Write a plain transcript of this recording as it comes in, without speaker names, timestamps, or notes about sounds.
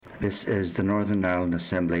This is the Northern Ireland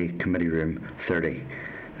Assembly Committee Room 30.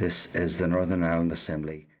 This is the Northern Ireland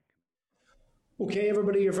Assembly. Okay,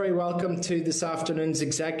 everybody, you're very welcome to this afternoon's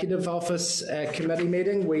Executive Office Committee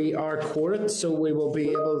meeting. We are quorate, so we will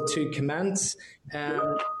be able to commence.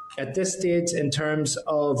 At this stage, in terms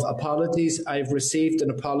of apologies, I've received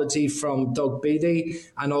an apology from Doug Beattie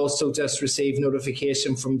and also just received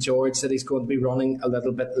notification from George that he's going to be running a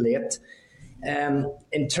little bit late.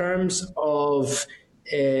 In terms of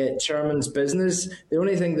Chairman's business, the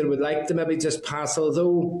only thing that I would like to maybe just pass,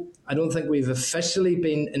 although I don't think we've officially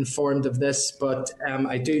been informed of this, but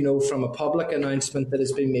I do know from a public announcement that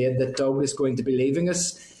has been made that Doug is going to be leaving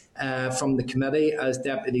us from the committee as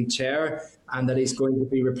Deputy Chair, and that he's going to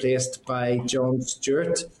be replaced by John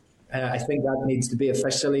Stewart. I think that needs to be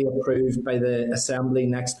officially approved by the Assembly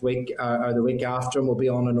next week or the week after, and will be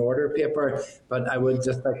on an order paper. But I would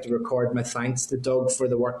just like to record my thanks to Doug for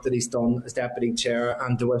the work that he's done as Deputy Chair,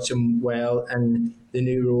 and to wish him well in the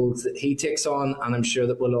new roles that he takes on. And I'm sure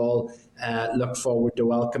that we'll all look forward to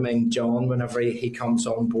welcoming John whenever he comes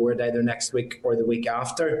on board, either next week or the week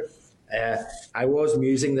after. I was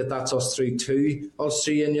musing that that's us through two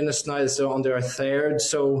Unionists now, so under our third.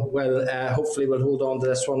 So, well, hopefully we'll hold on to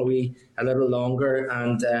this one a little longer,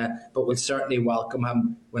 but we'll certainly welcome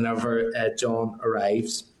him whenever John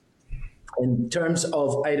arrives. In terms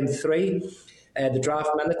of item 3, the draft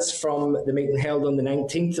minutes from the meeting held on the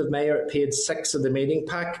 19th of May are at page 6 of the meeting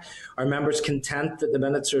pack. Are members content that the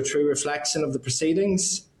minutes are a true reflection of the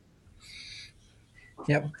proceedings?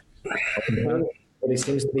 Yep. But he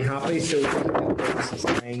seems to be happy, so this is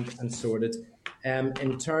signed and sorted.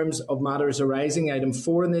 In terms of matters arising, item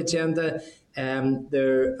 4 on the agenda,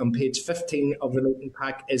 there on page 15 of the meeting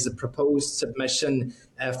pack is a proposed submission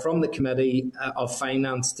from the Committee of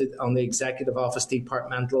Finance on the Executive Office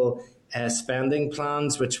departmental spending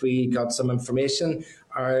plans, which we got some information.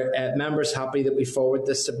 Are members happy that we forward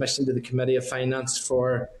this submission to the Committee of Finance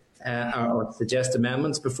for or suggest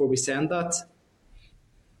amendments before we send that?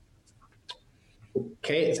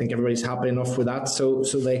 Okay, I think everybody's happy enough with that, so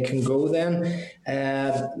they can go then.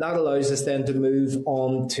 That allows us then to move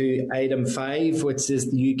on to item 5, which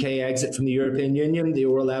is the UK exit from the European Union, the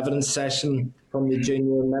oral evidence session from the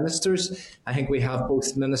junior ministers. I think we have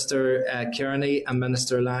both Minister Kearney and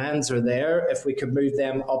Minister Lyons are there. If we could move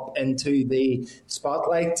them up into the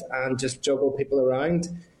spotlight and just juggle people around,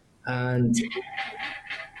 and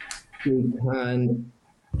we can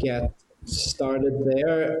get started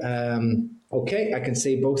there. Okay, I can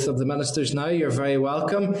see both of the ministers now. You're very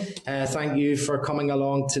welcome. Thank you for coming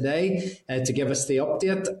along today to give us the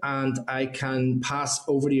update, and I can pass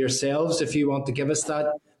over to yourselves if you want to give us that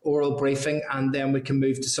oral briefing, and then we can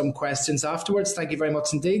move to some questions afterwards. Thank you very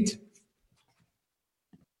much indeed.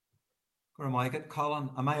 Colin,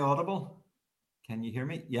 am I audible? Can you hear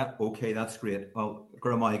me? Yeah, okay, that's great. Well,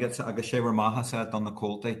 Gurmaigat, agus sé maha said on the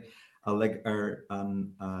Colty, a lig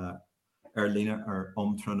Erlina or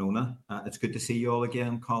Tranona. It's good to see you all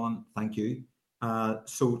again, Colin. Thank you.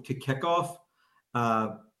 So to kick off,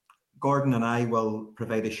 Gordon and I will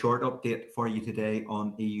provide a short update for you today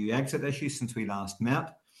on EU exit issues since we last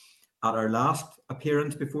met. At our last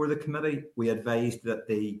appearance before the committee, we advised that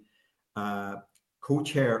the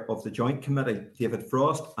co-chair of the joint committee, David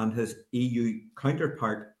Frost, and his EU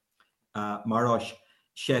counterpart, Maros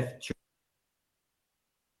Shefchuk,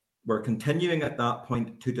 were continuing at that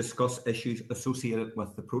point to discuss issues associated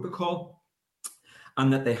with the protocol,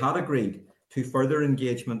 and that they had agreed to further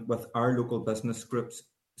engagement with our local business groups,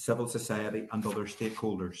 civil society and other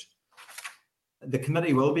stakeholders. The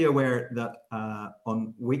committee will be aware that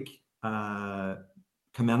on week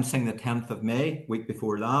commencing the 10th of May, week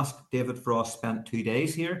before last, David Frost spent 2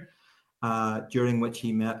 days here, during which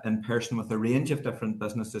he met in person with a range of different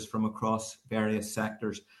businesses from across various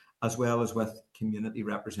sectors, as well as with community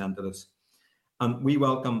representatives. And we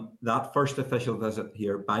welcome that first official visit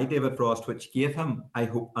here by David Frost, which gave him, I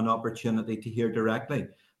hope, an opportunity to hear directly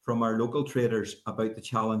from our local traders about the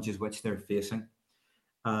challenges which they're facing.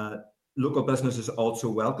 Local businesses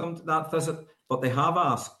also welcomed that visit, but they have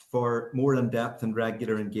asked for more in-depth and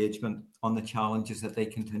regular engagement on the challenges that they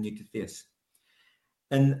continue to face.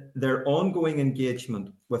 In their ongoing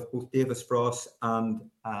engagement with both David Frost and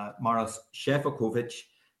Maros Shefčovič,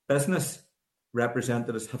 business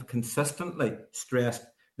representatives have consistently stressed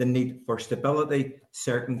the need for stability,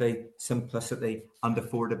 certainty, simplicity and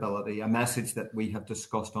affordability, a message that we have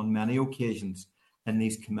discussed on many occasions in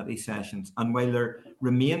these committee sessions. And while there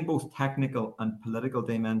remain both technical and political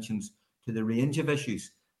dimensions to the range of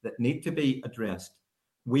issues that need to be addressed,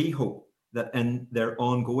 we hope that in their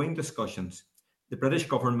ongoing discussions, the British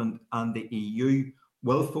government and the EU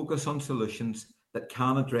will focus on solutions that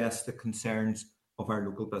can address the concerns of our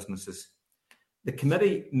local businesses. The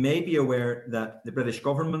committee may be aware that the British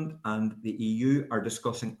Government and the EU are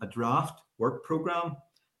discussing a draft work programme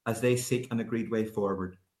as they seek an agreed way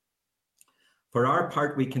forward. For our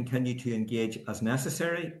part, we continue to engage as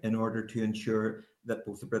necessary in order to ensure that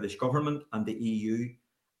both the British Government and the EU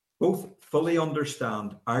both fully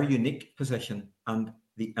understand our unique position and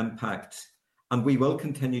the impacts, and we will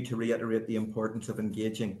continue to reiterate the importance of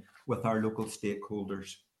engaging with our local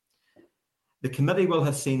stakeholders. The committee will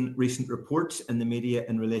have seen recent reports in the media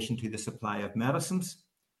in relation to the supply of medicines.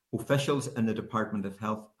 Officials in the Department of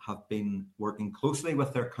Health have been working closely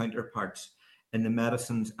with their counterparts in the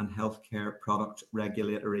Medicines and Healthcare Products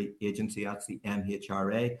Regulatory Agency, that's the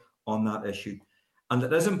MHRA, on that issue. And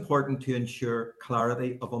it is important to ensure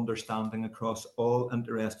clarity of understanding across all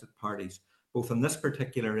interested parties, both on this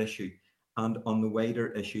particular issue and on the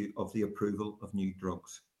wider issue of the approval of new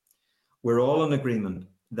drugs. We're all in agreement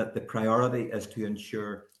that the priority is to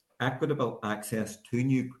ensure equitable access to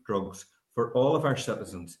new drugs for all of our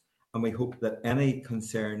citizens, and we hope that any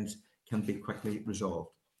concerns can be quickly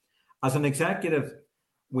resolved. As an executive,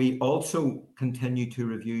 we also continue to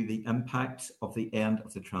review the impacts of the end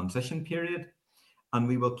of the transition period, and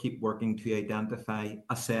we will keep working to identify,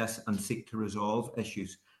 assess and seek to resolve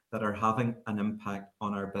issues that are having an impact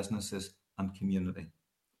on our businesses and community.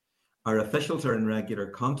 Our officials are in regular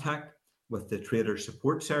contact with the Trader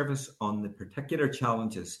Support Service on the particular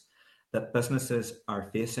challenges that businesses are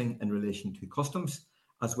facing in relation to customs,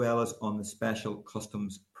 as well as on the special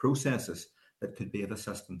customs processes that could be of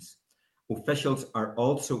assistance. Officials are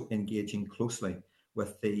also engaging closely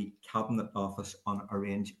with the Cabinet Office on a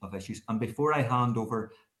range of issues. And before I hand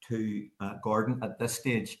over to Gordon at this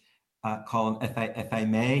stage, Colin, if I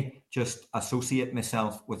may just associate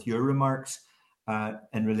myself with your remarks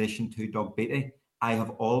in relation to Doug Beattie. I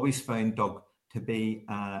have always found Doug to be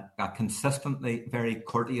a consistently very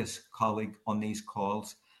courteous colleague on these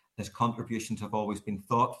calls. His contributions have always been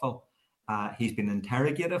thoughtful. He's been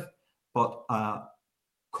interrogative, but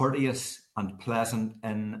courteous and pleasant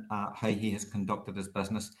in how he has conducted his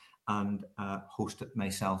business and hosted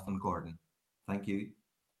myself and Gordon. Thank you.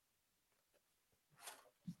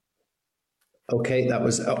 Okay, that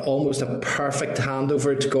was almost a perfect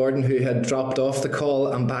handover to Gordon, who had dropped off the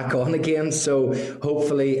call and back on again. So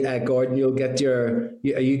hopefully, Gordon, you'll get are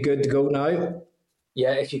you good to go now?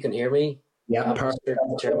 Yeah, if you can hear me. Yeah, perfect.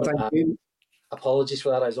 Thank you. Apologies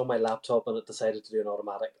for that. I was on my laptop and it decided to do an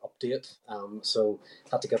automatic update. So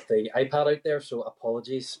had to get the iPad out there. So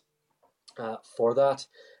apologies for that.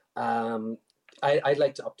 I'd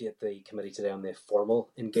like to update the committee today on the formal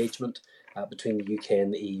engagement between the UK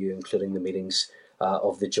and the EU, including the meetings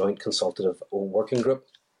of the Joint Consultative Working Group.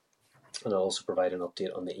 And I'll also provide an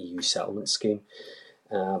update on the EU settlement scheme.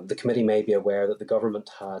 The committee may be aware that the government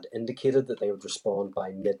had indicated that they would respond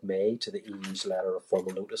by mid-May to the EU's letter of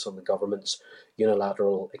formal notice on the government's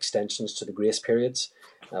unilateral extensions to the grace periods.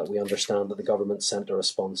 We understand that the government sent a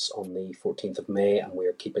response on the 14th of May, and we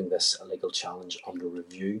are keeping this a legal challenge under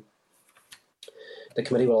review. The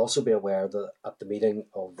committee will also be aware that at the meeting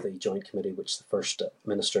of the Joint Committee, which the First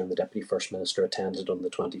Minister and the Deputy First Minister attended on the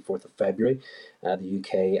 24th of February, the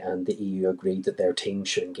UK and the EU agreed that their team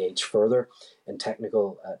should engage further in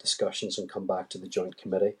technical discussions and come back to the Joint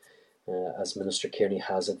Committee. As Minister Kearney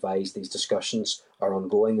has advised, these discussions are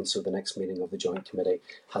ongoing, and so the next meeting of the Joint Committee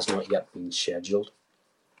has not yet been scheduled.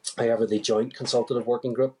 However, the Joint Consultative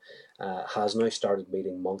Working Group has now started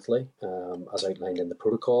meeting monthly, as outlined in the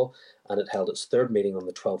protocol, and it held its third meeting on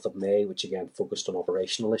the 12th of May, which again focused on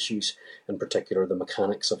operational issues, in particular the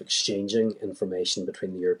mechanics of exchanging information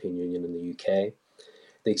between the European Union and the UK.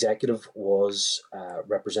 The executive was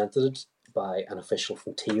represented by an official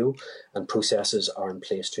from TEO, and processes are in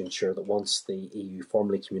place to ensure that once the EU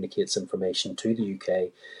formally communicates information to the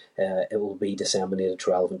UK, it will be disseminated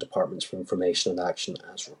to relevant departments for information and action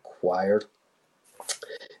as required.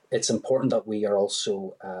 It's important that we are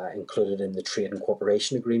also included in the Trade and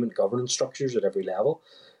Cooperation Agreement governance structures at every level,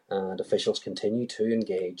 and officials continue to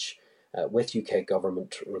engage with UK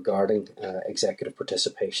government regarding executive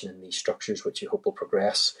participation in these structures, which we hope will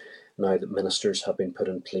progress now that ministers have been put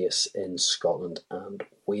in place in Scotland and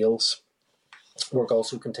Wales. Work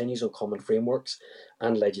also continues on common frameworks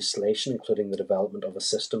and legislation, including the development of a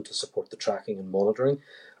system to support the tracking and monitoring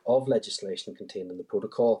of legislation contained in the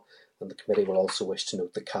protocol. And the committee will also wish to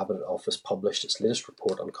note the Cabinet Office published its latest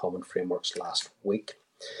report on common frameworks last week.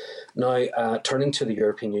 Now, turning to the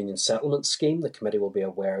European Union settlement scheme, the committee will be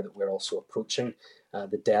aware that we're also approaching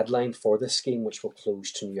the deadline for this scheme, which will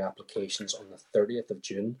close to new applications on the 30th of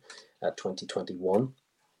June 2021.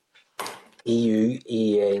 EU,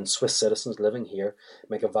 EEA and Swiss citizens living here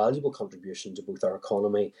make a valuable contribution to both our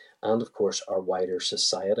economy and, of course, our wider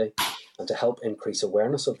society. And to help increase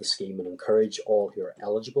awareness of the scheme and encourage all who are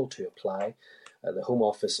eligible to apply, the Home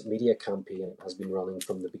Office media campaign has been running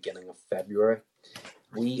from the beginning of February.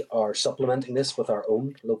 We are supplementing this with our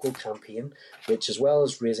own local campaign, which, as well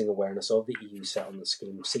as raising awareness of the EU settlement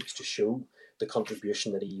scheme, seeks to show the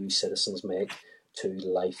contribution that EU citizens make to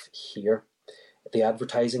life here. The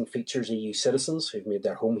advertising features EU citizens who've made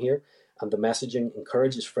their home here, and the messaging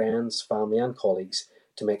encourages friends, family and colleagues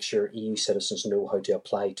to make sure EU citizens know how to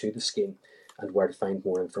apply to the scheme and where to find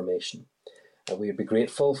more information. We would be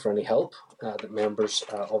grateful for any help that members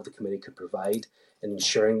of the committee could provide in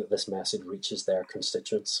ensuring that this message reaches their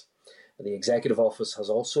constituents. The Executive Office has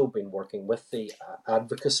also been working with the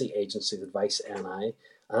advocacy agencies Advice NI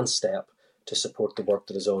and STEP to support the work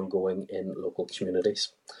that is ongoing in local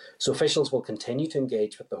communities. So officials will continue to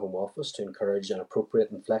engage with the Home Office to encourage an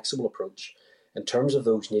appropriate and flexible approach in terms of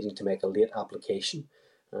those needing to make a late application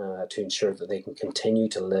to ensure that they can continue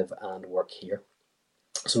to live and work here.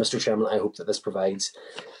 So, Mr. Chairman, I hope that this provides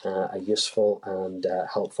a useful and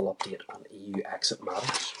helpful update on EU exit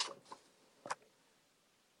matters.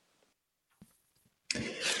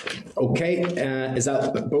 Okay, is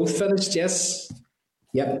that both finished? Yes?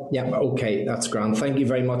 Yep, okay, that's grand. Thank you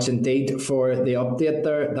very much indeed for the update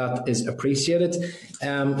there. That is appreciated.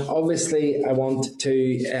 Obviously, I want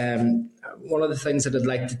to, one of the things that I'd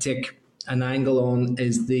like to take an angle on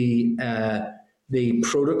is the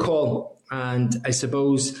protocol. And I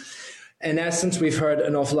suppose, in essence, we've heard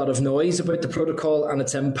an awful lot of noise about the protocol and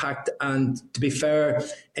its impact. And to be fair,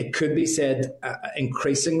 it could be said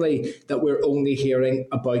increasingly that we're only hearing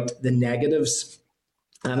about the negatives.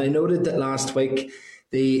 And I noted that last week,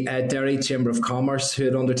 the Derry Chamber of Commerce, who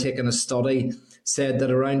had undertaken a study, said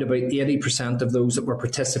that around about 80% of those that were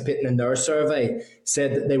participating in their survey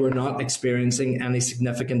said that they were not experiencing any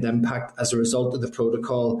significant impact as a result of the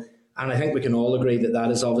protocol. And I think we can all agree that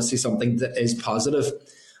that is obviously something that is positive.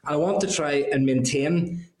 And I want to try and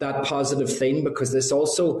maintain that positive theme, because this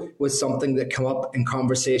also was something that came up in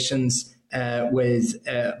conversations with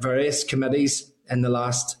various committees in the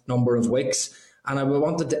last number of weeks. And I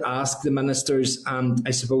wanted to ask the ministers, and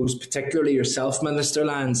I suppose particularly yourself, Minister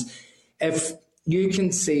Lyons, if you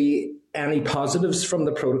can see any positives from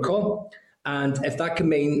the protocol, and if that can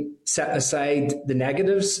mean setting aside the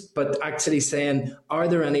negatives, but actually saying, are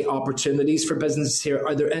there any opportunities for businesses here?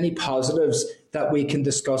 Are there any positives that we can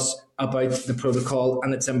discuss about the protocol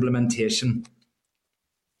and its implementation?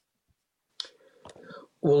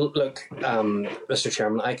 Well, look, Mr.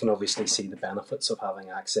 Chairman, I can obviously see the benefits of having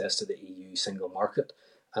access to the EU single market.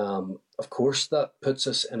 Of course, that puts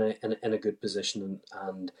us in a good position,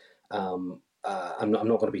 and I'm not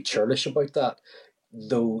going to be churlish about that.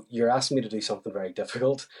 Though you're asking me to do something very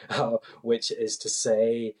difficult, which is to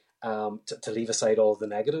say, to leave aside all the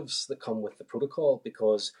negatives that come with the protocol,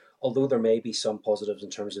 because although there may be some positives in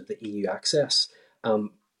terms of the EU access, I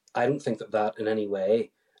don't think that in any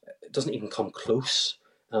way, it doesn't even come close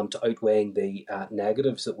to outweighing the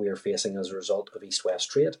negatives that we are facing as a result of East-West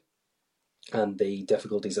trade and the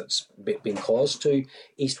difficulties that's been caused to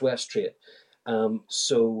East-West trade.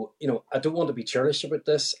 So, I don't want to be churlish about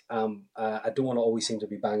this. I don't want to always seem to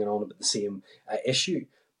be banging on about the same issue,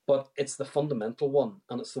 but it's the fundamental one,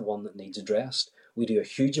 and it's the one that needs addressed. We do a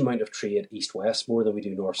huge amount of trade east-west, more than we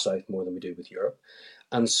do north-south, more than we do with Europe.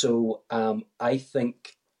 And so I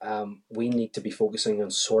think we need to be focusing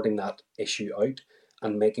on sorting that issue out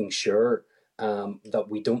and making sure that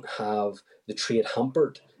we don't have the trade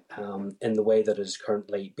hampered in the way that is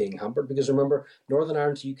currently being hampered. Because remember, Northern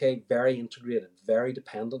Ireland to UK, very integrated, very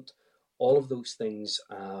dependent. All of those things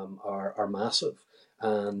are massive.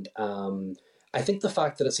 And I think the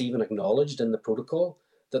fact that it's even acknowledged in the protocol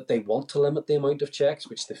that they want to limit the amount of checks,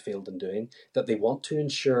 which they failed in doing, that they want to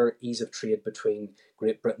ensure ease of trade between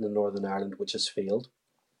Great Britain and Northern Ireland, which has failed.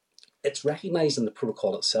 It's recognised in the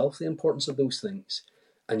protocol itself, the importance of those things,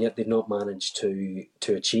 and yet they've not managed to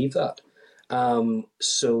achieve that.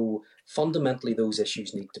 So fundamentally, those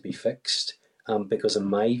issues need to be fixed because in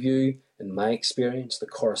my view, in my experience, the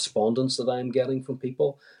correspondence that I'm getting from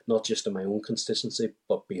people, not just in my own constituency,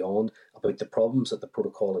 but beyond, about the problems that the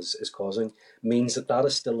protocol is causing, means that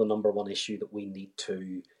is still the number one issue that we need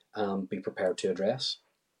to be prepared to address.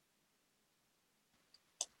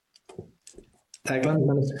 Declan,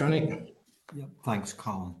 Minister Kearney. Yeah, thanks,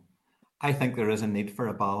 Colin. I think there is a need for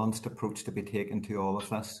a balanced approach to be taken to all of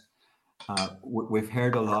this. We've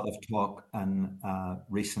heard a lot of talk in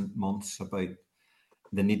recent months about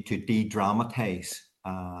the need to de-dramatise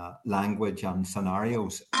language and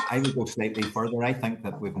scenarios. I would go slightly further. I think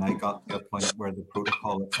that we've now got to a point where the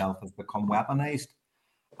protocol itself has become weaponised,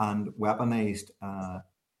 and weaponised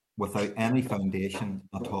without any foundation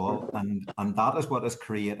at all. And that is what is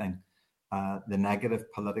creating the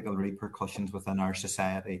negative political repercussions within our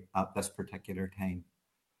society at this particular time.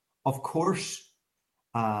 Of course,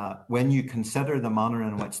 when you consider the manner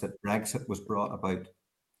in which that Brexit was brought about,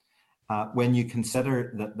 when you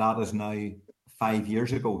consider that that is now 5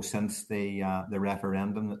 years ago since the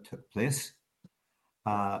referendum that took place,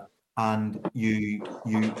 and you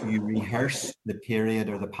rehearse the period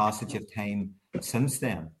or the passage of time since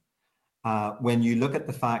then, when you look at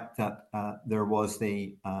the fact that there was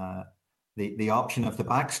the option of the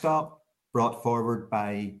backstop brought forward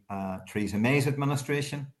by Theresa May's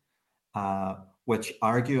administration, which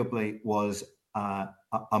arguably was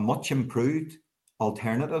a much improved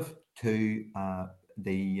alternative to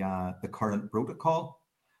the current protocol,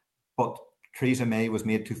 but Theresa May was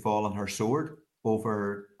made to fall on her sword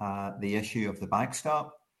over the issue of the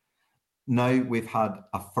backstop. Now we've had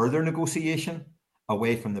a further negotiation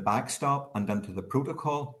away from the backstop and into the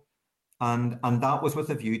protocol, and that was with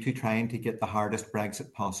a view to trying to get the hardest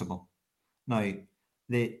Brexit possible. Now,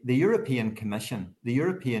 the European Commission, the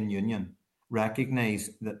European Union, recognise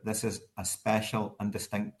that this is a special and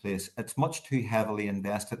distinct place. It's much too heavily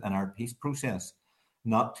invested in our peace process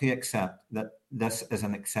not to accept that this is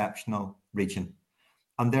an exceptional region.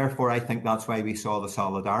 And therefore, I think that's why we saw the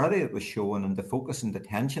solidarity that was shown and the focus and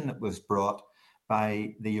attention that was brought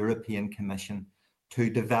by the European Commission to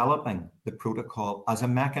developing the protocol as a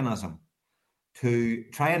mechanism to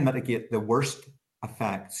try and mitigate the worst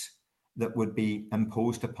effects that would be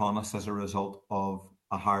imposed upon us as a result of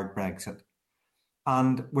a hard Brexit.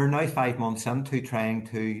 And we're now 5 months into trying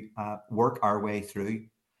to work our way through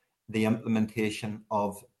the implementation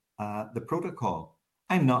of the protocol.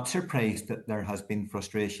 I'm not surprised that there has been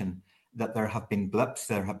frustration, that there have been blips,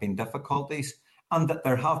 there have been difficulties, and that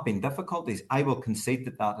there have been difficulties. I will concede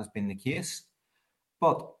that that has been the case.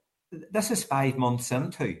 But this is 5 months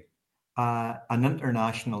into an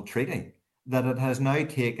international treaty that it has now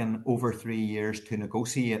taken over 3 years to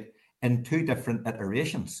negotiate in 2 different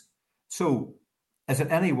iterations. So is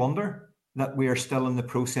it any wonder that we are still in the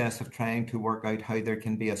process of trying to work out how there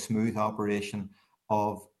can be a smooth operation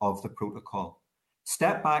of the protocol?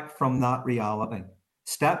 Step back from that reality.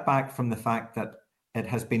 Step back from the fact that it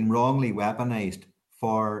has been wrongly weaponised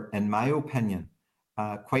for, in my opinion,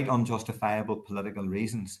 quite unjustifiable political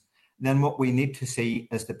reasons. Then what we need to see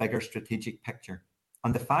is the bigger strategic picture.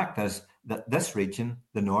 And the fact is that this region,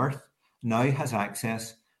 the North, now has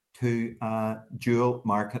access to dual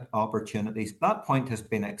market opportunities. That point has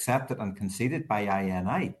been accepted and conceded by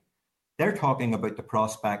INI. They're talking about the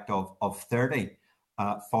prospect of 30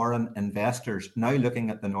 foreign investors now looking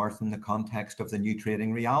at the North in the context of the new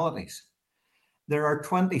trading realities. There are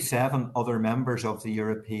 27 other members of the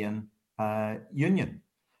European Union.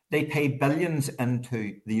 They pay billions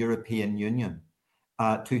into the European Union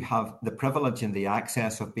to have the privilege and the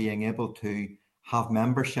access of being able to have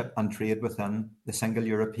membership and trade within the single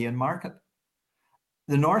European market.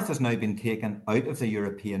 The North has now been taken out of the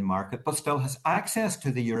European market, but still has access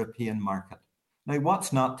to the European market. Now,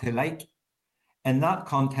 what's not to like? In that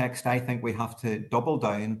context, I think we have to double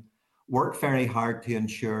down, work very hard to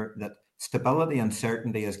ensure that stability and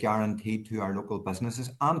certainty is guaranteed to our local businesses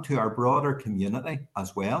and to our broader community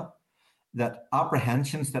as well, that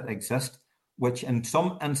apprehensions that exist, which in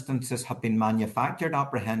some instances have been manufactured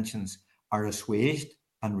apprehensions, are assuaged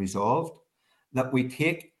and resolved, that we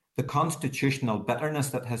take the constitutional bitterness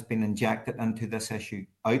that has been injected into this issue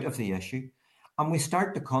out of the issue, and we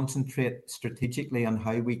start to concentrate strategically on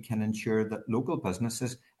how we can ensure that local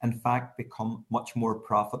businesses, in fact, become much more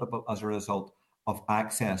profitable as a result of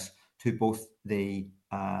access to both the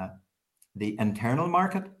internal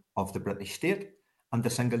market of the British state and the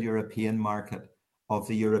single European market of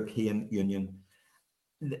the European Union.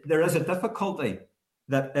 There is a difficulty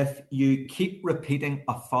that if you keep repeating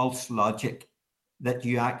a false logic, that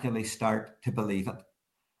you actually start to believe it.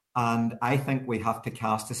 And I think we have to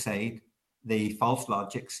cast aside the false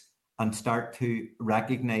logics and start to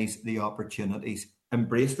recognise the opportunities,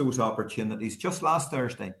 embrace those opportunities. Just last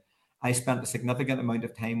Thursday, I spent a significant amount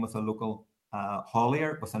of time with a local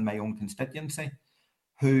haulier within my own constituency,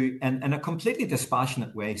 who in a completely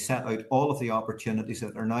dispassionate way set out all of the opportunities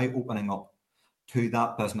that are now opening up to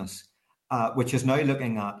that business, which is now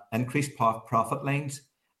looking at increased profit lines,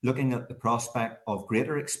 looking at the prospect of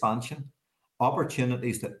greater expansion,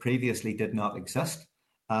 opportunities that previously did not exist,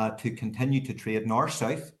 to continue to trade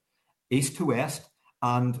north-south, east to west,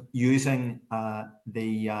 and using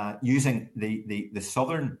the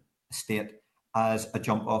southern state as a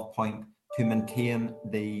jump-off point to maintain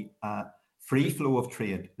the free flow of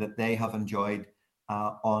trade that they have enjoyed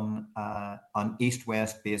on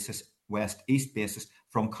east-west basis, west-east basis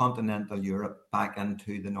from continental Europe back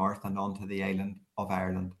into the north and onto the island of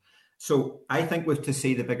Ireland. So I think we have to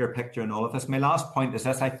see the bigger picture in all of this. My last point is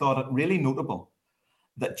this: I thought it really notable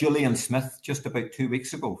that Julian Smith, just about 2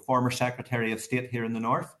 weeks ago, former Secretary of State here in the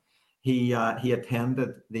north, he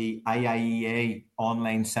attended the IIEA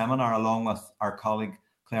online seminar along with our colleague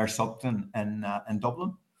Claire Sugden in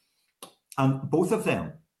Dublin. And both of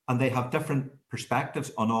them, and they have different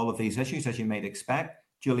perspectives on all of these issues, as you might expect.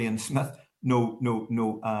 Julian Smith, not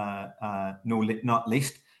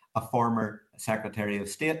least a former Secretary of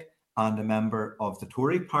State and a member of the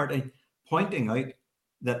Tory party, pointing out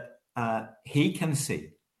that he can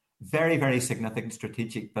see very, very significant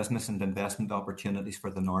strategic business and investment opportunities for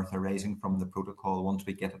the North arising from the protocol once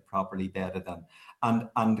we get it properly bedded in.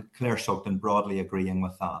 And Claire Sugden broadly agreeing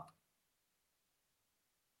with that.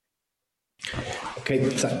 Okay,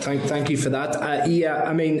 thank you for that.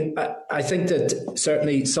 I think that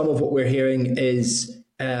certainly some of what we're hearing is,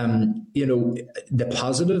 the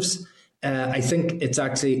positives. I think it's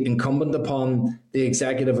actually incumbent upon the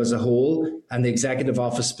executive as a whole and the executive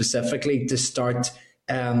office specifically to start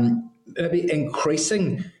maybe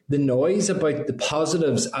increasing the noise about the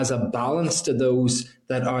positives as a balance to those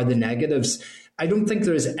that are the negatives. I don't think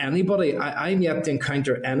there is anybody, I'm yet to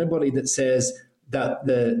encounter anybody that says that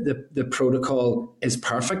the protocol is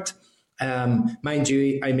perfect. Mind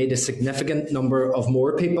you, I meet a significant number of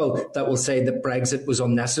more people that will say that Brexit was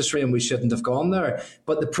unnecessary and we shouldn't have gone there.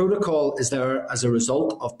 But the protocol is there as a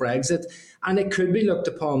result of Brexit, and it could be looked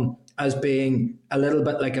upon as being a little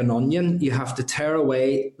bit like an onion. You have to tear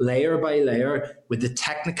away layer by layer with the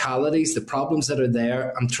technicalities, the problems that are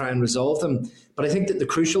there, and try and resolve them. But I think that the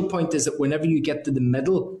crucial point is that whenever you get to the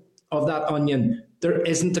middle of that onion, there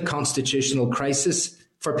isn't a constitutional crisis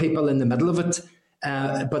for people in the middle of it.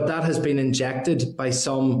 But that has been injected by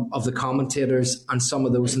some of the commentators and some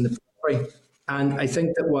of those in the plenary. And I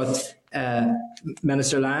think that what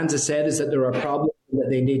Minister Lyons has said is that there are problems that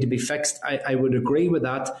they need to be fixed. I would agree with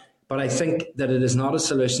that. But I think that it is not a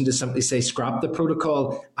solution to simply say scrap the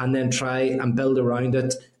protocol and then try and build around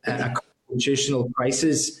it a constitutional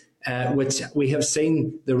crisis, which we have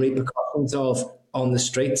seen the repercussions of on the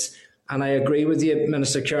streets. And I agree with you,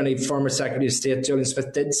 Minister Kearney, former Secretary of State Julian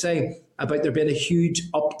Smith did say about there being a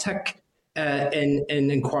huge uptick in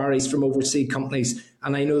inquiries from overseas companies.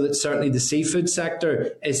 And I know that certainly the seafood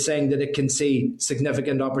sector is saying that it can see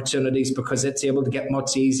significant opportunities because it's able to get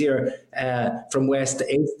much easier from west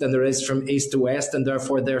to east than there is from east to west, and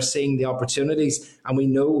therefore they're seeing the opportunities. And we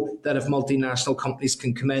know that if multinational companies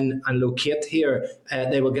can come in and locate here,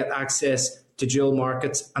 they will get access to dual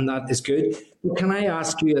markets, and that is good. But can I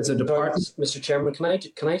ask you as a department... Mr. Chairman,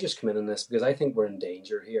 can I just come in on this? Because I think we're in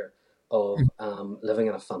danger here of living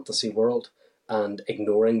in a fantasy world and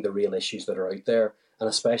ignoring the real issues that are out there, and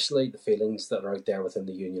especially the feelings that are out there within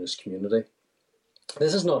the unionist community.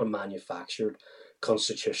 This is not a manufactured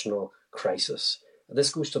constitutional crisis.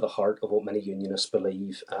 This goes to the heart of what many unionists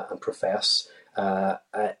believe and profess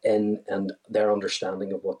in and their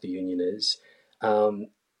understanding of what the union is. And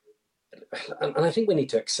I think we need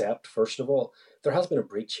to accept, first of all, there has been a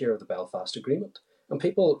breach here of the Belfast Agreement, and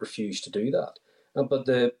people refuse to do that. But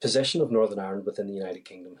the position of Northern Ireland within the United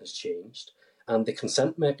Kingdom has changed, and the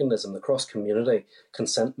consent mechanism, the cross-community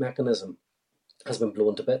consent mechanism, has been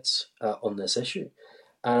blown to bits on this issue.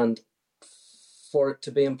 And for it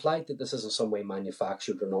to be implied that this is in some way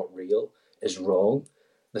manufactured or not real is wrong.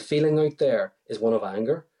 The feeling out there is one of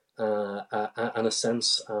anger and a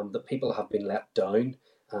sense that people have been let down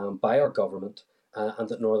by our government and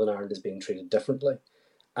that Northern Ireland is being treated differently.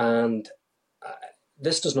 And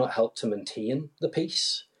this does not help to maintain the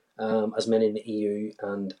peace, as many in the EU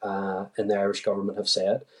and in the Irish government have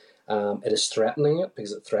said. It is threatening it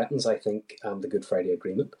because it threatens, I think, the Good Friday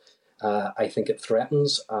Agreement. I think it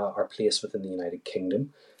threatens our place within the United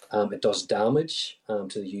Kingdom. It does damage to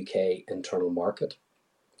the UK internal market.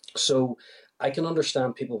 So I can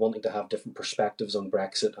understand people wanting to have different perspectives on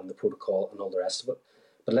Brexit and the protocol and all the rest of it.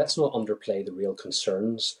 But let's not underplay the real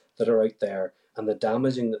concerns that are out there and the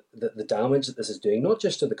damage that this is doing, not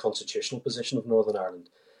just to the constitutional position of Northern Ireland,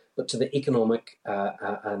 but to the economic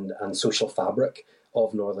and social fabric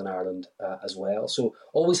of Northern Ireland as well. So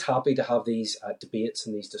always happy to have these debates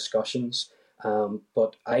and these discussions,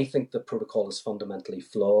 but I think the protocol is fundamentally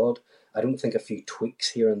flawed. I don't think a few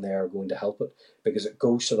tweaks here and there are going to help it because it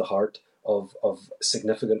goes to the heart of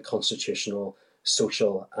significant constitutional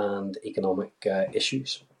social and economic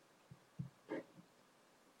issues.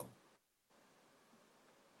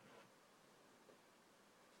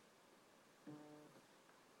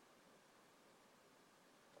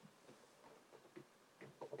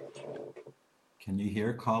 Can you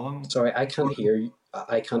hear Colin? Sorry, I can't hear you.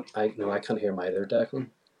 I can't hear him either, Declan.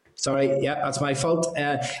 Sorry, yeah, that's my fault.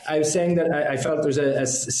 I was saying that I felt there's a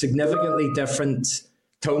significantly different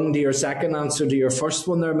tone to your second answer to your first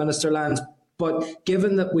one there, Minister Lyons. But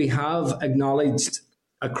given that we have acknowledged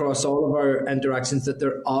across all of our interactions that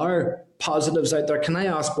there are positives out there, can I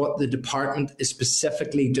ask what the department is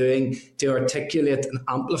specifically doing to articulate and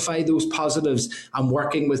amplify those positives and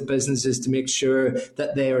working with businesses to make sure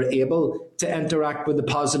that they are able to interact with the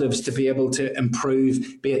positives to be able to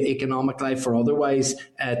improve, be it economic life or otherwise,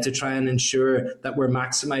 to try and ensure that we're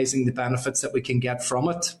maximising the benefits that we can get from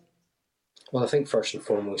it? Well, I think first and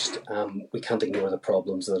foremost, we can't ignore the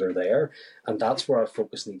problems that are there, and that's where our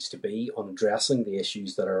focus needs to be, on addressing the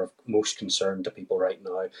issues that are of most concern to people right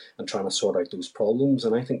now and trying to sort out those problems.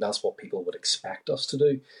 And I think that's what people would expect us to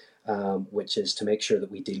do, which is to make sure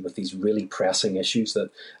that we deal with these really pressing issues that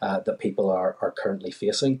that people are currently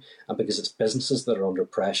facing. And because it's businesses that are under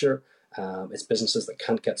pressure, it's businesses that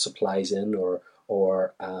can't get supplies in or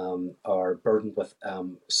are burdened with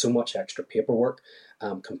so much extra paperwork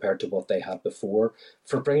compared to what they had before,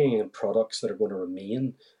 for bringing in products that are going to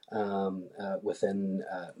remain within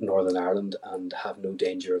Northern Ireland and have no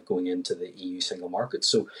danger of going into the EU single market.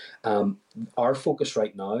 So our focus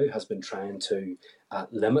right now has been trying to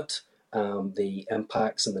limit the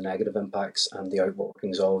impacts and the negative impacts and the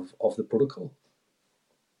outworkings of the protocol.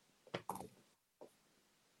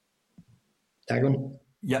 Declan?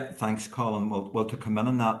 Yeah, thanks, Colin. Well, to come in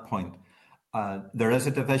on that point, there is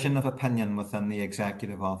a division of opinion within the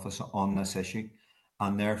Executive Office on this issue,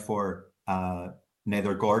 and therefore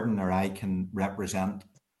neither Gordon nor I can represent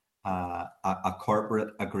a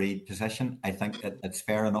corporate agreed position. I think it's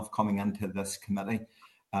fair enough coming into this committee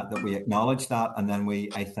that we acknowledge that, and then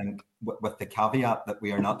I think with the caveat that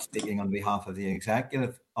we are not speaking on behalf of the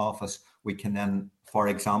Executive Office, we can then, for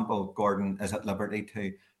example, Gordon is at liberty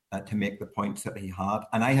to make the points that he had,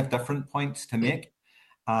 and I have different points to make,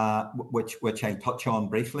 which I touch on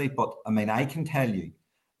briefly. But I mean, I can tell you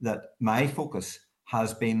that my focus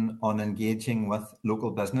has been on engaging with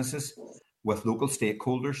local businesses, with local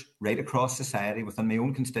stakeholders right across society, within my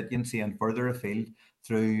own constituency and further afield,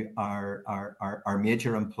 through our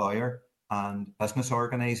major employer and business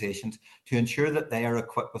organisations, to ensure that they are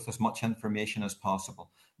equipped with as much information as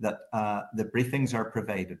possible, that the briefings are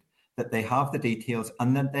provided, that they have the details,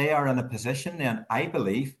 and that they are in a position then, I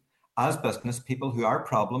believe, as business people who are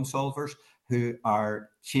problem solvers, who are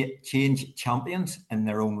change champions in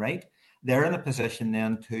their own right, they're in a position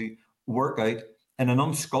then to work out in an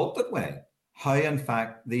unsculpted way how, in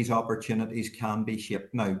fact, these opportunities can be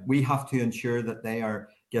shaped. Now, we have to ensure that they are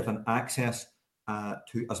given access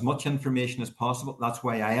to as much information as possible. That's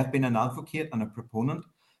why I have been an advocate and a proponent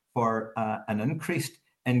for an increased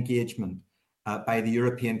engagement by the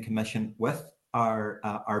European Commission with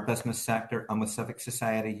our business sector and with civic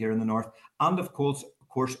society here in the North, and of course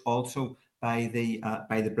also by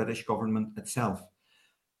the British government itself.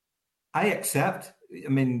 I accept. I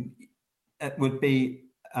mean, it would be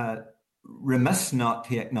remiss not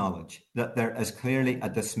to acknowledge that there is clearly a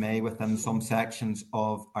dismay within some sections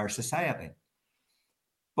of our society.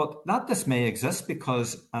 But that dismay exists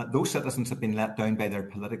because those citizens have been let down by their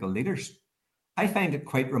political leaders. I find it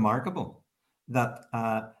quite remarkable that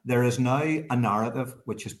there is now a narrative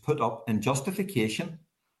which is put up in justification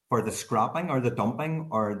for the scrapping or the dumping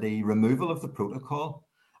or the removal of the protocol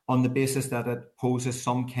on the basis that it poses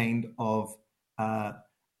some kind of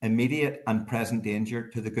immediate and present danger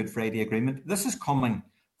to the Good Friday Agreement. This is coming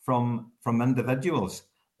from individuals,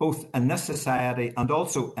 both in this society and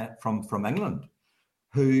also from England,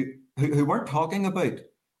 who weren't talking about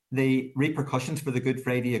the repercussions for the Good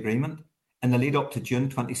Friday Agreement in the lead up to June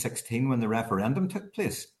 2016 when the referendum took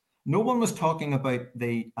place. No one was talking about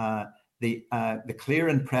the clear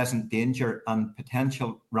and present danger and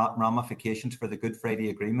potential ramifications for the Good Friday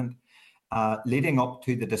Agreement leading up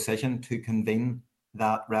to the decision to convene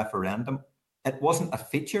that referendum. It wasn't a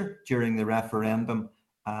feature during the referendum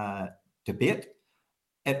debate.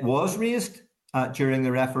 It was raised during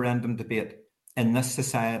the referendum debate in this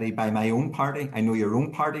society by my own party. I know your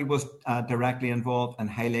own party was directly involved in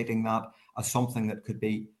highlighting that as something that could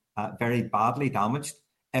be very badly damaged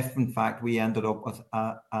if, in fact, we ended up with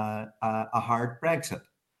a hard Brexit.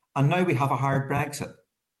 And now we have a hard Brexit.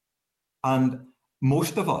 And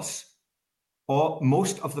most of us,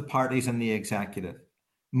 most of the parties in the executive,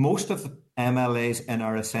 most of the MLAs in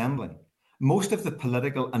our assembly, most of the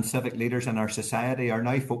political and civic leaders in our society are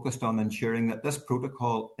now focused on ensuring that this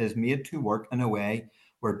protocol is made to work in a way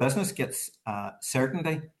where business gets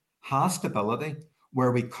certainty, has stability,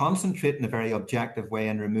 where we concentrate in a very objective way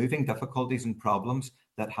in removing difficulties and problems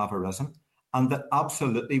that have arisen, and that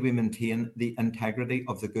absolutely we maintain the integrity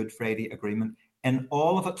of the Good Friday Agreement in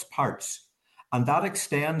all of its parts. And that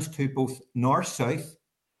extends to both north-south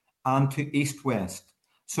and to east-west.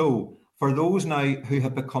 So for those now who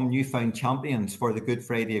have become newfound champions for the Good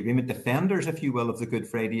Friday Agreement, defenders, if you will, of the Good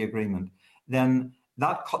Friday Agreement, then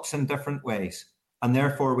that cuts in different ways. And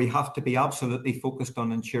therefore, we have to be absolutely focused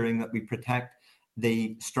on ensuring that we protect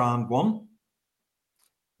the Strand 1,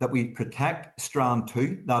 that we protect Strand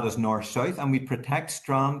 2, that is north-south, and we protect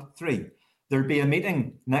Strand 3. There'll be a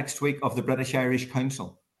meeting next week of the British-Irish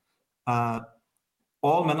Council.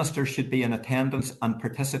 All ministers should be in attendance and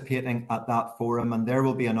participating at that forum, and there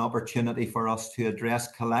will be an opportunity for us to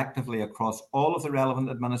address collectively across all of the relevant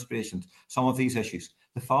administrations some of these issues.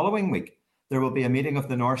 The following week, there will be a meeting of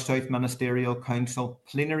the North-South Ministerial Council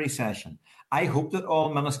plenary session. I hope that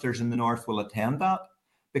all ministers in the North will attend that,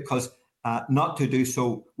 because not to do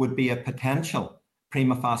so would be a potential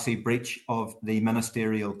prima facie breach of the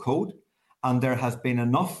ministerial code. And there has been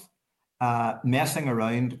enough messing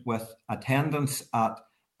around with attendance at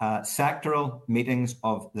sectoral meetings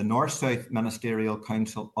of the North-South Ministerial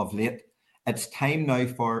Council of late. It's time now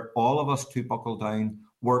for all of us to buckle down,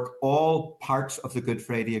 work all parts of the Good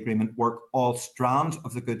Friday Agreement, work all strands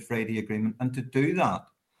of the Good Friday Agreement, and to do that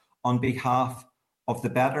on behalf of the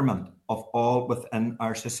betterment of all within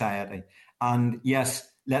our society. And yes,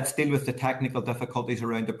 let's deal with the technical difficulties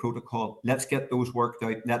around the protocol. Let's get those worked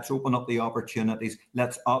out. Let's open up the opportunities.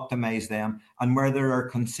 Let's optimise them. And where there are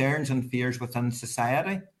concerns and fears within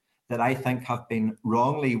society that I think have been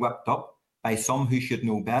wrongly whipped up by some who should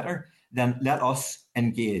know better, then let us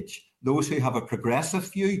engage. Those who have a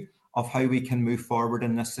progressive view of how we can move forward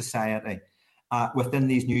in this society within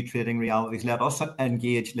these new trading realities, let us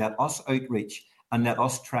engage, let us outreach, and let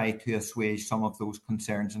us try to assuage some of those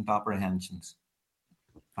concerns and apprehensions.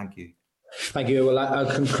 Thank you. Thank you. Well, I'll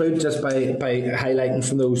conclude just by highlighting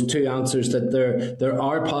from those two answers that there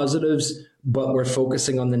are positives, but we're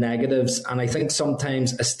focusing on the negatives. And I think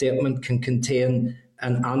sometimes a statement can contain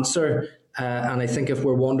an answer. And I think if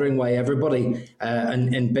we're wondering why everybody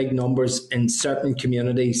in big numbers in certain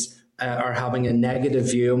communities are having a negative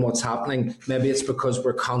view on what's happening, maybe it's because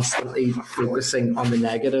we're constantly focusing on the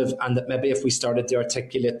negative, and that maybe if we started to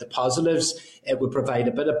articulate the positives, it would provide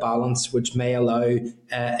a bit of balance, which may allow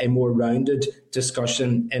a more rounded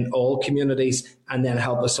discussion in all communities, and then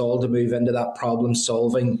help us all to move into that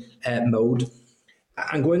problem-solving mode.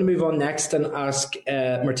 I'm going to move on next and ask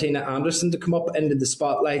Martina Anderson to come up into the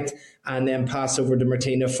spotlight, and then pass over to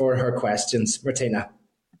Martina for her questions. Martina.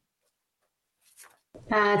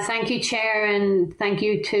 Thank you, Chair, and thank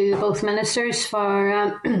you to both ministers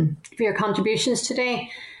for your contributions today.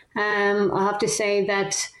 I have to say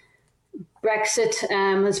that Brexit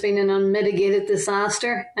has been an unmitigated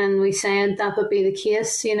disaster, and we said that would be the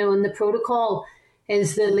case, and the protocol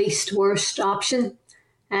is the least worst option.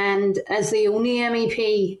 And as the only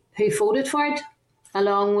MEP who voted for it,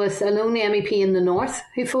 along with an only MEP in the North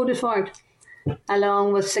who voted for it,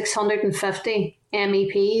 along with 650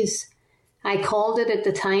 MEPs, I called it at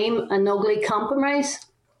the time an ugly compromise,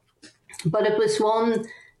 but it was one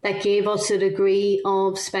that gave us a degree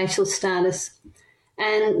of special status.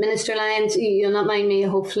 And Minister Lyons, you'll not mind me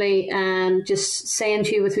hopefully just saying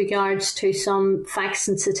to you with regards to some facts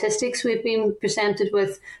and statistics we've been presented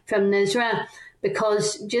with from NISRA,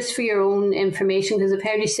 because just for your own information, because I've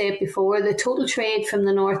heard you say it before, the total trade from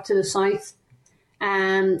the north to the south,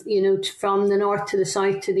 from the north to the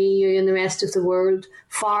south to the EU and the rest of the world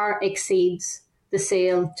far exceeds the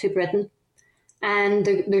sale to Britain. And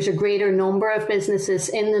there's a greater number of businesses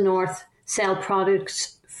in the north sell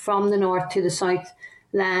products from the north to the south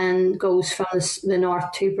than goes from the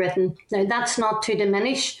north to Britain. Now, that's not to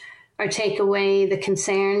diminish or take away the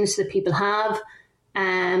concerns that people have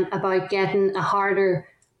about getting a harder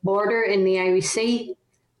border in the Irish Sea.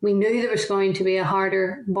 We knew there was going to be a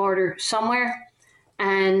harder border somewhere.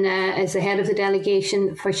 And as the head of the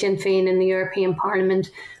delegation for Sinn Féin in the European Parliament,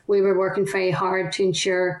 we were working very hard to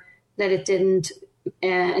ensure that it didn't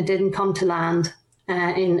come to land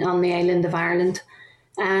on the island of Ireland.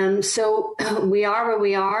 So we are where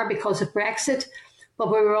we are because of Brexit,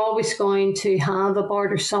 but we were always going to have a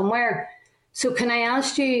border somewhere. So can I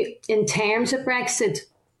ask you, in terms of Brexit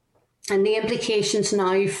and the implications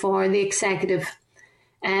now for the executive,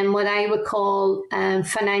 and what I would call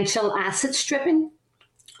financial asset stripping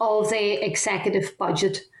of the executive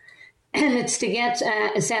budget, and it's to get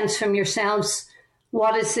a sense from yourselves,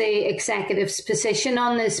 what is the executive's position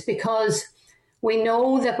on this? Because we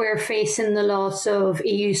know that we're facing the loss of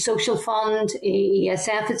EU Social Fund,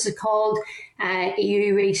 ESF it's called,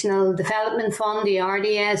 EU Regional Development Fund,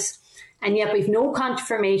 ERDS, and yet we've no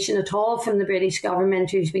confirmation at all from the British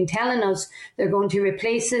government, who's been telling us they're going to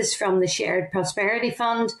replace this from the Shared Prosperity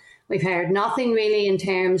Fund. We've heard nothing really in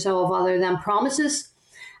terms of other than promises.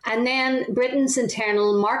 And then Britain's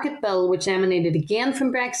internal market bill, which emanated again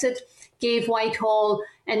from Brexit, gave Whitehall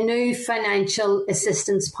a new financial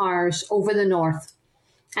assistance powers over the north.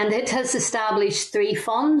 And it has established 3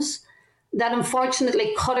 funds that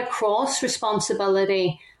unfortunately cut across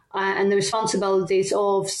responsibility and the responsibilities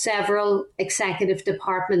of several executive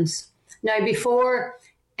departments. Now, before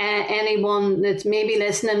anyone that's maybe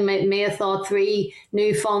listening may have thought 3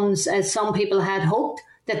 new funds, as some people had hoped,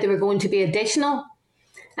 that they were going to be additional,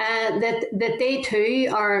 that they too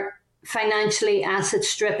are financially asset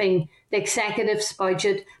stripping the executive's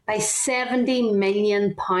budget by £70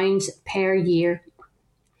 million per year.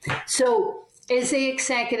 So is the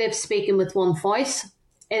executive speaking with one voice?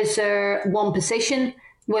 Is there one position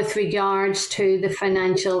with regards to the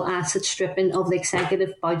financial asset stripping of the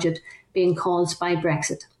executive budget being caused by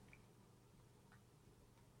Brexit?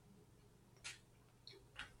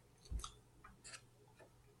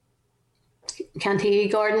 Can't hear you,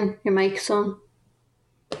 Gordon. Your mic's on.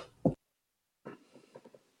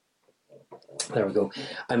 There we go.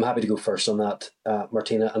 I'm happy to go first on that,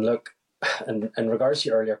 Martina. And look, in regards to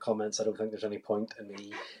your earlier comments, I don't think there's any point in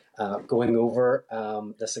me going over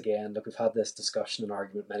this again. Look, we've had this discussion and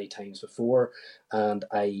argument many times before, and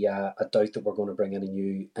I doubt that we're going to bring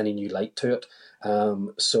any new light to it.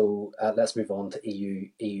 So let's move on to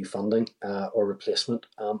EU funding or replacement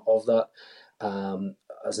of that.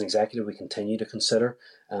 As an executive, we continue to consider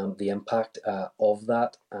the impact of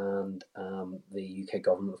that, and the UK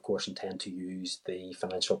government, of course, intend to use the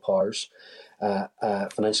financial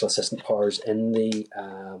assistance powers in the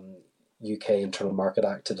UK Internal Market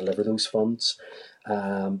Act to deliver those funds.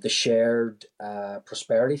 The Shared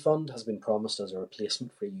Prosperity Fund has been promised as a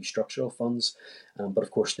replacement for EU structural funds, but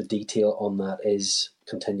of course the detail on that is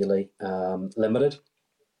continually limited.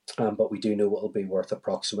 But we do know it will be worth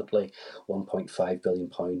approximately £1.5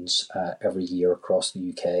 billion every year across the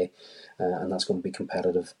UK, and that's going to be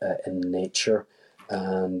competitive in nature.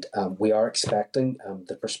 And we are expecting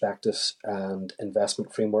the prospectus and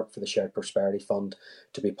investment framework for the Shared Prosperity Fund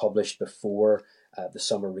to be published before the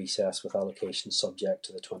summer recess, with allocations subject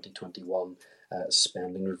to the 2021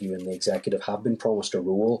 spending review. And the executive have been promised a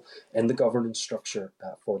role in the governance structure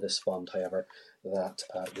for this fund. However, that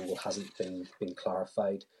role hasn't been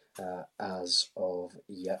clarified as of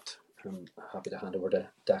yet. I'm happy to hand over to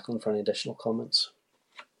Declan for any additional comments.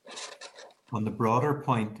 On the broader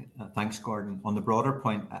point, thanks, Gordon. On the broader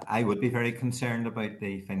point, I would be very concerned about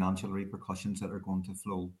the financial repercussions that are going to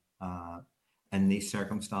flow in these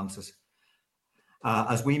circumstances.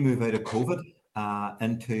 As we move out of COVID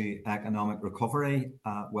into economic recovery,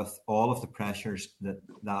 with all of the pressures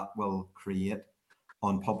that will create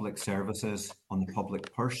on public services, on the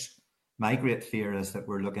public purse, my great fear is that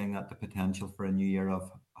we're looking at the potential for a new year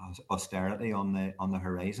of austerity on the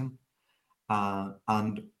horizon.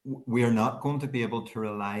 And we are not going to be able to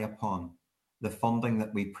rely upon the funding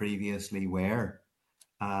that we previously were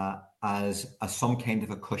as some kind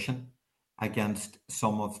of a cushion against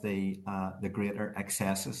some of the greater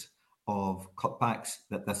excesses of cutbacks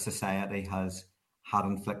that this society has had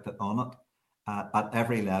inflicted on it at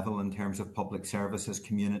every level, in terms of public services,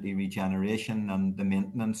 community regeneration, and the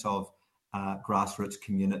maintenance of grassroots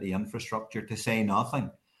community infrastructure, to say nothing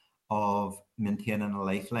of maintaining a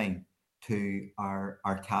lifeline to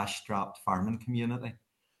our cash-strapped farming community.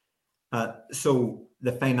 So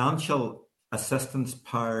the financial assistance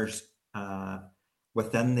powers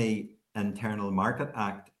within the Internal Market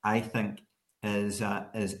Act, I think, is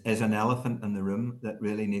an elephant in the room that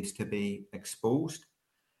really needs to be exposed,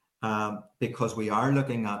 because we are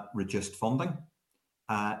looking at reduced funding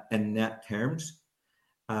in net terms.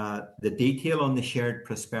 The detail on the Shared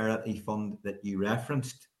Prosperity Fund that you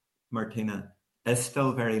referenced, Martina, is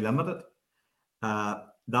still very limited.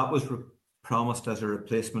 That was promised as a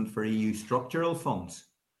replacement for EU structural funds.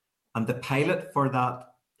 And the pilot for that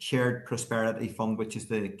Shared Prosperity Fund, which is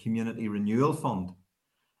the Community Renewal Fund,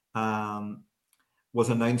 was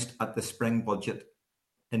announced at the spring budget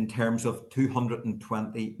in terms of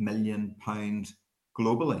 £220 million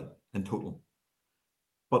globally in total.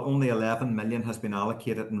 But only 11 million has been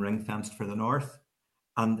allocated and ring-fenced for the North.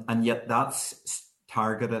 And yet that's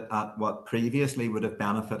targeted at what previously would have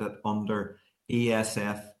benefited under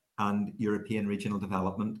ESF and European Regional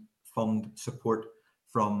Development fund support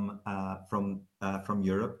from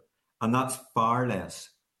Europe, and that's far less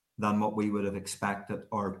than what we would have expected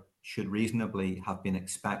or should reasonably have been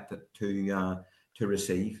expected to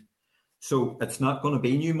receive. So it's not going to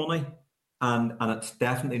be new money, and it's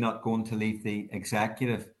definitely not going to leave the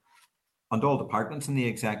executive and all departments in the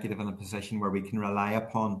executive in a position where we can rely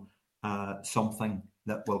upon something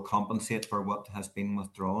that will compensate for what has been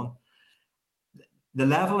withdrawn. The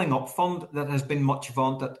Levelling Up Fund that has been much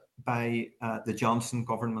vaunted by the Johnson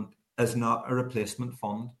government is not a replacement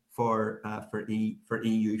fund for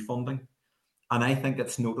EU funding. And I think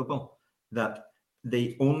it's notable that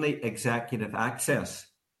the only executive access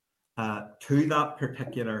to that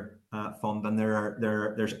particular fund, and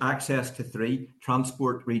there's access to three: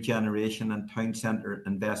 transport, regeneration, and town centre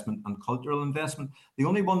investment and cultural investment. The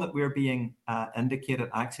only one that we're being indicated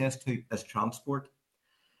access to is transport.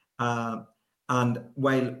 And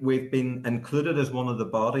while we've been included as one of the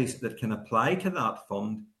bodies that can apply to that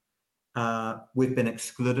fund, we've been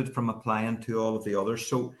excluded from applying to all of the others.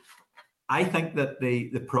 So I think that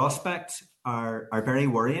the prospects are very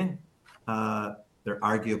worrying. They're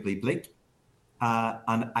arguably bleak.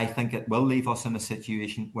 And I think it will leave us in a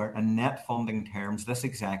situation where, in net funding terms, this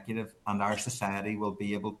executive and our society will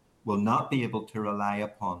not be able to rely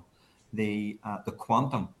upon the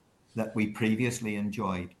quantum that we previously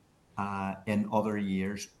enjoyed in other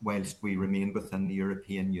years whilst we remained within the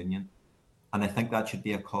European Union. And I think that should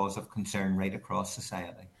be a cause of concern right across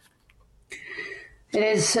society. It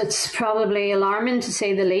is. It's probably alarming, to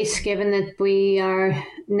say the least, given that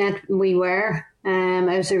we were,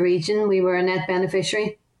 as a region, we were a net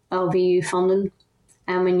beneficiary of EU funding.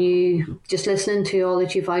 And when you, just listening to all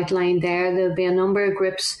that you've outlined there'll be a number of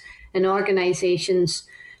groups and organisations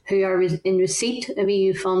who are in receipt of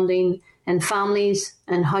EU funding, and families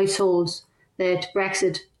and households that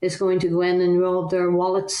Brexit is going to go in and rob their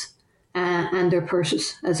wallets and their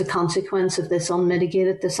purses as a consequence of this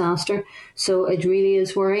unmitigated disaster. So it really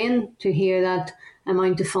is worrying to hear that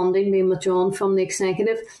amount of funding being withdrawn from the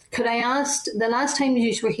executive. Could I ask, the last time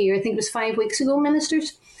you were here, I think it was 5 weeks ago,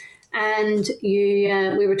 Ministers, and we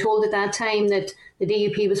were told at that time that the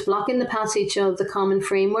DUP was blocking the passage of the common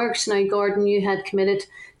frameworks. Now, Gordon, you had committed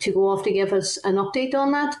to go off to give us an update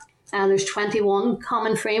on that. There's 21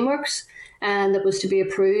 common frameworks that was to be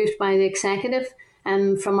approved by the executive.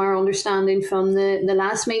 And from our understanding from the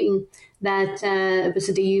last meeting, that it was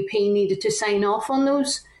the DUP needed to sign off on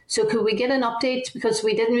those. So could we get an update, because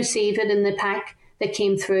we didn't receive it in the pack that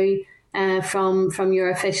came through from your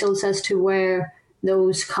officials, as to where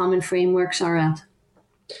those common frameworks are at?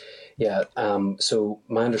 Yeah, so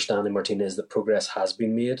my understanding, Martina, is that progress has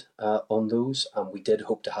been made on those. We did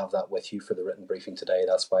hope to have that with you for the written briefing today.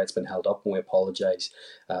 That's why it's been held up, and we apologise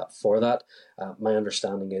for that. My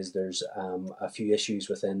understanding is there's a few issues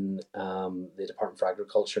within the Department for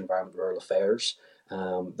Agriculture, Environment and Rural Affairs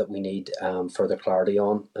that we need further clarity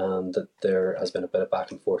on, and that there has been a bit of back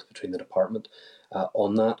and forth between the department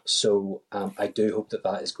on that. So I do hope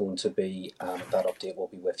that is going to be, that update will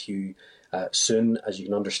be with you soon. As you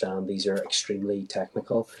can understand, these are extremely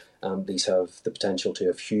technical. These have the potential to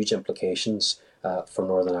have huge implications for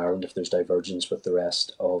Northern Ireland if there's divergence with the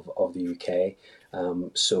rest of the UK.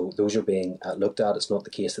 So those are being looked at. It's not the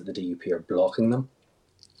case that the DUP are blocking them,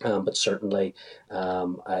 but certainly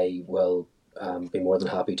I will be more than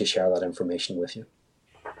happy to share that information with you.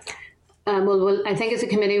 Well, I think as a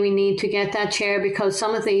committee we need to get that, Chair, because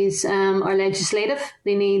some of these are legislative.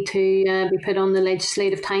 They need to be put on the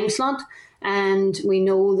legislative time slot, and we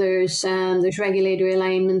know there's regulatory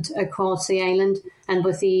alignment across the island and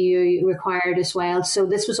with the EU required as well. So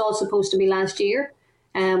this was all supposed to be last year,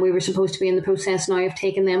 and we were supposed to be in the process now of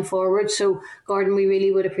taking them forward. So, Gordon, we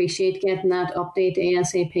really would appreciate getting that update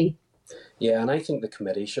ASAP. Yeah, and I think the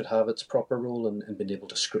committee should have its proper role in being able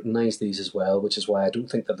to scrutinise these as well, which is why I don't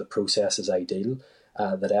think that the process is ideal,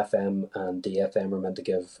 that FM and DFM are meant to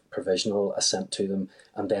give provisional assent to them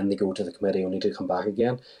and then they go to the committee only to come back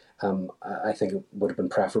again. I think it would have been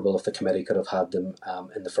preferable if the committee could have had them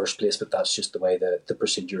in the first place, but that's just the way the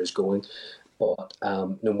procedure is going. But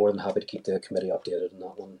no, more than happy to keep the committee updated on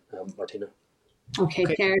that one, Martina. Okay,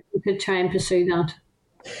 Chair, we could try and pursue that.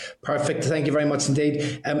 Perfect. Thank you very much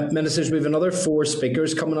indeed. Ministers, we have another 4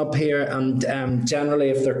 speakers coming up here, and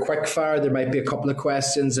generally if they're quick fire there might be a couple of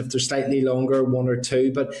questions. If they're slightly longer, 1 or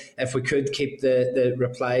 2, but if we could keep the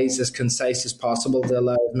replies as concise as possible to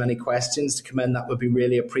allow as many questions to come in, that would be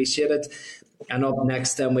really appreciated. And up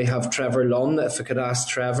next then we have Trevor Lunn. If I could ask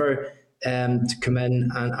Trevor to come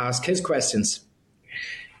in and ask his questions.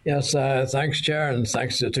 Yes, thanks, Chair, and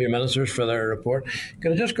thanks to the 2 ministers for their report.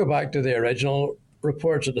 Can I just go back to the original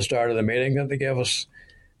reports at the start of the meeting that they gave us?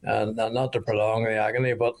 and not to prolong the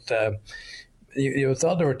agony, but you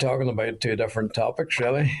thought they were talking about two different topics,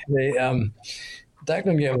 really.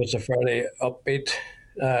 Declan gave us a fairly upbeat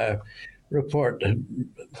report.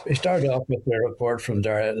 He started off with the report from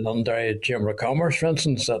London Dairy Chamber of Commerce, for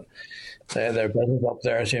instance, that their business up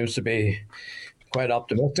there seems to be quite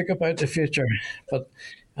optimistic about the future.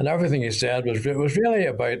 And everything he said was really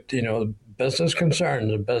about business concerns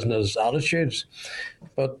and business attitudes.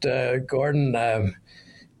 But Gordon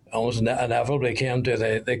almost inevitably came to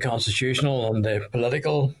the constitutional and the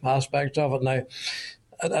political aspects of it. Now,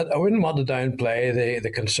 I wouldn't want to downplay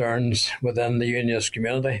the concerns within the unionist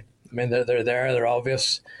community. I mean, they're there, they're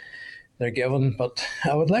obvious, they're given. But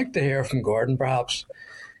I would like to hear from Gordon, perhaps,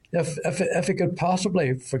 if he could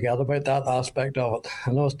possibly forget about that aspect of it.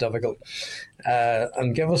 I know it's difficult,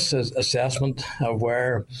 and give us his assessment of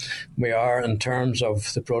where we are in terms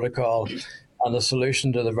of the protocol and the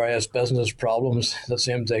solution to the various business problems that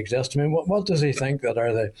seem to exist. I mean, what does he think that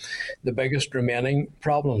are the biggest remaining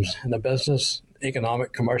problems in the business,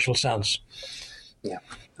 economic, commercial sense? Yeah.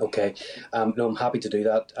 Okay. No, I'm happy to do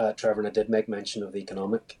that, Trevor. And I did make mention of the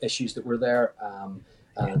economic issues that were there.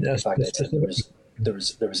 And yes, in fact, I said there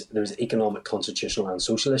was economic, constitutional, and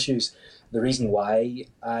social issues. The reason why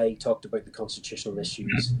I talked about the constitutional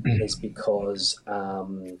issues is because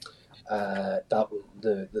that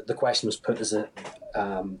the question was put as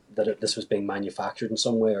this was being manufactured in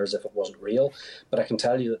some way, or as if it wasn't real. But I can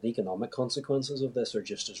tell you that the economic consequences of this are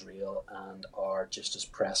just as real and are just as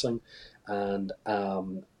pressing. And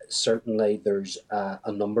certainly there's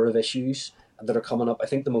a number of issues that are coming up. I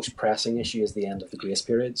think the most pressing issue is the end of the grace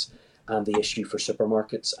periods, and the issue for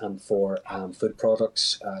supermarkets and for food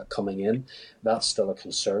products coming in. That's still a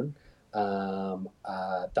concern.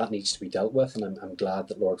 That needs to be dealt with, and I'm glad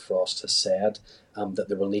that Lord Frost has said that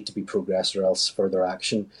there will need to be progress, or else further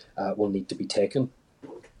action will need to be taken.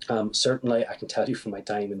 Certainly, I can tell you from my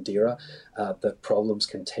time in DERA that problems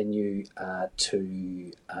continue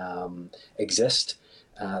to exist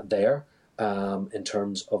there in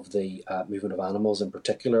terms of the movement of animals in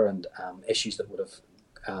particular, and issues that would have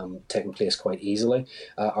taken place quite easily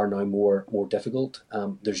are now more difficult.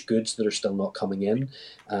 There's goods that are still not coming in.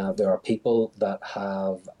 There are people that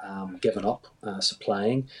have given up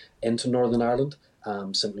supplying into Northern Ireland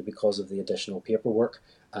simply because of the additional paperwork,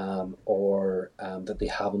 or that they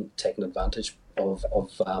haven't taken advantage of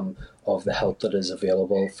the help that is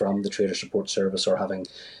available from the Trader Support Service, or having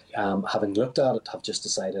looked at it, have just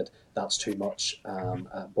decided that's too much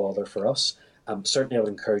bother for us. Certainly, I would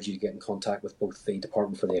encourage you to get in contact with both the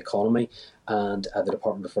Department for the Economy and the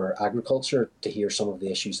Department for Agriculture to hear some of the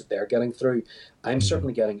issues that they're getting through. I'm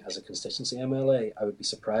certainly getting, as a constituency MLA, I would be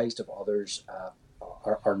surprised if others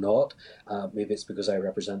are not. Maybe it's because I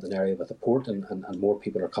represent an area with a port, and more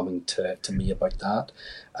people are coming to me about that.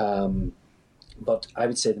 But I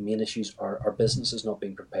would say the main issues are businesses not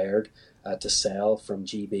being prepared to sell from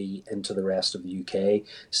GB into the rest of the UK.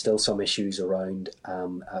 Still some issues around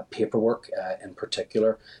paperwork in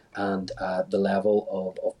particular, and the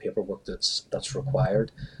level of paperwork that's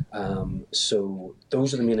required. So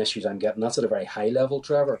those are the main issues I'm getting. That's at a very high level,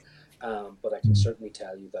 Trevor. But I can certainly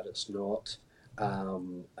tell you that it's not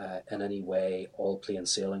in any way all plain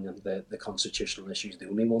sailing, and the constitutional issue is the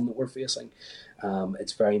only one that we're facing.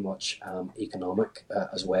 It's very much economic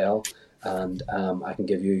as well, and I can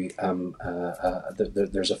give you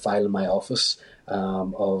there's a file in my office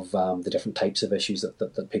of the different types of issues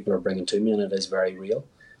that people are bringing to me, and it is very real.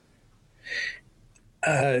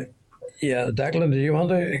 Yeah, Declan, do you want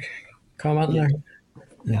to comment there?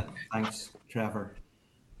 Yeah, thanks, Trevor.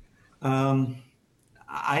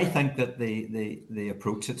 I think that the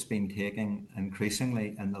approach that's been taken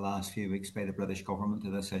increasingly in the last few weeks by the British government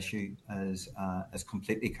to this issue is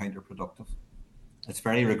completely counterproductive. It's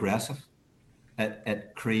very regressive.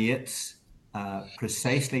 It creates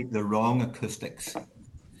precisely the wrong acoustics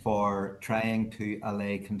for trying to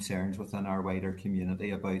allay concerns within our wider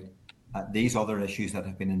community about these other issues that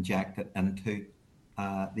have been injected into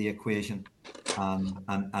the equation.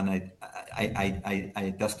 And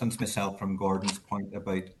I distance myself from Gordon's point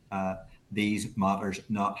about these matters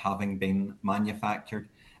not having been manufactured.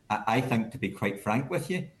 I think, to be quite frank with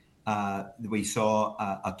you, we saw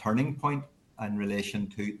a turning point in relation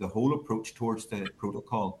to the whole approach towards the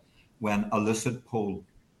protocol when a lucid poll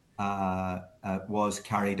was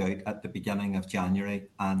carried out at the beginning of January,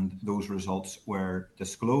 and those results were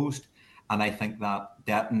disclosed. And I think that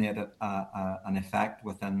detonated an effect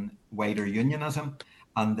within wider unionism,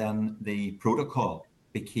 and then the protocol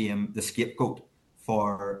became the scapegoat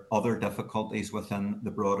for other difficulties within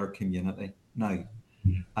the broader community. Now,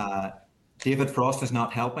 David Frost is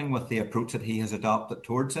not helping with the approach that he has adopted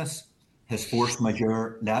towards this. His force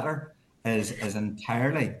majeure letter is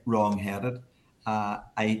entirely wrong-headed.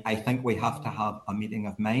 I think we have to have a meeting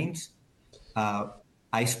of minds.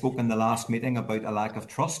 I spoke in the last meeting about a lack of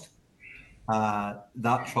trust.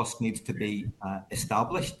 That trust needs to be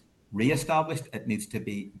established, re-established. It needs to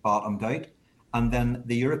be bottomed out. And then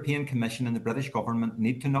the European Commission and the British government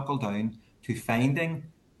need to knuckle down to finding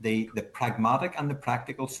the pragmatic and the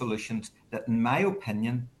practical solutions that, in my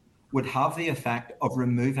opinion, would have the effect of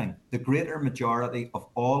removing the greater majority of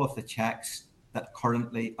all of the checks that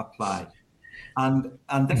currently apply. And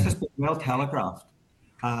this has been well telegraphed.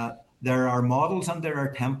 There are models and there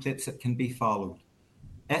are templates that can be followed.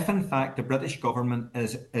 If, in fact, the British government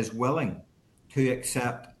is willing to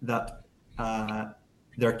accept that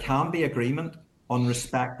there can be agreement on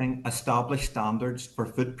respecting established standards for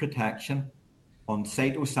food protection, on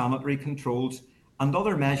phytosanitary controls, and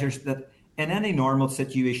other measures that in any normal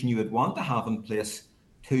situation you would want to have in place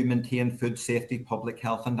to maintain food safety, public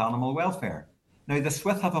health and animal welfare. Now, the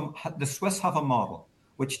Swiss have a model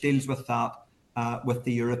which deals with that with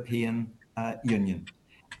the European Union.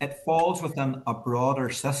 It falls within a broader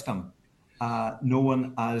system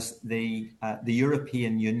known as the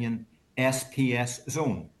European Union SPS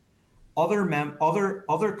zone.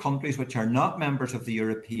 Other countries which are not members of the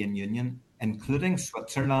European Union, including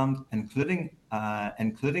Switzerland, including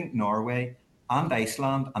Norway and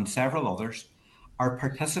Iceland and several others, are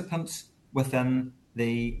participants within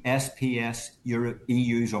the SPS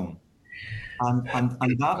EU zone.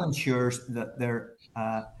 And that ensures that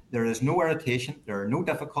there is no irritation, there are no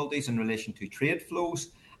difficulties in relation to trade flows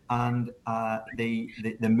and the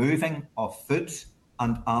moving of foods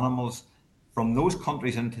and animals from those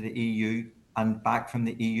countries into the EU and back from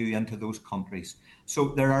the EU into those countries. So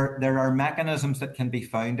there are mechanisms that can be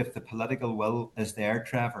found if the political will is there,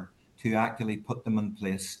 Trevor, to actually put them in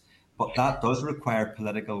place. But that does require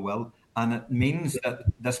political will. And it means that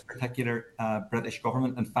this particular British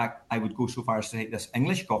government, in fact, I would go so far as to say this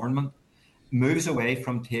English government, moves away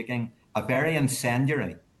from taking a very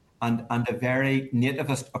incendiary and a very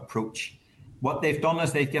nativist approach. What they've done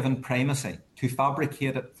is they've given primacy to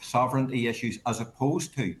fabricated sovereignty issues as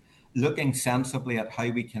opposed to looking sensibly at how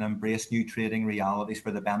we can embrace new trading realities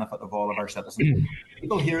for the benefit of all of our citizens.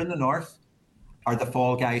 People here in the north are the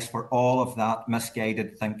fall guys for all of that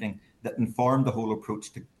misguided thinking that informed the whole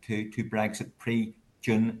approach to Brexit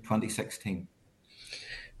pre-June 2016.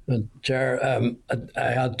 Chair, I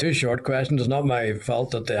had two short questions. It's not my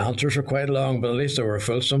fault that the answers were quite long, but at least they were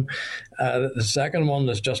fulsome. The second one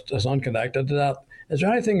is unconnected to that. Is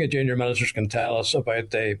there anything the junior ministers can tell us about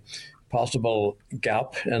the possible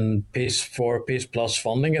gap in Peace Plus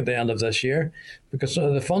funding at the end of this year? Because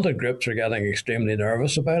the funded groups are getting extremely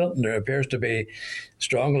nervous about it, and there appears to be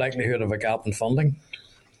strong likelihood of a gap in funding.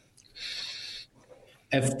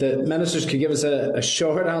 If the ministers could give us a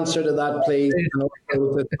short answer to that, please. And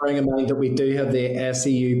also bearing in mind that we do have the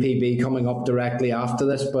SEUPB coming up directly after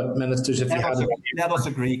this, but ministers, if you had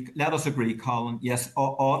let us agree, Colin. Yes,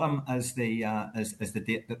 autumn is the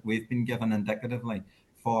date that we've been given indicatively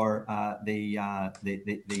for the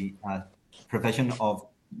provision of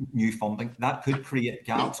new funding. That could create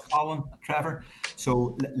gaps, Colin, Trevor.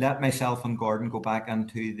 So let myself and Gordon go back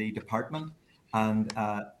into the department and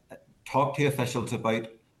talk to officials about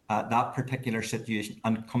that particular situation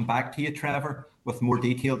and come back to you, Trevor, with more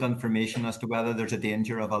detailed information as to whether there's a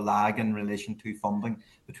danger of a lag in relation to funding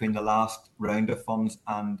between the last round of funds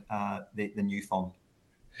and the new fund.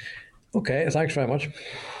 Okay, thanks very much.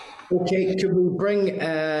 Okay, could we bring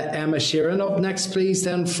Emma Sheeran up next, please,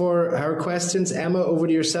 then, for her questions? Emma, over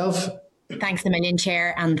to yourself. Thanks a million,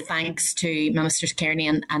 Chair, and thanks to Ministers Kearney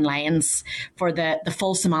and Lyons for the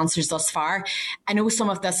fulsome answers thus far. I know some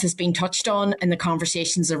of this has been touched on in the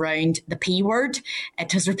conversations around the P word.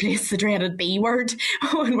 It has replaced the dreaded B word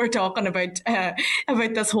when we're talking about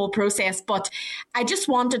this whole process. But I just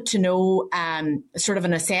wanted to know sort of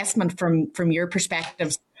an assessment from your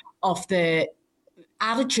perspectives of the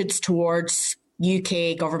attitudes towards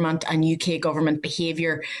UK government and UK government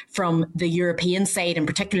behaviour from the European side, and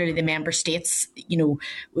particularly the member states. You know,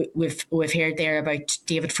 we've heard there about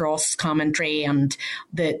David Frost's commentary and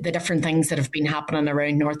the different things that have been happening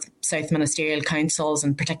around North-South ministerial councils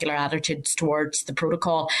and particular attitudes towards the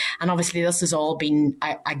protocol. And obviously this has all been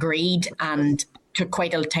agreed and took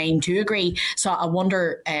quite a time to agree. So I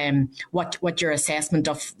wonder what your assessment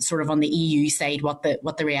of sort of on the EU side, what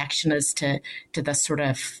the reaction is to this sort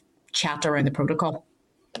of chat around the protocol.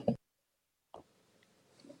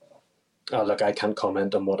 Look, I can't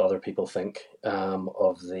comment on what other people think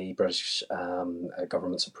of the British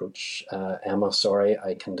government's approach. Emma, sorry,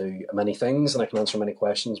 I can do many things and I can answer many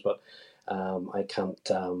questions, but I can't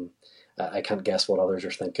guess what others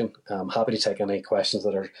are thinking. I'm happy to take any questions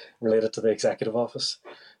that are related to the Executive Office,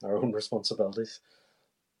 our own responsibilities.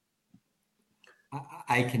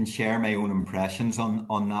 I can share my own impressions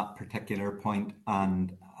on that particular point,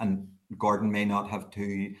 and Gordon may not have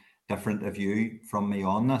too different a view from me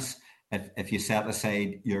on this. If you set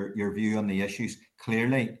aside your view on the issues,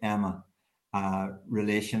 clearly, Emma,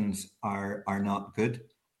 relations are not good.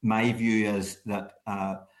 My view is that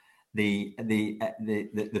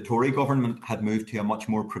the Tory government had moved to a much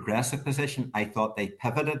more progressive position. I thought they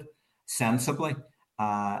pivoted sensibly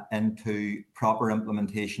into proper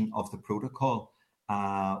implementation of the protocol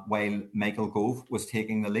while Michael Gove was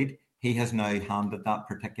taking the lead. He has now handed that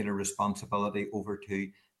particular responsibility over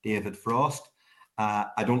to David Frost.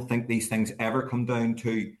 I don't think these things ever come down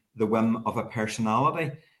to the whim of a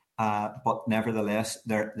personality, but nevertheless,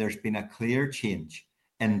 there's been a clear change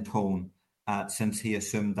in tone since he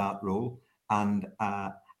assumed that role. And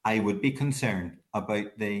I would be concerned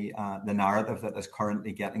about the narrative that is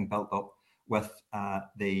currently getting built up with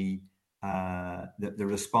the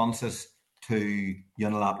responses to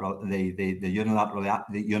unilateral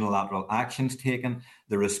actions taken,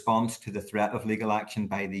 the response to the threat of legal action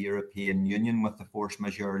by the European Union with the force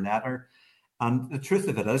majeure letter. And the truth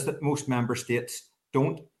of it is that most member states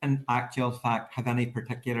don't, in actual fact, have any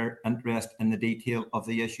particular interest in the detail of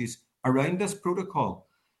the issues around this protocol.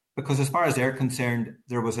 Because as far as they're concerned,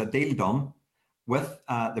 there was a deal done with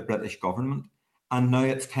the British government, and now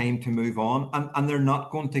it's time to move on. And they're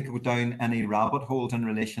not going to go down any rabbit holes in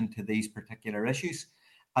relation to these particular issues.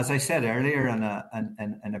 As I said earlier in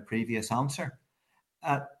a previous answer,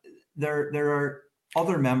 there are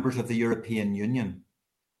other members of the European Union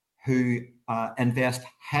who invest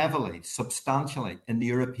heavily, substantially in the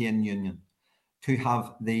European Union to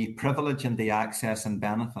have the privilege and the access and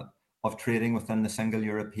benefit of trading within the single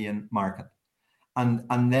European market.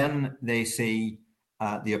 And then they see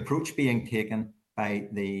the approach being taken by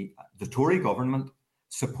the Tory government,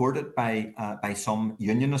 supported by some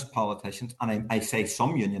unionist politicians, and I say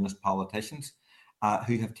some unionist politicians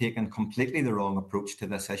who have taken completely the wrong approach to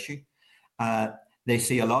this issue. They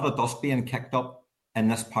see a lot of dust being kicked up in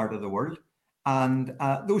this part of the world, and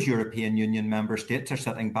those European Union member states are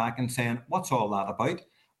sitting back and saying, what's all that about?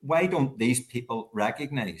 Why don't these people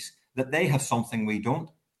recognise that they have something we don't,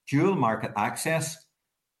 dual market access,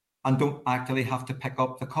 and don't actually have to pick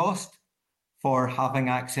up the cost for having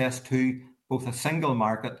access to both a single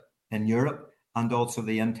market in Europe and also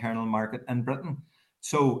the internal market in Britain?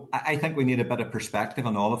 So I think we need a bit of perspective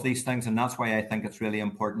on all of these things, and that's why I think it's really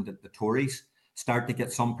important that the Tories start to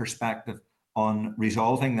get some perspective on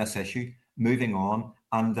resolving this issue, moving on,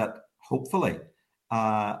 and that hopefully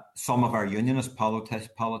some of our unionist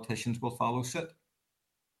politicians will follow suit.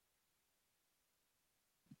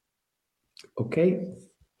 Okay.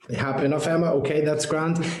 Happy enough, Emma? Okay, that's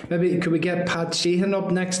grand. Maybe could we get Pat Sheehan up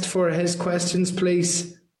next for his questions,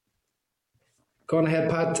 please? Go on ahead,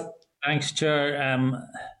 Pat. Thanks, Chair.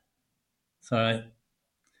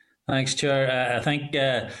 Thanks, Chair. I think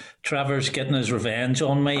Trevor's getting his revenge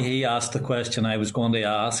on me. He asked the question I was going to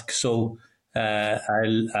ask, so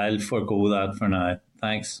I'll forego that for now.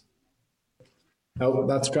 Thanks. Oh,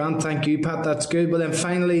 that's grand. Thank you, Pat. That's good. Well, then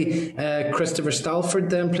finally, Christopher Stalford,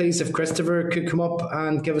 then please, if Christopher could come up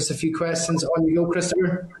and give us a few questions. On you go,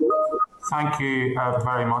 Christopher. Thank you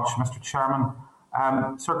very much, Mr. Chairman.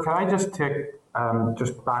 Sir, can I just take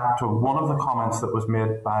just back to one of the comments that was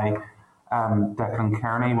made by Declan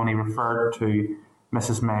Kearney when he referred to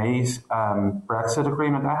Mrs May's Brexit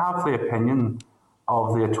agreement? I have the opinion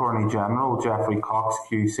of the Attorney General, Geoffrey Cox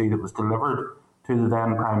QC, that was delivered to the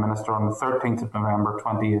then Prime Minister on the 13th of November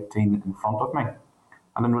 2018 in front of me.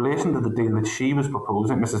 And in relation to the deal that she was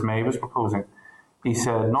proposing, Mrs May was proposing, he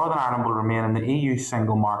said Northern Ireland will remain in the EU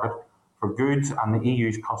single market for goods and the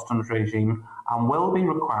EU's customs regime and will be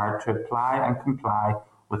required to apply and comply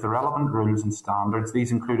with the relevant rules and standards.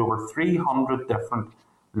 These include over 300 different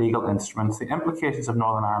legal instruments. The implications of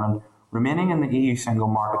Northern Ireland remaining in the EU single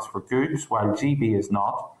markets for goods, while GB is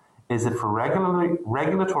not, is that for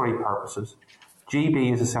regulatory purposes,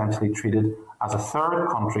 GB is essentially treated as a third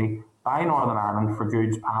country by Northern Ireland for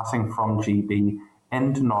goods passing from GB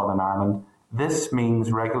into Northern Ireland. This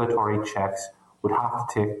means regulatory checks would have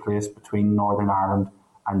to take place between Northern Ireland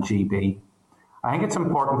and GB. I think it's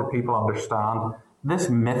important that people understand this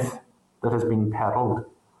myth that has been peddled,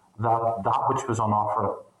 that which was on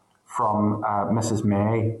offer from Mrs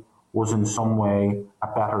May was in some way a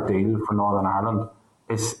better deal for Northern Ireland,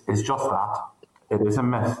 is just that. It is a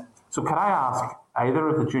myth. So can I ask either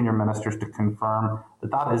of the junior ministers to confirm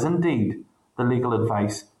that that is indeed the legal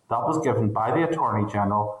advice that was given by the Attorney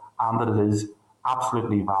General, and that it is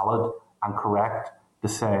absolutely valid and correct to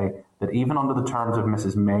say that even under the terms of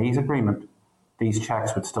Mrs May's agreement, these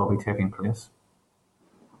checks would still be taking place?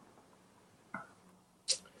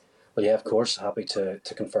 Well, yeah, of course, happy to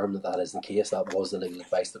confirm that that is the case. That was the legal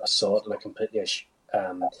advice that was sought, and I completely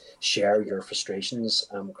share your frustrations,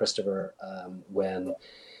 Christopher, when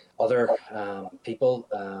other people,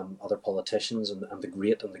 other politicians, and the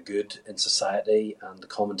great and the good in society, and the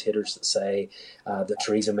commentators that say that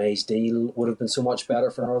Theresa May's deal would have been so much better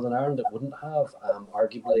for Northern Ireland, it wouldn't have.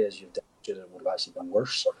 Arguably, as you've demonstrated, it would have actually been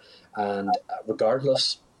worse. And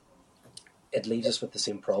regardless, it leaves us with the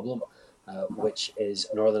same problem, which is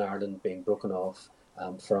Northern Ireland being broken off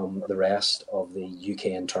from the rest of the UK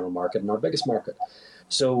internal market, and our biggest market.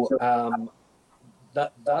 So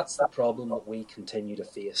that's the problem that we continue to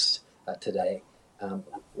face today.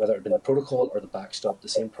 Whether it had been the protocol or the backstop, the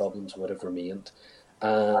same problems would have remained.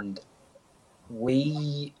 And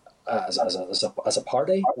we, as a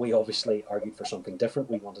party, we obviously argued for something different.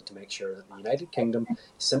 We wanted to make sure that the United Kingdom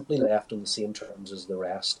simply left on the same terms as the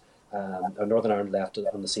rest, or Northern Ireland left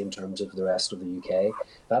on the same terms as the rest of the UK.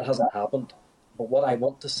 That hasn't happened. But what I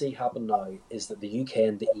want to see happen now is that the UK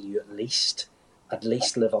and the EU at least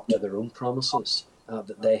live up to their own promises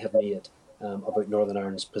that they have made about Northern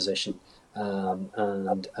Ireland's position,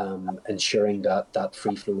 and ensuring that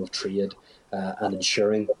free flow of trade, and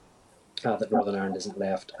ensuring that Northern Ireland isn't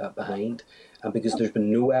left behind. And because there's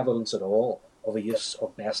been no evidence at all of a use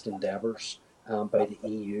of best endeavours by the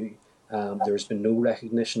EU, there's been no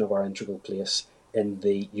recognition of our integral place in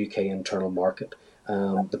the UK internal market.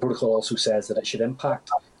 The protocol also says that it should impact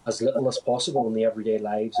as little as possible on the everyday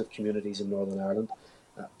lives of communities in Northern Ireland.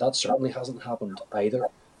 That certainly hasn't happened either.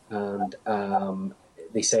 And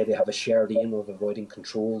they say they have a shared aim of avoiding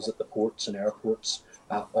controls at the ports and airports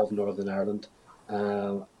of Northern Ireland.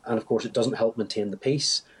 And of course, it doesn't help maintain the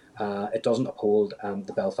peace. It doesn't uphold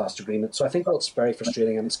the Belfast Agreement. So I think what's very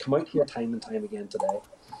frustrating, and it's come out here time and time again today,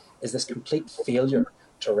 is this complete failure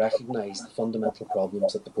to recognise the fundamental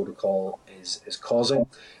problems that the protocol is causing.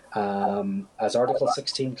 As Article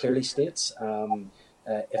 16 clearly states,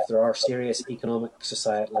 if there are serious economic,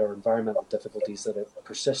 societal or environmental difficulties that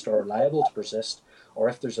persist or are liable to persist, or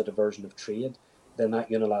if there's a diversion of trade, then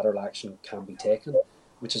that unilateral action can be taken,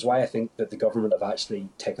 which is why I think that the government have actually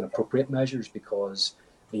taken appropriate measures, because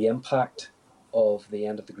the impact of the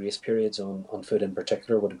end of the grace periods on food in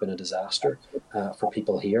particular would have been a disaster for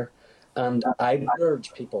people here. And I would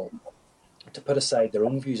urge people to put aside their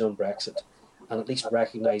own views on Brexit and at least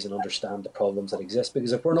recognise and understand the problems that exist,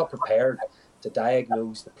 because if we're not prepared to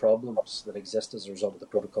diagnose the problems that exist as a result of the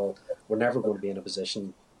protocol, we're never going to be in a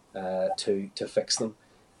position to fix them.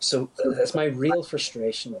 So it's my real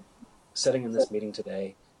frustration sitting in this meeting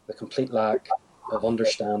today, the complete lack of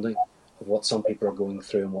understanding of what some people are going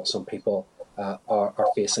through and what some people are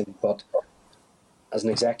facing. But as an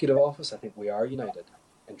executive office, I think we are united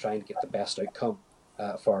in trying to get the best outcome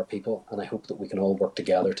for our people, and I hope that we can all work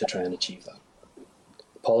together to try and achieve that.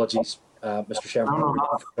 Apologies, Mr. Chairman,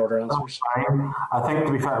 for shorter answers. I think,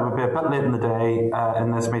 to be fair, it would be a bit late in the day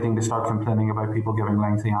in this meeting to start complaining about people giving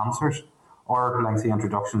lengthy answers or lengthy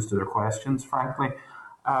introductions to their questions, frankly.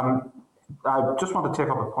 I just want to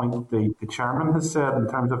take up a point that the Chairman has said in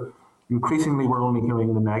terms of increasingly we're only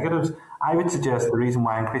hearing the negatives. I would suggest the reason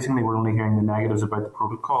why increasingly we're only hearing the negatives about the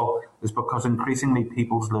protocol is because increasingly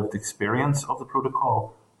people's lived experience of the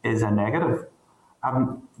protocol is a negative.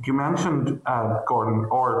 You mentioned, Gordon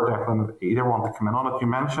or Declan, either want to come in on it, you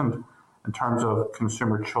mentioned in terms of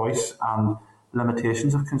consumer choice and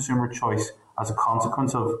limitations of consumer choice as a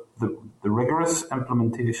consequence of the rigorous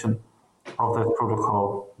implementation of this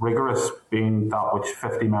protocol, rigorous being that which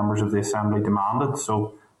 50 members of the Assembly demanded.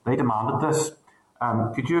 So they demanded this.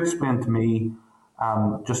 Could you explain to me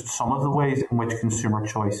just some of the ways in which consumer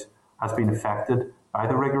choice has been affected by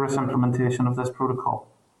the rigorous implementation of this protocol?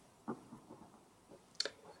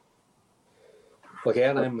 Well,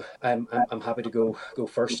 again, I'm happy to go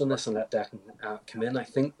first on this and let Declan come in. I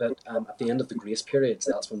think that at the end of the grace periods,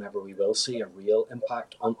 that's whenever we will see a real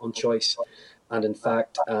impact on choice. And in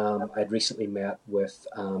fact, I'd recently met with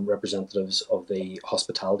representatives of the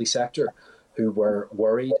hospitality sector who were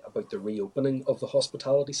worried about the reopening of the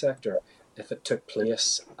hospitality sector if it took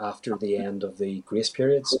place after the end of the grace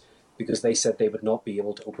periods, because they said they would not be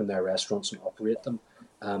able to open their restaurants and operate them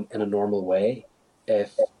in a normal way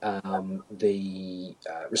if the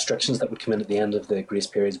restrictions that would come in at the end of the grace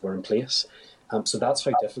periods were in place. So that's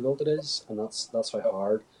how difficult it is, and that's how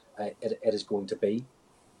hard it is going to be.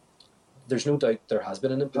 there's no doubt there has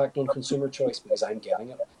been an impact on consumer choice, because I'm getting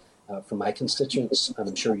it from my constituents, and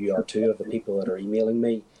I'm sure you are too, of the people that are emailing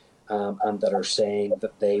me and that are saying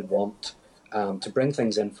that they want to bring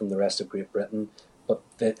things in from the rest of Great Britain, but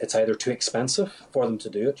it's either too expensive for them to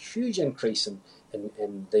do it, huge increase in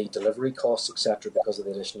the delivery costs, etc., because of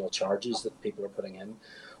the additional charges that people are putting in,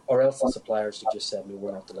 or else the suppliers have just said, no,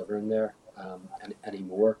 we're not delivering there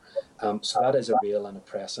anymore. So that is a real and a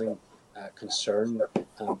pressing concern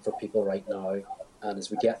for people right now. And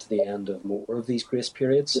as we get to the end of more of these grace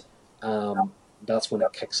periods, that's when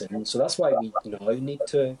it kicks in. So that's why we now need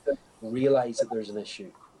to realise that there's an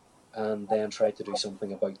issue, and then try to do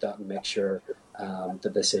something about that and make sure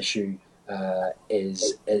that this issue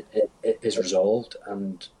is resolved,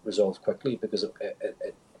 and resolved quickly, because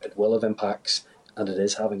it will have impacts, and it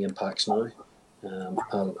is having impacts now.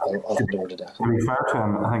 I'll hand over to Declan. To be fair to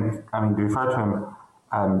him, to be fair to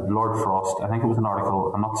him, Lord Frost, I think it was an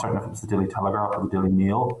article, I'm not certain if it was the Daily Telegraph or the Daily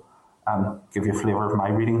Mail, give you a flavour of my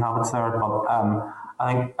reading habits there, but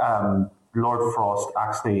I think Lord Frost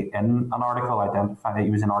actually, in an article, identified that he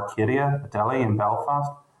was in Arcadia, Delhi in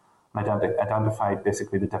Belfast, and identified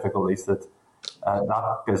basically the difficulties that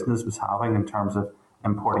that business was having in terms of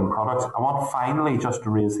importing products. I want finally just to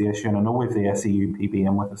raise the issue, and I know we have the SEU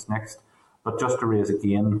PBM with us next, but just to raise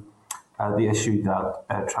again the issue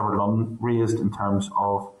that Trevor Lunn raised in terms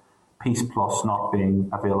of Peace Plus not being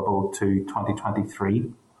available to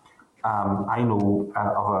 2023. I know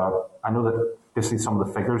that basically some of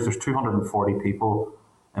the figures, there's 240 people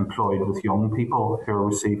employed with young people who are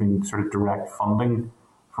receiving sort of direct funding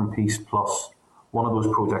from Peace Plus. One of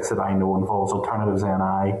those projects that I know involves Alternatives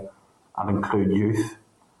NI and Include Youth,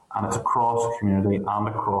 and it's a cross-community and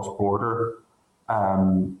a cross-border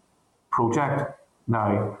project.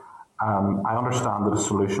 Now, I understand that a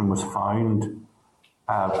solution was found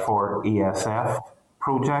for ESF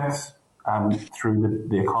projects through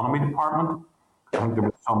the economy department. I think there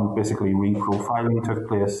was some basically reprofiling took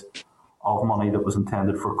place of money that was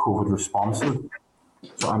intended for COVID responses.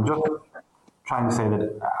 So I'm just trying to say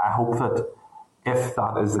that I hope that if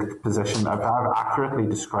that is the position, I've accurately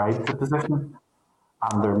described the position,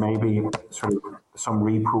 and there may be sort of some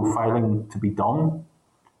reprofiling to be done,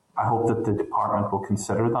 I hope that the department will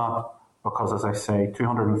consider that, because, as I say,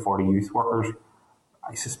 240 youth workers,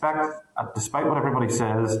 I suspect, despite what everybody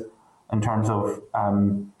says in terms of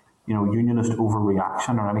unionist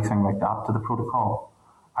overreaction or anything like that to the protocol,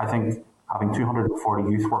 I think having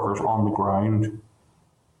 240 youth workers on the ground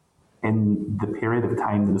in the period of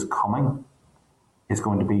time that is coming is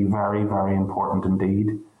going to be very, very important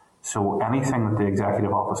indeed. So anything that the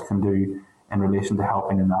Executive Office can do in relation to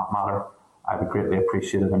helping in that matter, I would greatly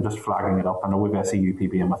appreciate it. I'm just flagging it up. I know we've SEU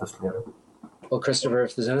PBM with us later. Well, Christopher,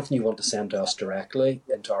 if there's anything you want to send to us directly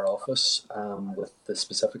into our office with the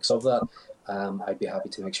specifics of that, I'd be happy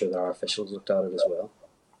to make sure that our officials looked at it as well.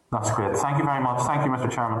 That's great. Thank you very much. Thank you, Mr.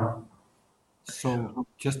 Chairman. So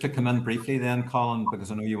just to come in briefly then, Colin,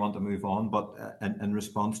 because I know you want to move on, but in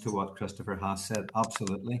response to what Christopher has said,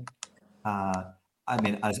 absolutely. I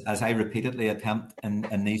mean, as I repeatedly attempt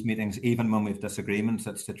in these meetings, even when we have disagreements,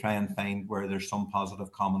 it's to try and find where there's some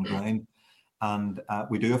positive common ground. And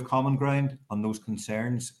we do have common ground on those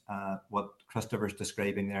concerns. What Christopher's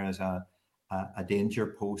describing there is a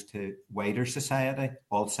danger posed to wider society,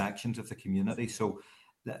 all sections of the community. So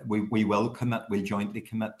we will commit, we'll jointly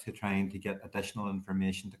commit to trying to get additional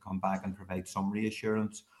information to come back and provide some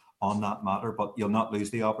reassurance on that matter. But you'll not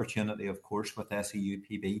lose the opportunity, of course, with SEU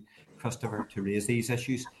PB, Christopher, to raise these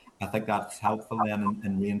issues. I think that's helpful then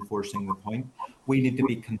in reinforcing the point. We need to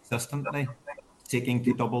be consistently seeking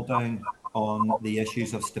to double down on the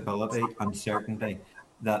issues of stability and certainty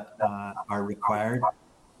that are required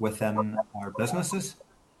within our businesses,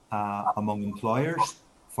 among employers,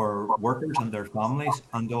 for workers and their families,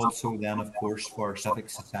 and also then, of course, for civic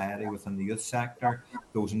society within the youth sector,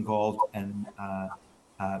 those involved in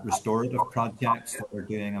restorative projects that are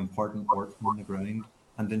doing important work on the ground,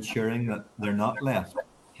 and ensuring that they're not left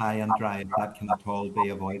high and dry if that can at all be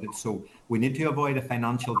avoided. So we need to avoid a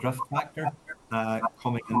financial drift factor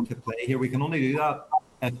coming into play here. We can only do that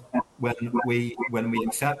if, when we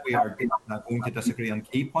accept we are going to disagree on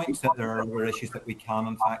key points, that there are other issues that we can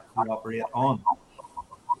in fact cooperate on.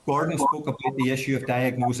 Gordon spoke about the issue of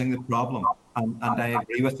diagnosing the problem, and I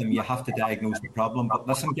agree with him, you have to diagnose the problem. But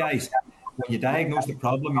listen, guys, when you diagnose the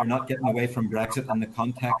problem, you're not getting away from Brexit in the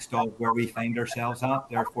context of where we find ourselves at.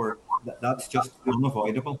 Therefore, that's just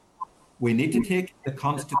unavoidable. We need to take the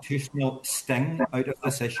constitutional sting out of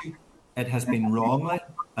this issue. It has been wrongly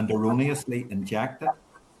and erroneously injected,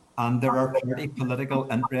 and there are party political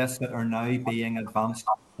interests that are now being advanced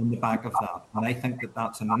on the back of that. And I think that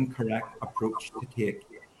that's an incorrect approach to take,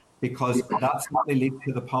 because that simply leads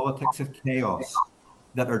to the politics of chaos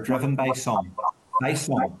that are driven by some,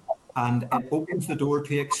 and it opens the door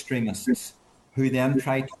to extremists who then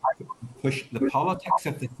try to push the politics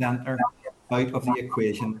of the centre out of the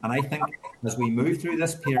equation. And I think as we move through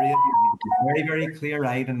this period, we need to be very, very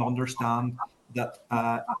clear-eyed and understand that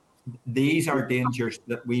these are dangers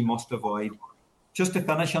that we must avoid. Just to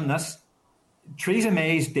finish on this, Theresa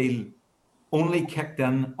May's deal only kicked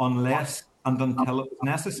in unless and until it was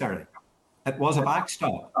necessary. It was a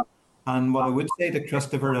backstop. And what I would say to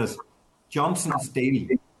Christopher is Johnson's deal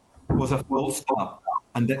was a full stop,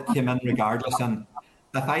 and it came in regardless. And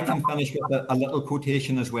if I can finish with a little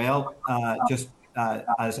quotation as well, just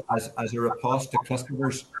as a riposte to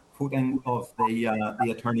Christopher's quoting of the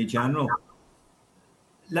Attorney General.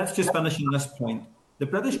 Let's just finish on this point. The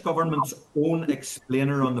British government's own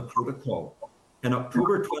explainer on the protocol in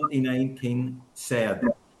October 2019 said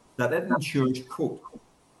that it ensures, quote,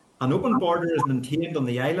 an open border is maintained on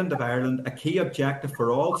the island of Ireland, a key objective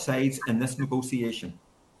for all sides in this negotiation.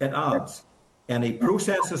 It adds, any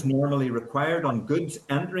processes normally required on goods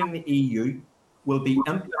entering the EU will be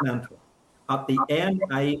implemented at the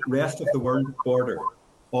NI rest of the world border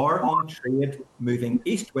or on trade moving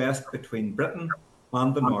east-west between Britain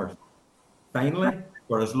and the North. Finally,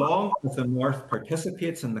 for as long as the North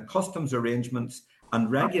participates in the customs arrangements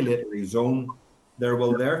and regulatory zone, there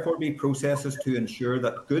will therefore be processes to ensure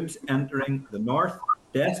that goods entering the North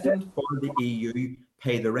destined for the EU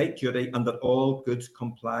pay the right duty and that all goods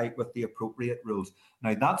comply with the appropriate rules.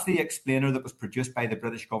 Now, that's the explainer that was produced by the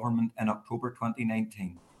British government in October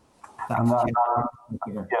 2019. Yes,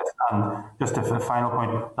 and just a final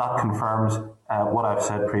point, that confirms what I've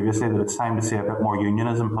said previously, that it's time to see a bit more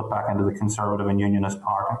unionism put back into the Conservative and Unionist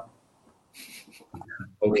Party.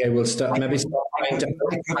 Okay, we'll start trying to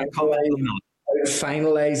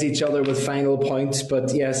finalise each other with final points,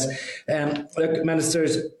 but yes, look,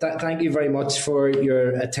 Ministers, thank you very much for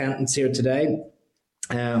your attendance here today.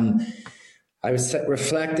 I was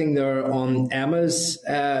reflecting there on Emma's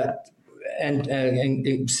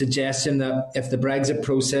and suggestion that if the Brexit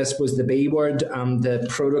process was the B word and the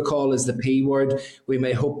protocol is the P word, we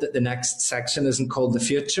may hope that the next section isn't called the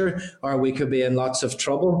future, or we could be in lots of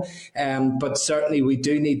trouble. But certainly we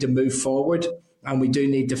do need to move forward, and we do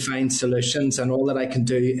need to find solutions. And all that I can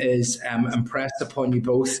do is impress upon you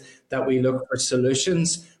both that we look for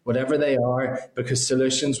solutions, whatever they are, because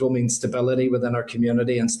solutions will mean stability within our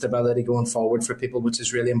community and stability going forward for people, which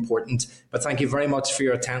is really important. But thank you very much for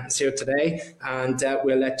your attendance here today, and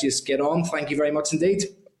we'll let you get on. Thank you very much indeed.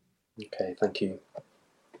 Okay, thank you.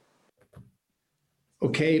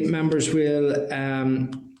 Okay, members, we'll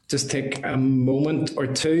just take a moment or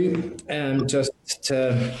two just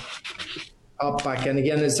to hop back in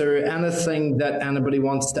again. Is there anything that anybody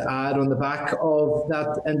wants to add on the back of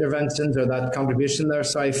that intervention or that contribution there,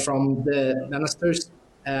 from the Ministers?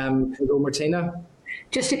 Martina?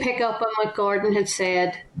 Just to pick up on what Gordon had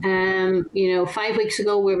said, 5 weeks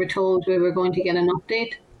ago we were told we were going to get an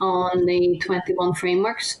update on the 21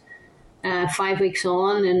 frameworks. 5 weeks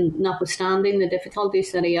on, and notwithstanding the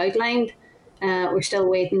difficulties that he outlined, we're still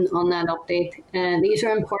waiting on that update. These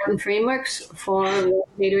are important frameworks for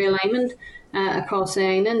data alignment across the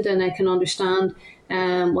island, and I can understand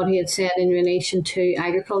what he had said in relation to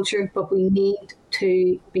agriculture, but we need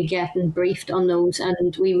to be getting briefed on those,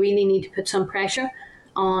 and we really need to put some pressure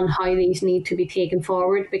on how these need to be taken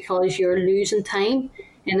forward, because you're losing time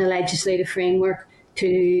in a legislative framework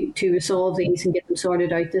to resolve these and get them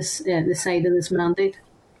sorted out this side of this mandate.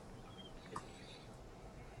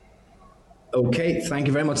 Okay, thank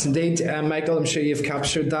you very much indeed. Michael, I'm sure you've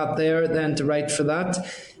captured that there then to write for that.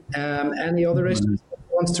 Any other issues that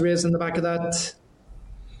wants to raise in the back of that?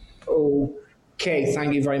 Okay,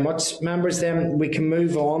 thank you very much. Members, then we can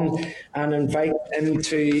move on and invite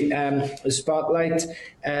into the spotlight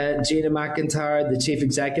Gina McIntyre, the Chief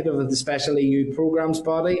Executive of the Special EU Programmes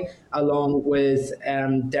Body, along with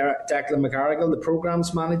Declan McGarrigle, the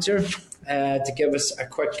Programmes Manager, to give us a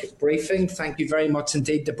quick briefing. Thank you very much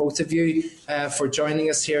indeed to both of you for joining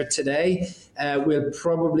us here today. We'll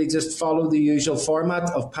probably just follow the usual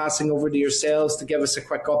format of passing over to yourselves to give us a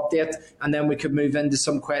quick update, and then we could move into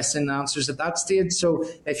some question and answers at that stage. So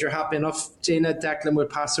if you're happy enough, Gina, Declan, we'll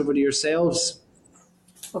pass over to yourselves.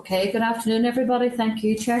 Okay, good afternoon everybody. Thank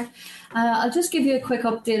you, Chair. I'll just give you a quick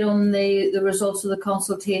update on the results of the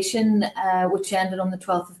consultation which ended on the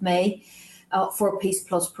 12th of May for Peace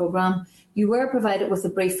Plus programme. You were provided with a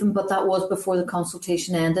briefing, but that was before the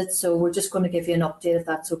consultation ended, so we're just going to give you an update if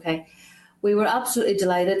that's okay. We were absolutely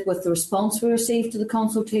delighted with the response we received to the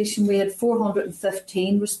consultation. We had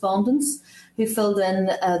 415 respondents who filled in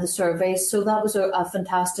the surveys, so that was a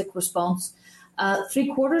fantastic response.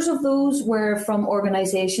 3/4 of those were from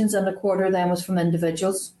organisations and 1/4 then was from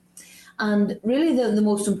individuals. And really the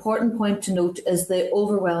most important point to note is the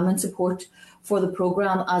overwhelming support for the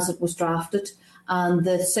programme as it was drafted. And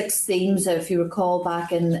the 6 themes, if you recall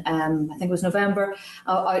back in, I think it was November,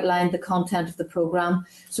 outlined the content of the programme.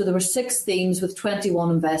 So there were 6 themes with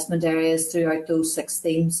 21 investment areas throughout those 6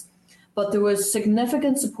 themes. But there was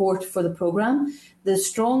significant support for the programme. The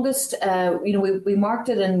strongest, we marked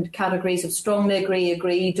it in categories of strongly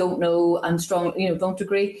agree, don't know, and strong, don't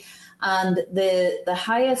agree. And the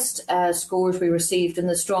highest scores we received in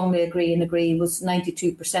the strongly agree and agree was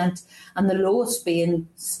 92%, and the lowest being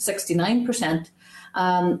 69%.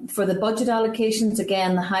 For the budget allocations,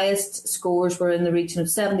 again, the highest scores were in the region of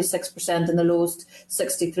 76% and the lowest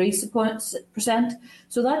 63%.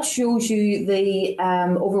 So that shows you the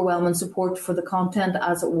overwhelming support for the content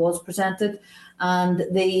as it was presented. And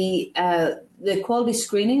the quality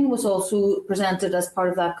screening was also presented as part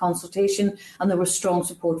of that consultation, and there was strong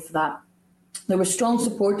support for that. There was strong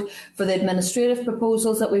support for the administrative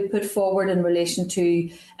proposals that we put forward in relation to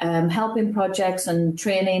helping projects and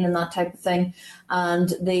training and that type of thing.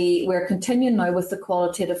 And we're continuing now with the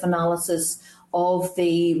qualitative analysis of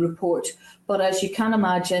the report. But as you can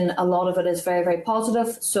imagine, a lot of it is very, very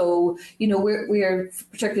positive. So, we're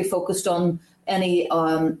particularly focused on any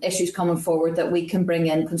issues coming forward that we can bring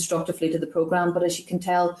in constructively to the programme. But as you can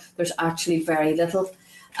tell, there's actually very little.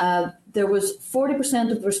 There was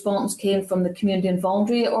 40% of the respondents came from the community and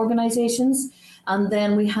voluntary organisations, and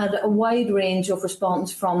then we had a wide range of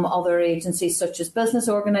respondents from other agencies such as business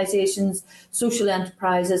organisations, social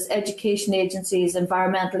enterprises, education agencies,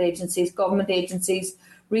 environmental agencies, government agencies,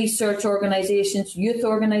 research organisations, youth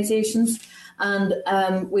organisations, and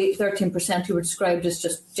 13% who were described as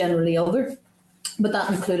just generally other. But that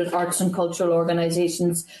included arts and cultural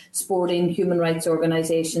organisations, sporting, human rights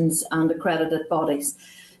organisations and accredited bodies.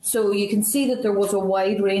 So you can see that there was a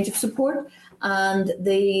wide range of support, and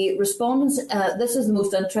the respondents, this is the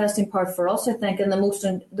most interesting part for us, I think, and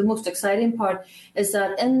the most exciting part is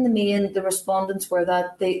that in the main, the respondents were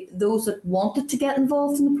that those that wanted to get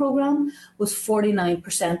involved in the programme was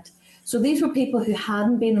 49%. So these were people who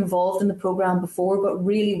hadn't been involved in the programme before, but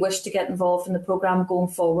really wished to get involved in the programme going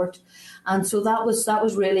forward. And so that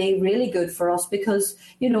was really, really good for us because,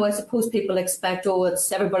 I suppose people expect,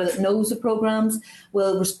 it's everybody that knows the programmes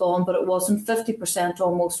will respond, but it wasn't. 50%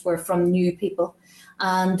 almost were from new people.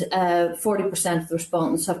 And 40% of the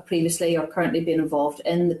respondents have previously or currently been involved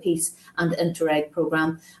in the Peace and Interreg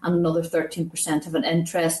programme, and another 13% have an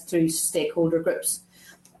interest through stakeholder groups.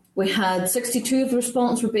 We had 62 of the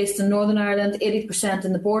respondents were based in Northern Ireland, 80%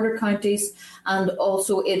 in the border counties, and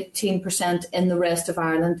also 18% in the rest of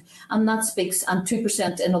Ireland. And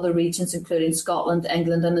 2% in other regions, including Scotland,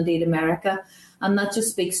 England, and indeed America. And that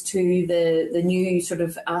just speaks to the new sort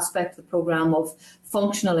of aspect of the programme of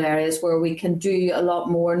functional areas where we can do a lot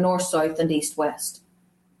more north, south, and east, west.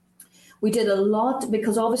 We did a lot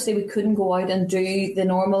because obviously we couldn't go out and do the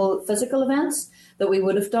normal physical events that we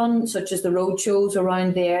would have done, such as the road shows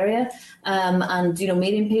around the area and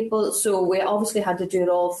meeting people. So we obviously had to do it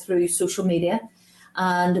all through social media.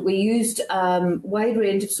 And we used a wide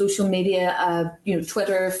range of social media,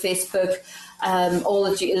 Twitter, Facebook,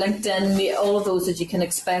 LinkedIn, all of those that you can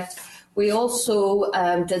expect. We also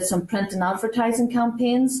did some print and advertising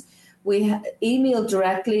campaigns. We emailed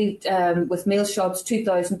directly with mail shots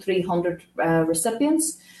 2,300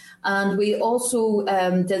 recipients. And we also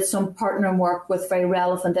did some partnering work with very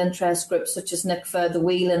relevant interest groups such as NICFA, The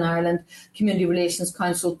Wheel in Ireland, Community Relations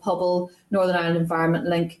Council, PUBL, Northern Ireland Environment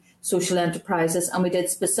Link, Social Enterprises, and we did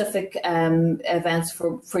specific events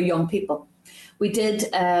for young people. We did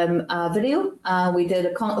a video, we did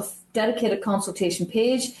a dedicated consultation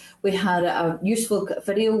page. We had a useful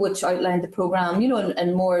video which outlined the programme,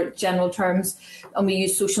 in more general terms, and we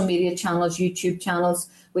used social media channels, YouTube channels.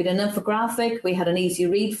 We had an infographic, we had an easy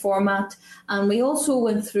read format, and we also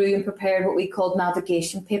went through and prepared what we called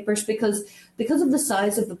navigation papers because of the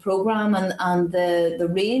size of the programme and the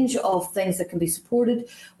range of things that can be supported.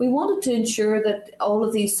 We wanted to ensure that all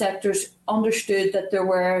of these sectors understood that there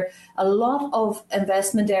were a lot of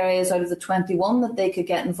investment areas out of the 21 that they could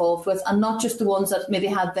get involved with, and not just the ones that maybe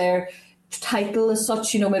had their title as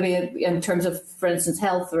such, maybe in terms of, for instance,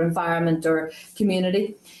 health or environment or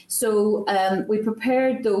community. So we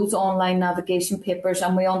prepared those online navigation papers,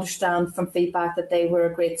 and we understand from feedback that they were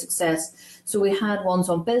a great success. So we had ones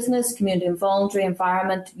on business, community and voluntary,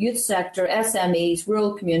 environment, youth sector, SMEs,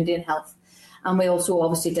 rural community and health. And we also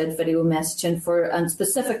obviously did video messaging and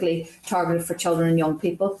specifically targeted for children and young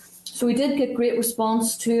people. So we did get great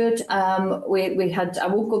response to it. We had, I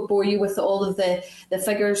won't go bore you with all of the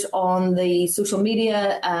figures on the social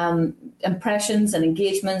media impressions and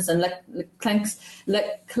engagements and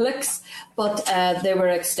clicks, but they were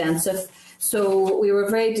extensive. So we were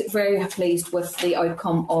very, very pleased with the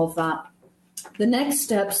outcome of that. The next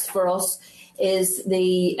steps for us is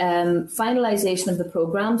the finalisation of the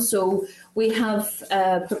programme. So we have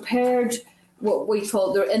prepared what we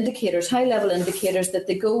call their indicators, high-level indicators that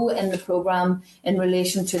they go in the programme in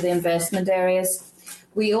relation to the investment areas.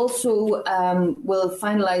 We also will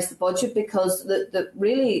finalise the budget, because the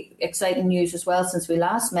really exciting news as well since we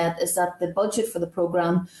last met is that the budget for the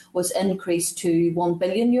programme was increased to €1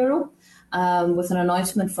 billion with an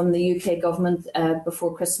announcement from the UK government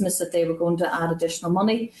before Christmas that they were going to add additional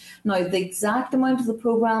money. Now, the exact amount of the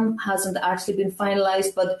programme hasn't actually been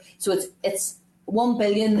finalised, but so it's €1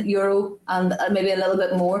 billion and maybe a little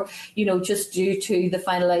bit more, just due to the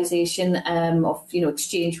finalisation of,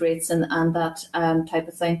 exchange rates and that type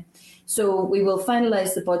of thing. So we will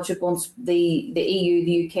finalise the budget once the EU,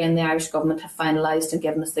 the UK and the Irish government have finalised and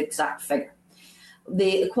given us the exact figure.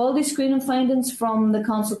 The equality screening findings from the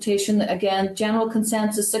consultation, again, general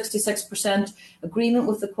consensus, 66% agreement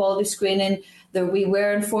with the quality screening. We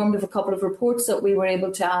were informed of a couple of reports that we were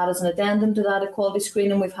able to add as an addendum to that equality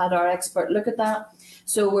screening. We've had our expert look at that.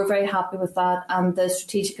 So we're very happy with that. And the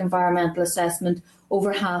strategic environmental assessment,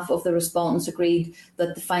 over half of the respondents agreed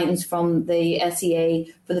that the findings from the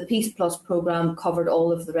SEA for the Peace Plus programme covered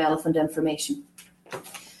all of the relevant information.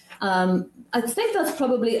 I think that's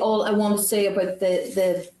probably all I want to say about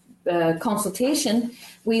the consultation.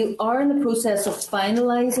 We are in the process of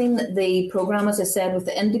finalising the programme, as I said, with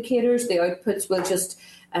the indicators. The outputs will just,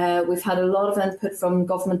 we've had a lot of input from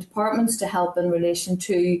government departments to help in relation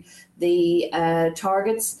to the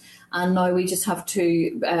targets. And now we just have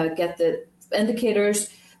to get the indicators,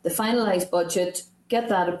 the finalised budget, get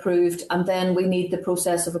that approved, and then we need the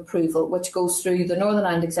process of approval, which goes through the Northern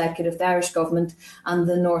Ireland Executive, the Irish Government and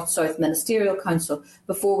the North-South Ministerial Council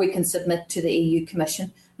before we can submit to the EU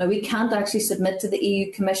Commission. Now, we can't actually submit to the EU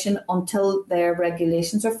Commission until their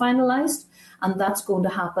regulations are finalised, and that's going to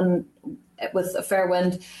happen with a fair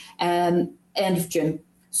wind end of June.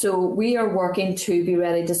 So we are working to be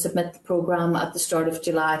ready to submit the programme at the start of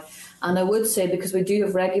July. And I would say, because we do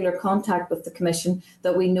have regular contact with the Commission,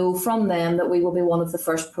 that we know from them that we will be one of the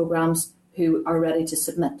first programmes who are ready to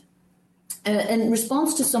submit. In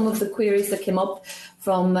response to some of the queries that came up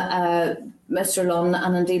from Mr Lunn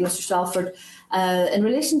and indeed Mr Salford, in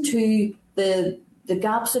relation to the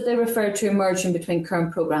gaps that they referred to emerging between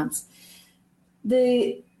current programmes,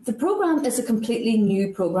 the programme is a completely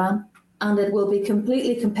new programme, and it will be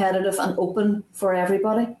completely competitive and open for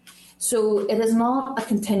everybody. So it is not a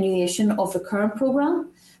continuation of the current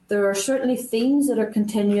programme. There are certainly themes that are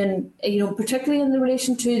continuing, particularly in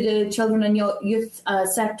relation to the children and youth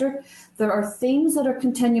sector. There are themes that are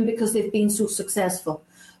continuing because they've been so successful.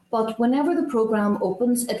 But whenever the programme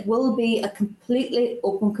opens, it will be a completely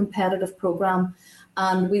open, competitive programme,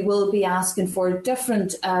 and we will be asking for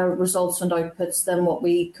different results and outputs than what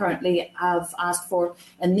we currently have asked for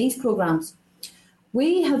in these programmes.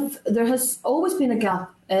 There has always been a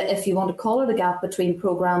gap, if you want to call it a gap, between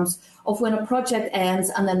programmes of when a project ends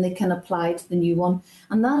and then they can apply to the new one.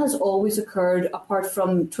 And that has always occurred, apart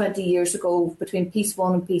from 20 years ago between Piece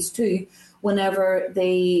 1 and Piece 2, whenever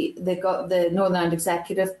they got the Northern Ireland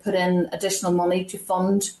Executive put in additional money to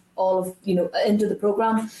fund all of, into the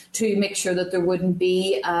programme to make sure that there wouldn't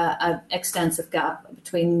be an extensive gap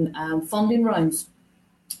between funding rounds.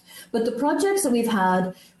 But the projects that we've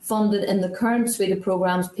had funded in the current suite of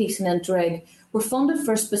programmes, Peace and Interreg, were funded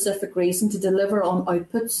for a specific reason, to deliver on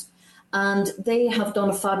outputs, and they have done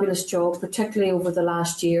a fabulous job, particularly over the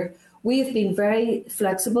last year. We have been very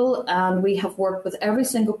flexible, and we have worked with every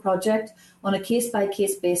single project on a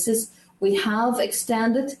case-by-case basis. We have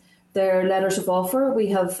extended their letters of offer. We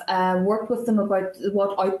have worked with them about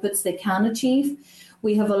what outputs they can achieve.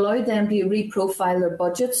 We have allowed them to reprofile their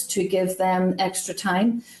budgets to give them extra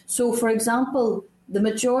time. So, for example, the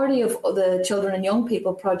majority of the children and young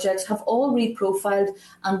people projects have all reprofiled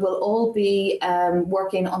and will all be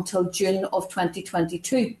working until June of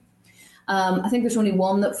 2022. I think there's only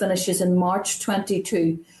one that finishes in March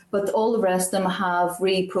 22, but all the rest of them have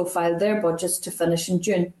reprofiled their budgets to finish in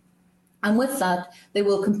June. And with that, they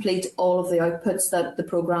will complete all of the outputs that the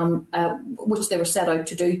programme, which they were set out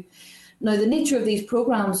to do. Now, the nature of these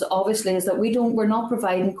programmes, obviously, is that we're not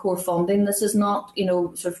providing core funding. This is not,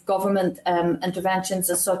 sort of government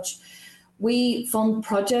interventions as such. We fund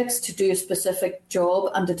projects to do a specific job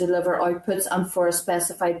and to deliver outputs and for a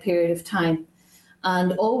specified period of time.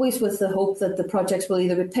 And always with the hope that the projects will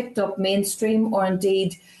either be picked up mainstream or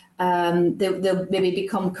indeed they'll maybe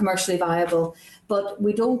become commercially viable. But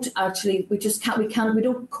we don't actually, we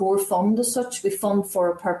don't core fund as such. We fund for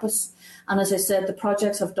a purpose. And as I said, the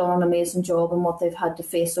projects have done an amazing job in what they've had to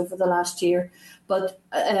face over the last year. But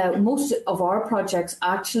most of our projects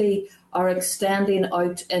actually are extending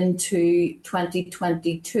out into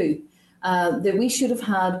 2022. We should have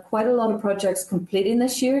had quite a lot of projects completing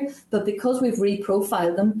this year, but because we've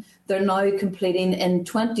reprofiled them, they're now completing in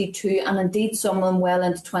 22 and indeed some of them well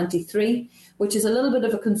into 23, which is a little bit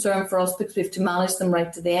of a concern for us because we have to manage them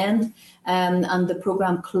right to the end. And the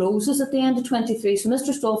programme closes at the end of 23. So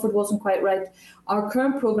Mr. Stalford wasn't quite right. Our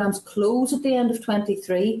current programmes close at the end of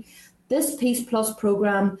 23. This Peace Plus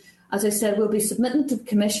programme, as I said, will be submitted to the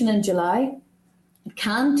Commission in July. It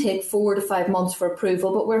can take 4 to 5 months for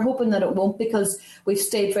approval, but we're hoping that it won't because we've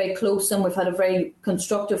stayed very close and we've had a very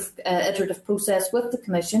constructive iterative process with the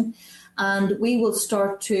Commission. And we will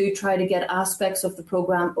start to try to get aspects of the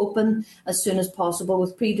programme open as soon as possible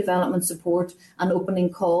with pre-development support and opening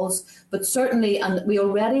calls. But certainly, and we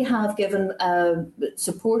already have given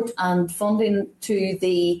support and funding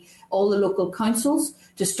to all the local councils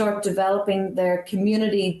to start developing their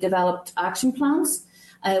community developed action plans.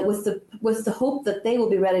 With the hope that they will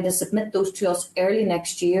be ready to submit those to us early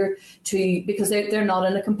next year because they're not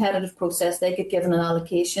in a competitive process. They get given an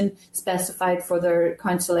allocation specified for their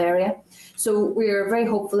council area. So we're very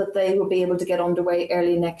hopeful that they will be able to get underway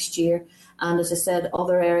early next year. And as I said,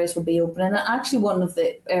 other areas will be open. And actually one of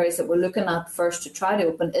the areas that we're looking at first to try to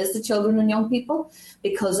open is the children and young people,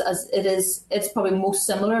 because it's probably most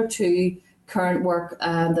similar to current work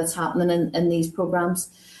that's happening in these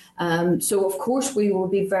programmes. So, of course, we will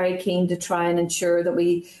be very keen to try and ensure that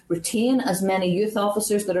we retain as many youth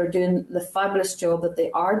officers that are doing the fabulous job that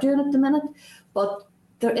they are doing at the minute. But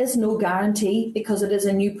there is no guarantee because it is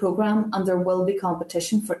a new programme and there will be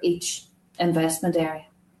competition for each investment area.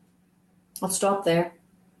 I'll stop there.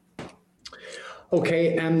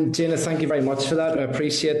 Okay, Jana, thank you very much for that. I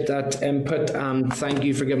appreciate that input and thank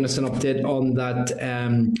you for giving us an update on that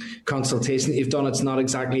consultation that you've done. It's not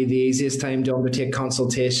exactly the easiest time to undertake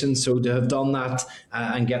consultations, so to have done that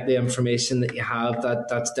and get the information that you have,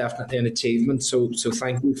 that's definitely an achievement. So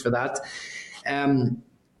thank you for that.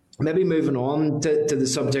 Maybe moving on to the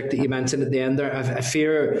subject that you mentioned at the end there, I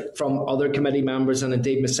fear from other committee members and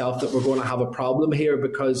indeed myself that we're going to have a problem here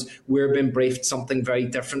because we're being briefed something very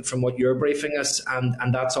different from what you're briefing us,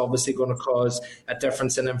 and that's obviously going to cause a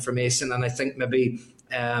difference in information. And I think maybe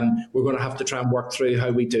we're going to have to try and work through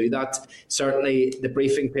how we do that. Certainly the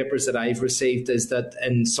briefing papers that I've received is that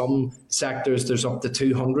in some sectors there's up to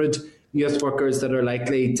 200 youth workers that are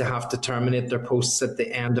likely to have to terminate their posts at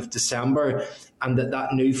the end of December, and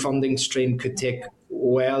that new funding stream could take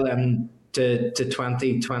well into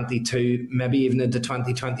 2022, maybe even into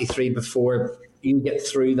 2023 before you get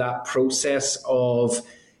through that process of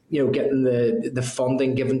getting the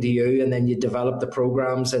funding given to you, and then you develop the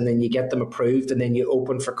programs, and then you get them approved, and then you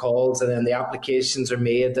open for calls, and then the applications are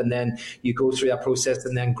made, and then you go through that process,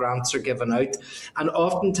 and then grants are given out. And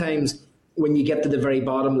oftentimes when you get to the very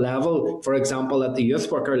bottom level, for example, at the youth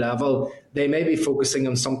worker level, they may be focusing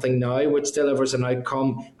on something now which delivers an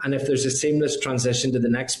outcome. And if there's a seamless transition to the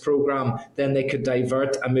next programme, then they could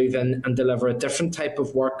divert and move in and deliver a different type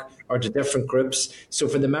of work or to different groups. So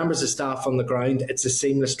for the members of staff on the ground, it's a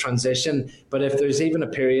seamless transition. But if there's even a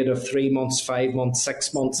period of 3 months, 5 months,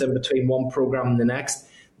 6 months in between one programme and the next,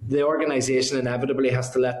 the organisation inevitably has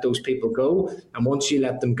to let those people go. And once you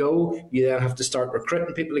let them go, you then have to start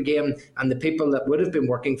recruiting people again. And the people that would have been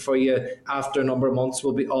working for you after a number of months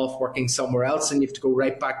will be off working somewhere else, and you have to go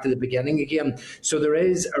right back to the beginning again. So there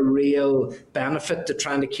is a real benefit to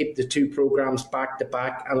trying to keep the two programmes back to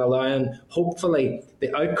back and allowing, hopefully,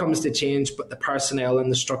 the outcomes to change, but the personnel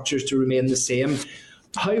and the structures to remain the same.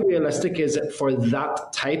 How realistic is it for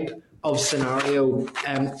that type of scenario,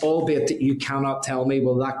 albeit that you cannot tell me,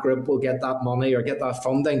 well, that group will get that money or get that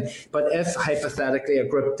funding. But if hypothetically a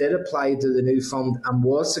group did apply to the new fund and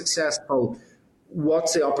was successful,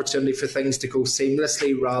 what's the opportunity for things to go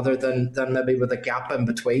seamlessly rather than maybe with a gap in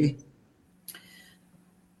between?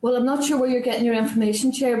 Well, I'm not sure where you're getting your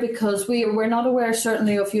information, Chair, because we're not aware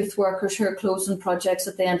certainly of youth workers who are closing projects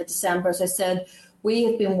at the end of December. As I said, we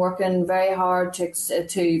have been working very hard to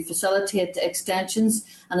facilitate extensions,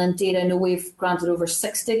 and indeed I know we've granted over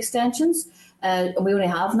 60 extensions, and we only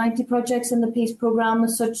have 90 projects in the Peace programme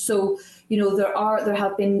as such. So, there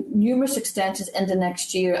have been numerous extensions into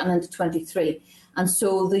next year and into 23. And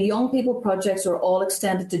so the young people projects are all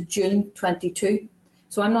extended to June 22.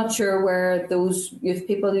 So I'm not sure where those youth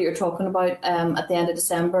people that you're talking about at the end of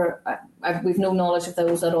December, we've no knowledge of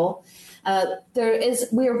those at all.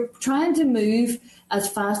 We're trying to move as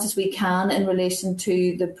fast as we can in relation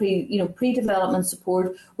to the pre-development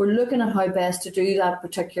support. We're looking at how best to do that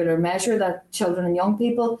particular measure, that children and young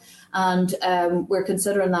people, and we're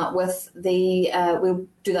considering that with we'll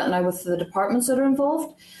do that now with the departments that are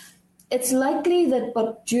involved. It's likely that,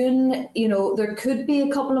 but June, there could be a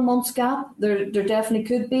couple of months gap. There definitely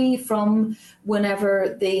could be from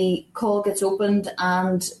whenever the call gets opened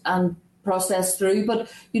and processed through.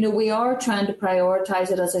 But, we are trying to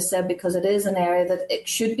prioritise it, as I said, because it is an area that it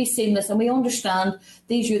should be seamless. And we understand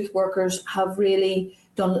these youth workers have really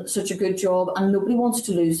done such a good job and nobody wants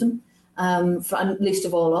to lose them. And least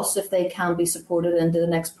of all us, if they can be supported into the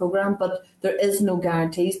next programme. But there is no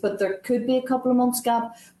guarantees. But there could be a couple of months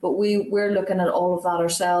gap. But we're looking at all of that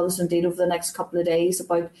ourselves, indeed, over the next couple of days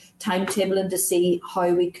about timetabling to see how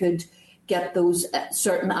we could get those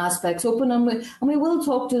certain aspects open. And we will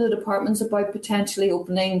talk to the departments about potentially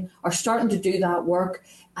opening or starting to do that work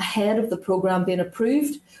ahead of the programme being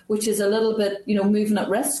approved, which is a little bit, moving at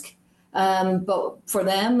risk. But for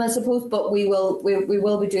them, I suppose, but we will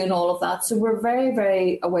be doing all of that. So we're very,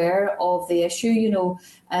 very aware of the issue,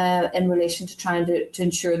 in relation to trying to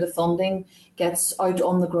ensure the funding gets out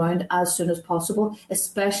on the ground as soon as possible,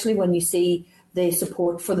 especially when you see the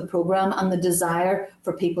support for the programme and the desire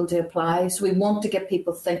for people to apply. So we want to get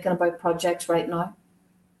people thinking about projects right now.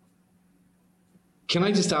 Can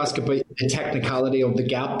I just ask about the technicality of the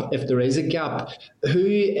gap, if there is a gap? Who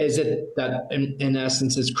is it that, in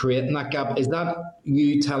essence, is creating that gap? Is that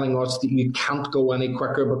you telling us that you can't go any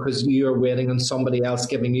quicker because you are waiting on somebody else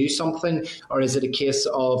giving you something? Or is it a case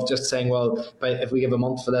of just saying, well, if we give a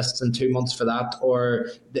month for this and 2 months for that? Or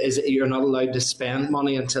is it you're not allowed to spend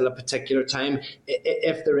money until a particular time?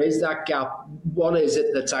 If there is that gap, what is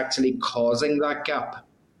it that's actually causing that gap?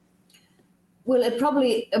 Well,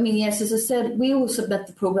 yes, as I said, we will submit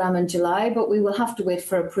the programme in July, but we will have to wait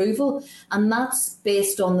for approval. And that's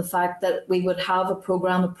based on the fact that we would have a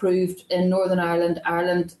programme approved in Northern Ireland,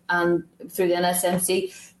 and through the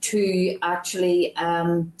NSMC to actually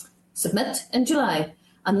submit in July.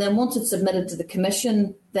 And then once it's submitted to the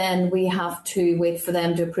Commission, then we have to wait for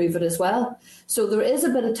them to approve it as well. So there is a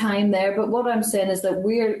bit of time there. But what I'm saying is that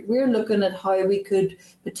we're looking at how we could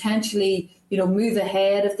potentially move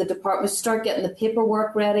ahead if the departments start getting the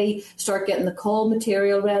paperwork ready, start getting the call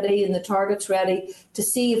material ready and the targets ready to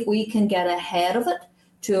see if we can get ahead of it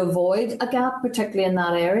to avoid a gap, particularly in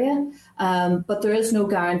that area. But there is no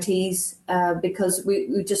guarantees because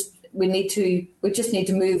we just need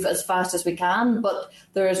to move as fast as we can. But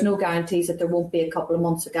there is no guarantees that there won't be a couple of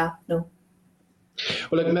months of gap. No.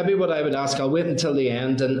 Well, look, maybe what I would ask, I'll wait until the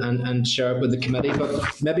end and share it with the committee,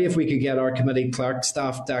 but maybe if we could get our committee clerk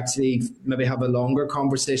staff to actually maybe have a longer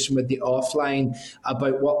conversation with the offline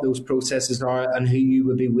about what those processes are and who you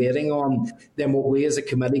would be waiting on, then what we as a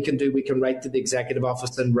committee can do, we can write to the Executive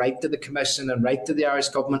Office and write to the Commission and write to the Irish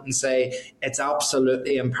Government and say it's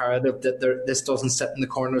absolutely imperative that this doesn't sit in the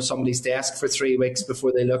corner of somebody's desk for 3 weeks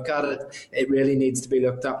before they look at it. It really needs to be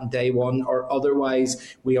looked at on day one, or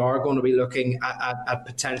otherwise we are going to be looking at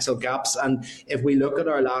potential gaps. And if we look at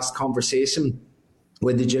our last conversation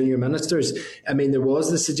with the junior ministers, I mean, there was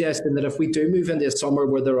the suggestion that if we do move into a summer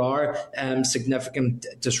where there are significant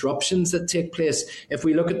disruptions that take place, if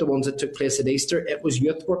we look at the ones that took place at Easter, it was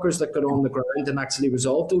youth workers that got on the ground and actually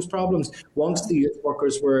resolved those problems. Once the youth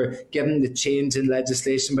workers were given the change in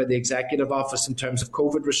legislation by the Executive Office in terms of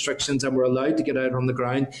COVID restrictions and were allowed to get out on the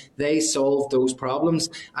ground, they solved those problems.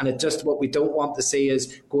 And it just, what we don't want to see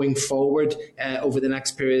is going forward over the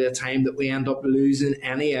next period of time that we end up losing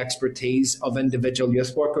any expertise of individual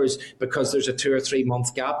youth workers because there's a 2 or 3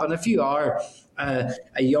 month gap. And if you are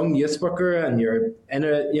a young youth worker and you're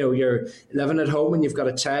you're living at home and you've got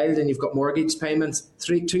a child and you've got mortgage payments,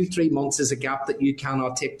 2-3 months is a gap that you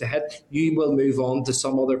cannot take the hit. You will move on to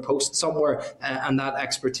some other post somewhere, and that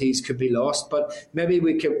expertise could be lost. But maybe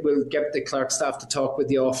we'll get the clerk staff to talk with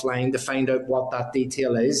you offline to find out what that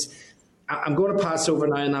detail is. I'm going to pass over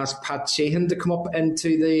now and ask Pat Sheehan to come up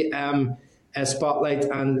into the spotlight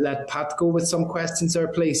and let Pat go with some questions there,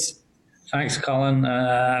 please. Thanks, Colin,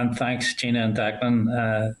 and thanks, Gina and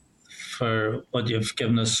Declan, for what you've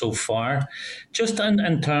given us so far. Just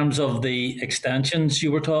in terms of the extensions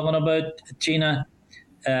you were talking about, Gina,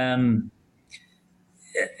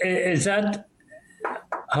 is that,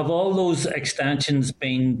 have all those extensions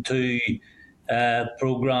been to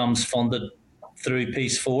programmes funded through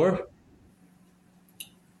Piece 4?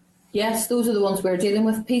 Yes, those are the ones we're dealing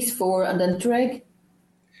with, Peace 4 and Interreg.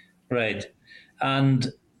 Right.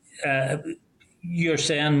 And you're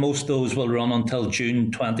saying most of those will run until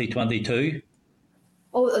June 2022?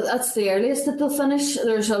 Oh, that's the earliest that they'll finish.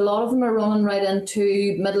 There's a lot of them are running right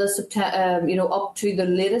into middle of September, up to the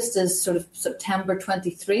latest is sort of September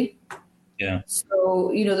 23. Yeah.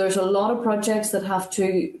 So, there's a lot of projects that have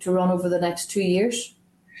to run over the next 2 years.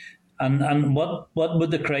 And what would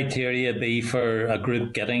the criteria be for a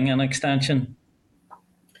group getting an extension?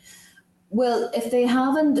 Well, if they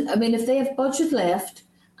have budget left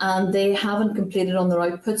and they haven't completed on their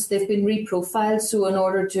outputs, they've been reprofiled. So in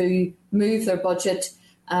order to move their budget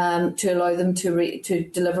to allow them to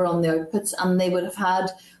deliver on the outputs, and they would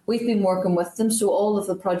have we've been working with them, so all of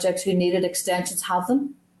the projects who needed extensions have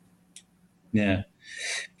them. Yeah.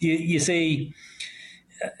 You see,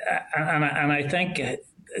 and I think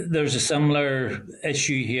there's a similar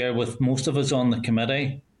issue here with most of us on the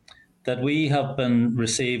committee, that we have been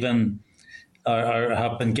receiving or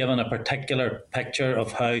have been given a particular picture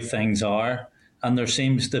of how things are, and there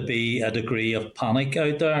seems to be a degree of panic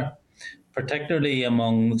out there, particularly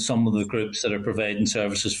among some of the groups that are providing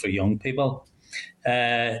services for young people.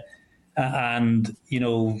 And,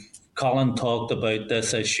 Colin talked about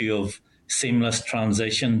this issue of seamless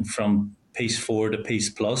transition from Peace 4 to Peace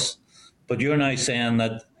Plus. But you're now saying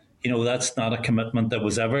that, that's not a commitment that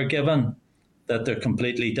was ever given, that they're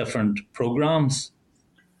completely different programmes.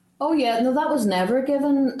 Oh yeah, no, that was never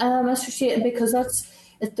given, Mr. Shayton, because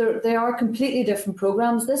they are completely different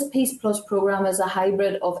programmes. This Peace Plus programme is a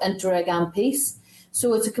hybrid of Interreg and Peace.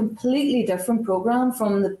 So it's a completely different programme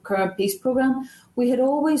from the current Peace programme. We had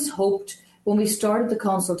always hoped when we started the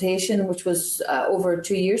consultation, which was over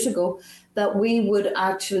 2 years ago, that we would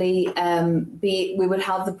actually we would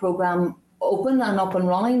have the programme open and up and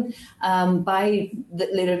running by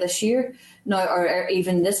later this year, now or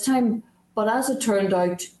even this time. But as it turned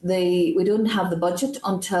out, we don't have the budget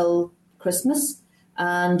until Christmas,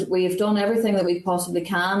 and we've done everything that we possibly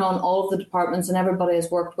can on all of the departments, and everybody has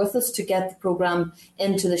worked with us to get the programme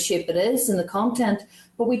into the shape it is and the content.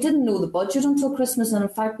 But we didn't know the budget until Christmas, and in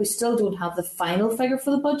fact, we still don't have the final figure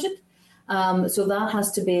for the budget. So that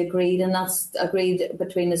has to be agreed, and that's agreed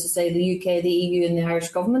between, as I say, the UK, the EU and the Irish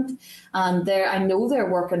government. And I know they're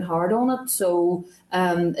working hard on it, so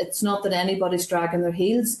it's not that anybody's dragging their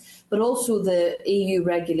heels, but also the EU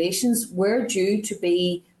regulations were due to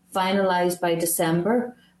be finalised by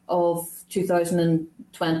December of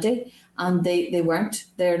 2020, and they weren't.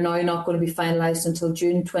 They're now not going to be finalised until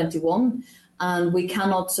June 21, and we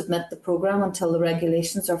cannot submit the programme until the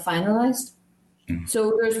regulations are finalised.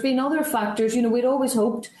 So there's been other factors. We'd always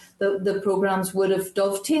hoped that the programmes would have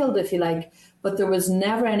dovetailed, if you like, but there was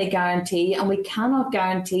never any guarantee, and we cannot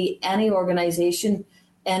guarantee any organisation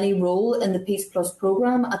any role in the Peace Plus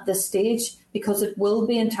programme at this stage, because it will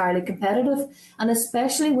be entirely competitive, and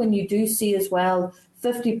especially when you do see as well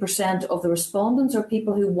 50% of the respondents are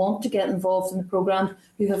people who want to get involved in the programme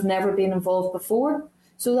who have never been involved before.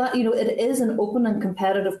 So that, it is an open and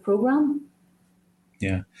competitive programme.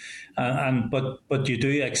 Yeah, but you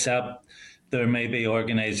do accept there may be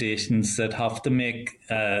organisations that have to make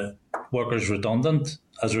workers redundant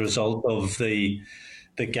as a result of the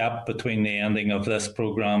gap between the ending of this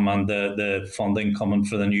programme and the funding coming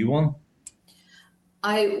for the new one?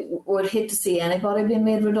 I would hate to see anybody being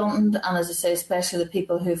made redundant, and as I say, especially the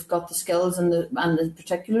people who've got the skills and in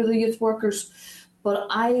particular the youth workers. But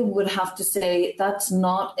I would have to say that's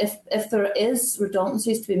not, if there is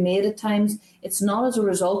redundancies to be made at times, it's not as a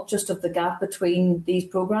result just of the gap between these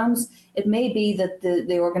programmes. It may be that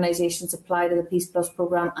the organisations apply to the Peace Plus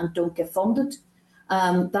programme and don't get funded.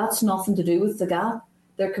 That's nothing to do with the gap.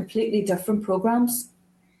 They're completely different programmes.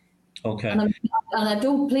 Okay.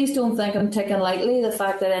 Please don't think I'm taking lightly the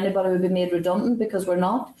fact that anybody would be made redundant, because we're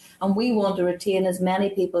not. And we want to retain as many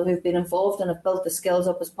people who've been involved and have built the skills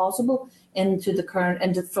up as possible from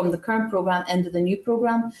the current programme into the new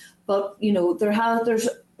programme. But, there's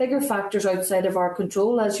bigger factors outside of our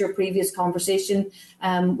control, as your previous conversation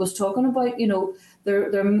was talking about.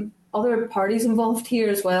 There are other parties involved here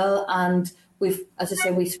as well, and we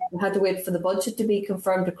had to wait for the budget to be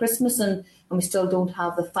confirmed to Christmas, and we still don't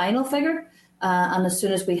have the final figure. And as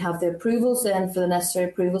soon as we have the approvals, then for the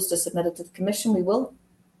necessary approvals to submit it to the Commission, we will.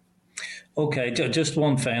 Okay, just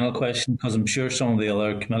one final question, because I'm sure some of the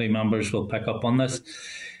other committee members will pick up on this.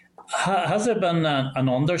 Has there been an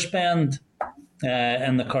underspend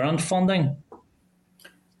in the current funding?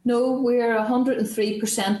 No, we're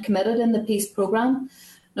 103% committed in the Peace programme.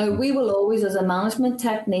 Now, we will always, as a management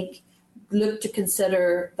technique, look to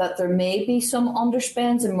consider that there may be some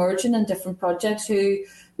underspends emerging in different projects who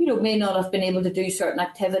may not have been able to do certain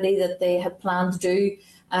activity that they had planned to do.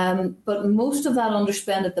 But most of that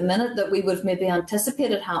underspend at the minute that we would have maybe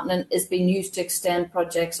anticipated happening is being used to extend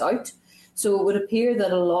projects out. So it would appear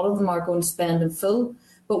that a lot of them are going to spend in full.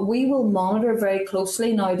 But we will monitor very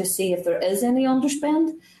closely now to see if there is any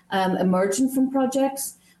underspend emerging from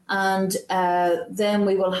projects. And then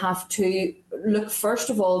we will have to look, first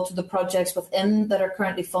of all, to the projects within that are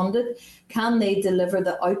currently funded. Can they deliver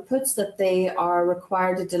the outputs that they are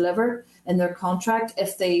required to deliver in their contract?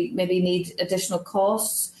 If they maybe need additional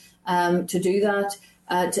costs to do that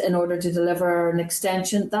in order to deliver an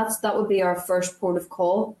extension, that would be our first port of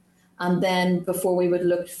call. And then before we would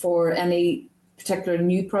look for any particular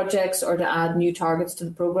new projects or to add new targets to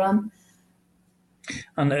the programme.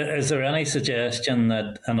 And is there any suggestion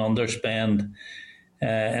that an underspend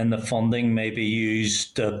in the funding may be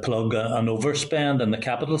used to plug an overspend in the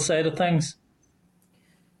capital side of things?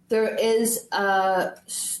 There's a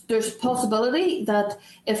possibility that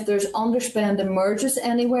if there's underspend emerges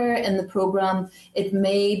anywhere in the programme, it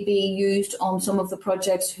may be used on some of the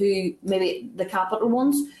projects who, maybe the capital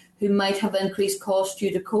ones, who might have increased costs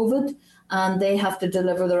due to COVID, and they have to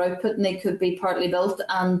deliver their output, and they could be partly built,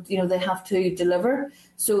 and they have to deliver.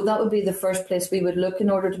 So that would be the first place we would look in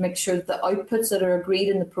order to make sure that the outputs that are agreed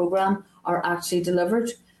in the programme are actually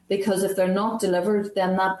delivered. Because if they're not delivered,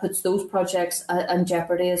 then that puts those projects in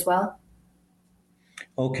jeopardy as well.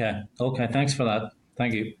 Okay. Thanks for that.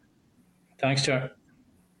 Thank you. Thanks, Chair.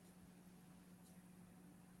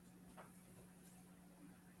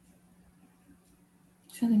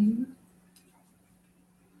 I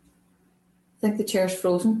think the chair's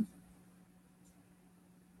frozen.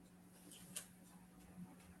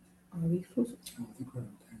 Are we frozen?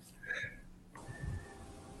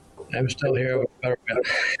 I'm still here. Trevor,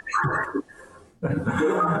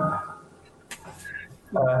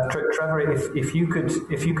 if you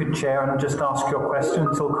could chair and just ask your question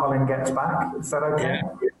until Colin gets back, is that okay?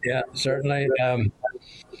 Yeah, certainly.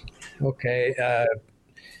 Okay,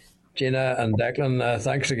 Gina and Declan,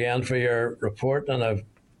 thanks again for your report, and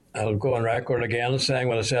I'll go on record again saying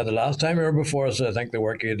what I said the last time you were before us. I think the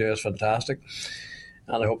work you do is fantastic,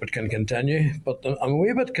 and I hope it can continue. But I'm a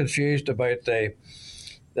wee bit confused about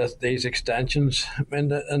these extensions. I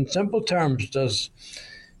mean, in simple terms, does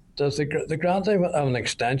the granting of an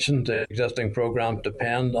extension to existing programme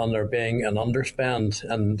depend on there being an underspend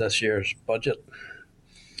in this year's budget?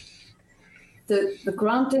 The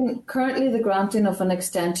granting of an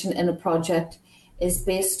extension in a project is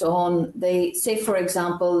based on, say for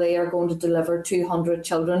example they are going to deliver 200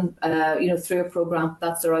 children through a programme,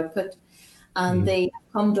 that's their output, and they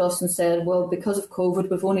come to us and said, well, because of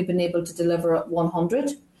COVID we've only been able to deliver at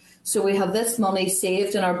 100, so we have this money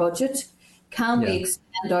saved in our budget. Can we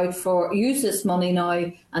use this money now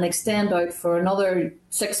and extend out for another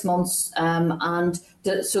 6 months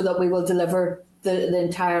so that we will deliver the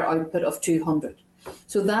entire output of 200?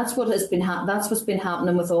 So that's what has been that's what's been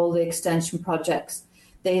happening with all the extension projects.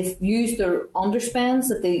 They've used their underspends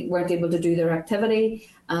that they weren't able to do their activity,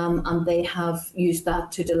 and they have used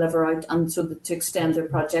that to deliver out and so to extend their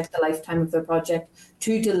project, the lifetime of their project,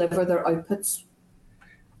 to deliver their outputs.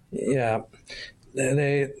 Yeah,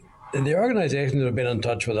 the organisations that have been in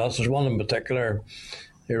touch with us, there's one in particular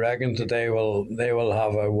who reckons that they will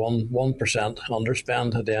have a 1%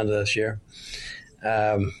 underspend at the end of this year.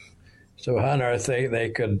 So how on earth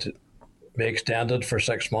they could be extended for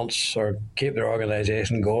 6 months or keep their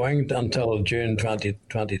organisation going until June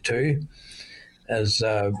 2022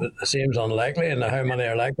 seems unlikely. And how many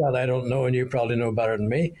are like that, I don't know, and you probably know better than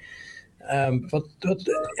me. But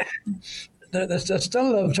it's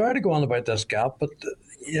still, I'm sorry to go on about this gap, but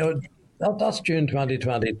that's June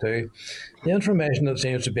 2022. The information that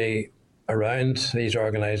seems to be around these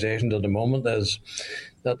organisations at the moment is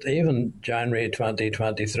that even January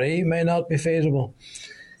 2023 may not be feasible.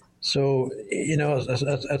 So,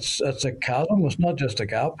 it's a chasm, it's not just a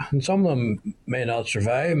gap. And some of them may not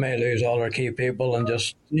survive, may lose all their key people, and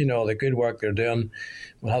just, the good work they're doing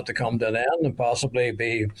will have to come to an end and possibly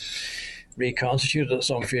be reconstituted at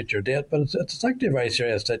some future date. But it's actually a very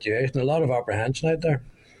serious situation, a lot of apprehension out there.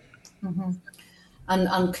 Mm-hmm.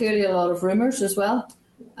 And clearly a lot of rumours as well.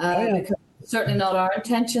 Because certainly not our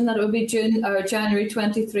intention that it would be June or January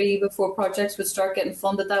 23 before projects would start getting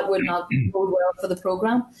funded. That would not bode well for the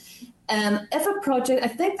programme. If a project, I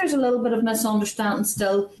think there's a little bit of misunderstanding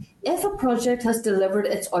still. If a project has delivered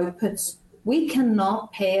its outputs, we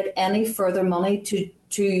cannot pay it any further money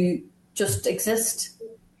to just exist,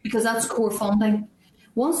 because that's core funding.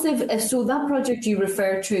 So that project you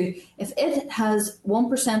refer to, if it has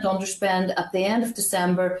 1% underspend at the end of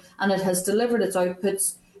December and it has delivered its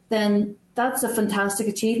outputs, then that's a fantastic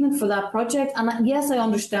achievement for that project. And yes, I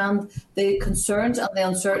understand the concerns and the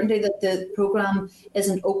uncertainty that the programme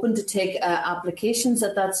isn't open to take applications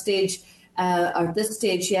at that stage or this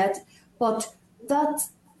stage yet. But that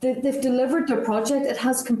they've delivered their project; it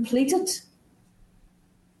has completed,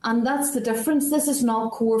 and that's the difference. This is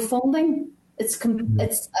not core funding. It's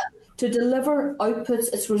to deliver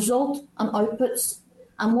outputs. It's result and outputs,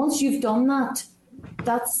 and once you've done that,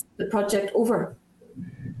 that's the project over.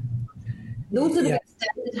 Those that have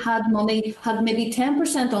extended had maybe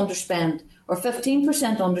 10% underspend or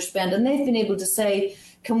 15% underspend, and they've been able to say,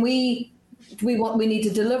 we need to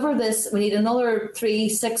deliver this, we need another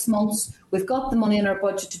 3-6 months, we've got the money in our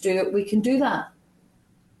budget to do it, we can do that.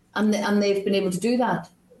 And they've been able to do that.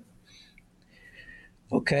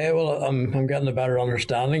 Okay, well, I'm getting a better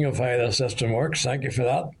understanding of how the system works. Thank you for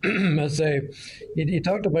that. Let's say you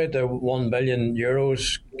talked about the €1 billion,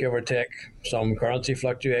 give or take some currency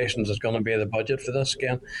fluctuations, is going to be the budget for this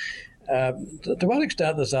again. To what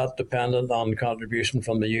extent is that dependent on contribution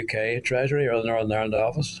from the UK Treasury or the Northern Ireland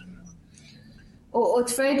office? Oh,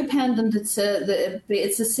 it's very dependent. It's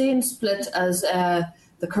the same split as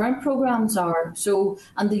the current programmes are. So,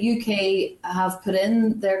 and the UK have put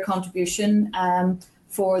in their contribution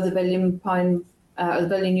for the £1 billion or the €1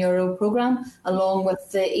 billion programme, along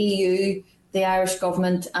with the EU, the Irish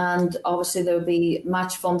government, and obviously there will be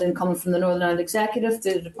match funding coming from the Northern Ireland Executive,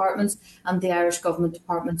 the departments, and the Irish government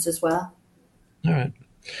departments as well. All right.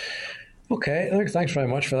 Okay, thanks very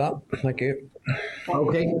much for that. Thank you.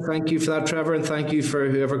 Okay, thank you for that, Trevor, and thank you for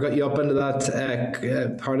whoever got you up into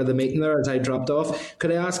that part of the meeting there as I dropped off.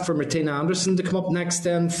 Could I ask for Martina Anderson to come up next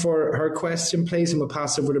then for her question, please, and we'll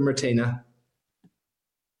pass over to Martina.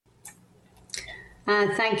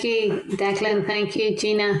 Thank you, Declan. Thank you,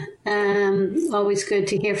 Gina. Always good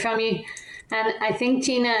to hear from you. And I think,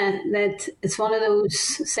 Gina, that it's one of those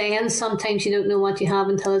sayings, sometimes you don't know what you have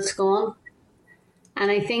until it's gone. And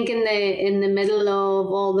I think in the middle of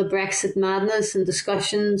all the Brexit madness and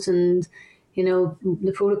discussions and,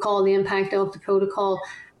 the protocol, the impact of the protocol,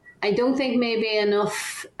 I don't think maybe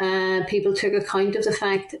enough people took account of the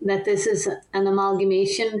fact that this is an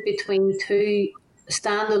amalgamation between two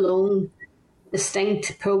standalone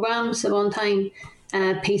distinct programmes at one time,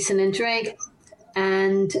 Peace and Interreg,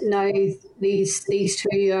 and now these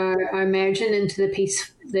two are merging into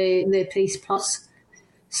the Peace Plus.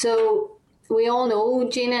 So we all know,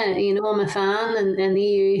 Gina, I'm a fan, and the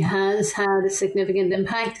EU has had a significant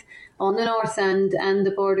impact on the north and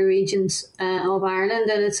the border regions of Ireland,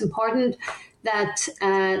 and it's important that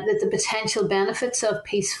the potential benefits of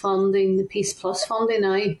Peace funding, the Peace Plus funding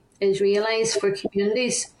now, is realised for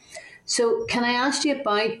communities. So can I ask you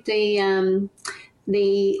about the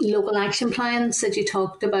local action plans that you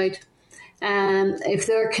talked about? If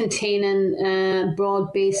they're containing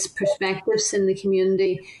broad-based perspectives in the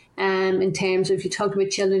community, in terms of, you talk about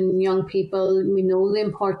children and young people, we know the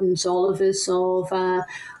importance, all of us,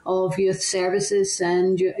 of youth services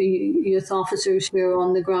and youth officers who are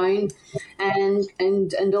on the ground,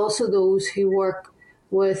 and also those who work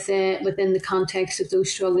within the context of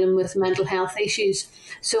those struggling with mental health issues.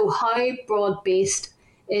 So how broad-based,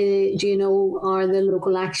 do you know, are the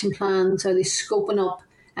local action plans? Are they scoping up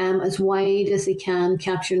as wide as they can,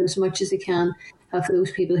 capturing as much as they can for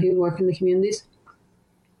those people who work in the communities?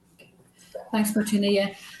 Thanks, Martina.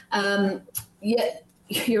 Yeah,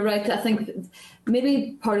 you're right. I think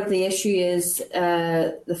maybe part of the issue is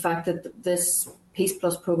the fact that this Peace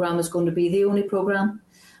Plus programme is going to be the only programme.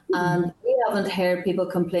 And we haven't heard people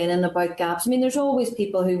complaining about gaps. I mean, there's always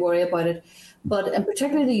people who worry about it. But in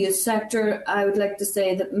particular the youth sector, I would like to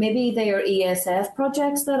say that maybe they are ESF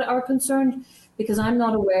projects that are concerned, because I'm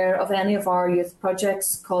not aware of any of our youth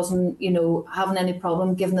projects having any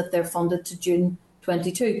problem, given that they're funded to June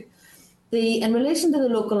 22. In relation to the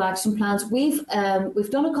local action plans, we've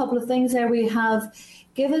done a couple of things there. We have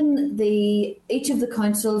given each of the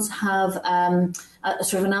councils have a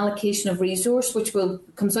sort of an allocation of resource, which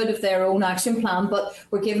comes out of their own action plan, but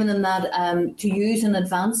we're giving them that to use in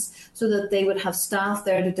advance so that they would have staff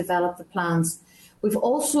there to develop the plans. We've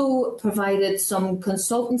also provided some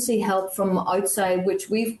consultancy help from outside, which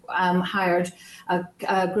we've hired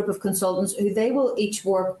a group of consultants who they will each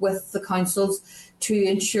work with the councils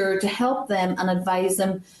to help them and advise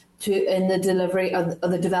them in the delivery of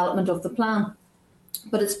the development of the plan.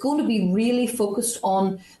 But it's going to be really focused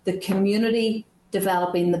on the community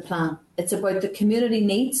developing the plan. It's about the community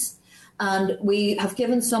needs, And we have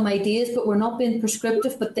given some ideas, but we're not being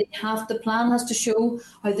prescriptive. But the plan has to show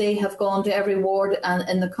how they have gone to every ward and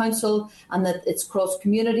in the council, and that it's cross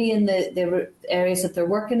community in the areas that they're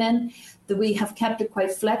working in. That we have kept it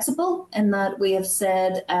quite flexible in that we have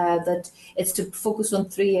said that it's to focus on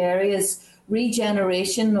 3 areas: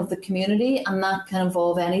 regeneration of the community, and that can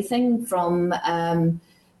involve anything from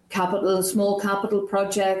small capital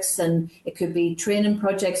projects, and it could be training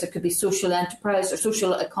projects, it could be social enterprise or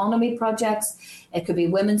social economy projects, it could be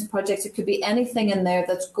women's projects, it could be anything in there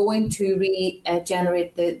that's going to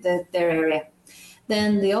regenerate their area.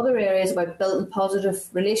 Then the other area is about building positive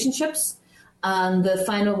relationships, and the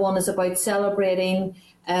final one is about celebrating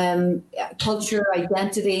culture,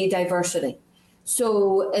 identity, diversity.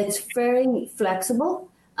 So it's very flexible.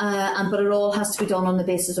 But it all has to be done on the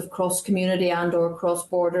basis of cross-community and or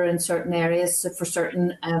cross-border in certain areas. So for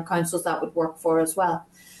certain councils that would work for as well.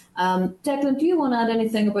 Declan, do you want to add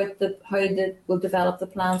anything about how they will develop the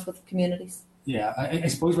plans with communities? Yeah, I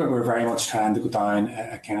suppose we're very much trying to go down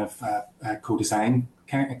a kind of co-design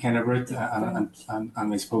kind of route,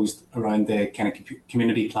 and I suppose around the kind of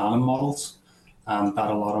community planning models that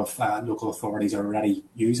a lot of local authorities are already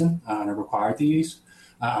using and are required to use.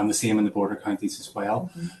 And the same in the border counties as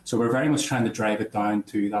well. Mm-hmm. So we're very much trying to drive it down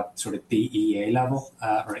to that sort of DEA level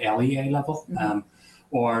or LEA level, mm-hmm.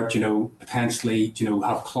 Or potentially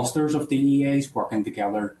have clusters of DEAs working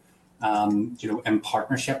together, in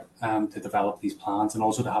partnership to develop these plans, and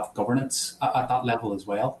also to have governance at that level as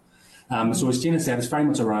well. Mm-hmm. So as Gina said, it's very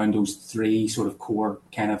much around those 3 sort of core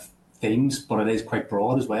kind of themes, but it is quite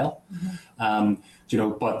broad as well.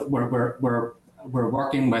 Mm-hmm. But we're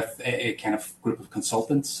working with a kind of group of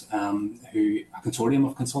consultants, a consortium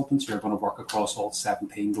of consultants who are going to work across all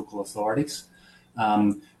 17 local authorities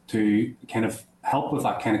to kind of help with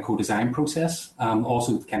that kind of co-design process,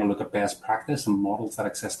 also to kind of look at best practice and models that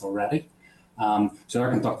exist already. So they're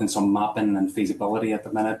conducting some mapping and feasibility at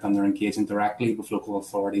the minute, and they're engaging directly with local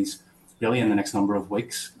authorities really in the next number of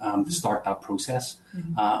weeks to start that process.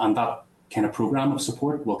 Mm-hmm. And that kind of program of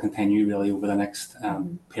support will continue really over the next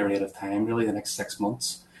period of time, really the next 6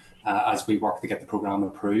 months, as we work to get the program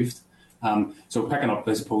approved. So picking up,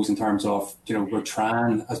 I suppose, in terms of, we're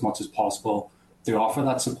trying as much as possible to offer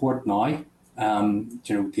that support now,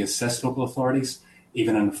 to assist local authorities,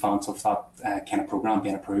 even in advance of that kind of program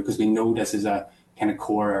being approved, because we know this is a kind of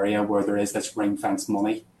core area where there is this ring-fence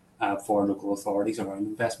money for local authorities around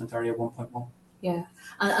investment area 1.1. Yeah,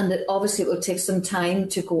 and obviously it will take some time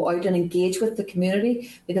to go out and engage with the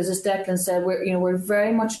community, because as Declan said, we're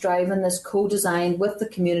very much driving this co-design with the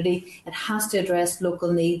community. It has to address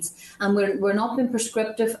local needs, and we're not being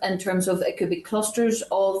prescriptive in terms of it could be clusters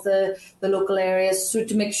of the local areas, so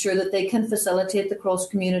to make sure that they can facilitate the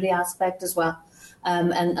cross-community aspect as well,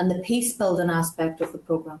 and the peace building aspect of the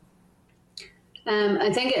programme.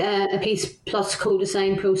 I think a Peace Plus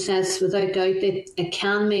co-design process, without doubt, it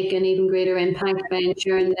can make an even greater impact by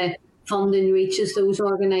ensuring that funding reaches those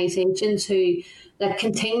organisations that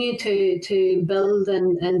continue to build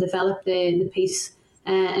and develop the peace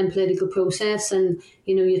and political process. And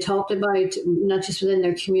you talked about not just within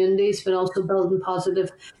their communities, but also building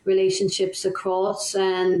positive relationships across.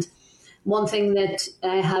 And one thing that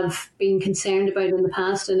I have been concerned about in the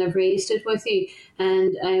past, and I've raised it with you,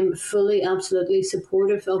 and I'm fully, absolutely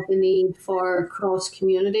supportive of the need for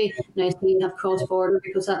cross-community. And I see you have cross-border,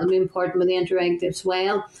 because that will be important with the Interreg as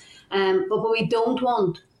well. But what we don't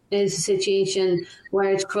want is a situation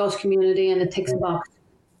where it's cross-community and it ticks a box.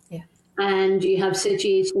 Yeah. And you have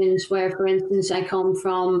situations where, for instance, I come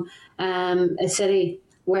from a city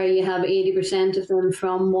where you have 80% of them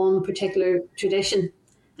from one particular tradition.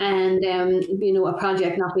 And, a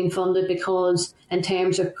project not being funded because in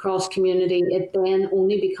terms of cross-community, it then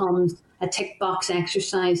only becomes a tick box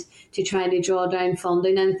exercise to try to draw down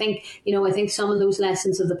funding. And I think some of those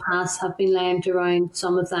lessons of the past have been learned around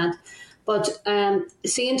some of that. But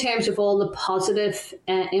see, in terms of all the positive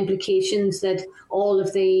implications that all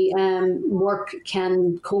of the work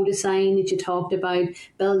can co-design that you talked about,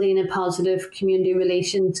 building a positive community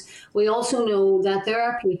relations, we also know that there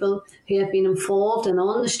are people who have been involved and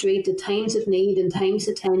on the street at times of need and times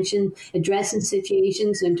of tension, addressing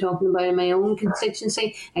situations. I'm talking about in my own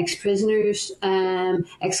constituency, ex-prisoners,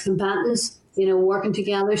 ex-combatants, working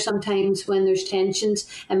together sometimes when there's tensions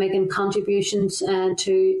and making contributions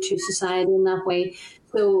to society in that way.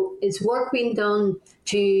 So it's work being done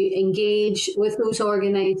to engage with those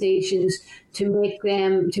organisations to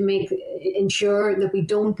ensure that we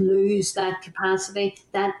don't lose that capacity,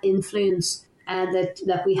 that influence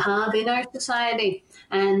that we have in our society.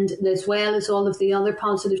 And as well as all of the other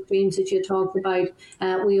positive streams that you talked about,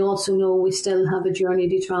 we also know we still have a journey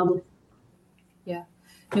to travel. Yeah.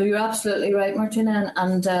 No, you're absolutely right, Martina,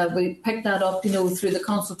 and we picked that up, through the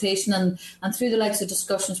consultation and through the likes of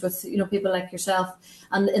discussions with, people like yourself.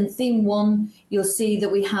 And in theme 1, you'll see that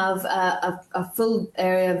we have a full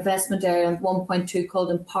investment area of 1.2 called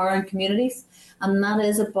Empowering Communities, and that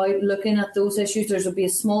is about looking at those issues. There will be a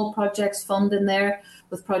small projects fund in there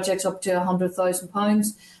with projects up to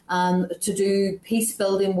 £100,000 to do peace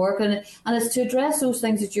building work, and it's to address those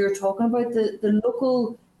things that you're talking about, the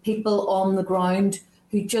local people on the ground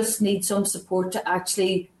who just need some support to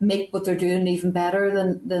actually make what they're doing even better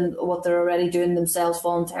than what they're already doing themselves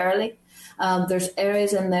voluntarily. There's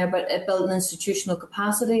areas in there, but building institutional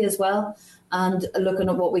capacity as well, and looking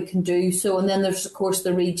at what we can do. So, and then there's of course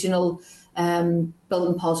the regional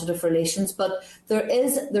building positive relations. But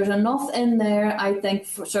there's enough in there, I think,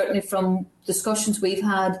 certainly from discussions we've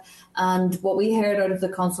had and what we heard out of the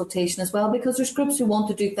consultation as well, because there's groups who want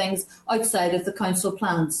to do things outside of the council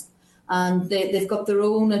plans. And they've got their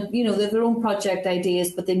own, they have their own project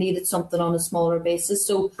ideas, but they needed something on a smaller basis.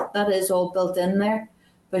 So that is all built in there.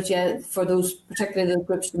 But yeah, for those, particularly the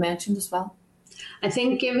groups you mentioned as well. I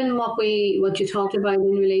think given what you talked about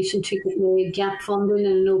in relation to the gap funding,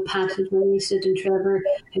 and I know Pat had raised it and Trevor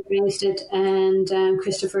had raised it, and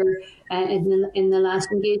Christopher in the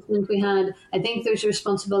last engagement we had, I think there's a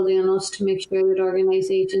responsibility on us to make sure that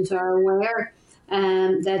organisations are aware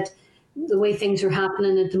that the way things are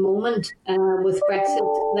happening at the moment with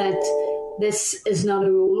Brexit, that this is not a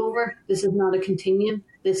rollover, this is not a continuum.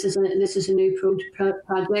 This is a new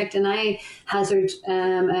project, and I hazard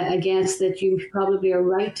a guess that you probably are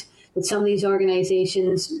right, that some of these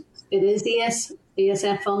organisations, it is the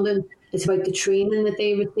ESF funding, it's about the training that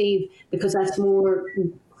they receive, because that's more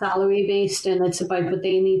salary based, and it's about what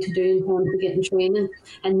they need to do in terms of getting training.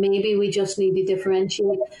 And maybe we just need to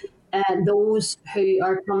differentiate those who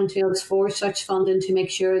are coming to us for such funding to make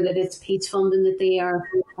sure that it's peace funding that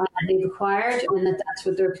they've acquired, and that's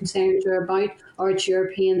what their concerns are about, or it's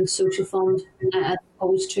European Social Fund as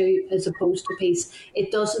opposed to peace.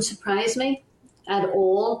 It doesn't surprise me at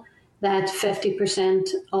all that 50%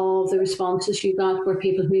 of the responses you got were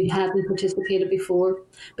people who hadn't participated before,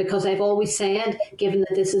 because I've always said, given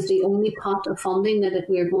that this is the only pot of funding that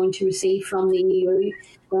we're going to receive from the EU,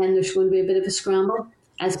 then there's going to be a bit of a scramble,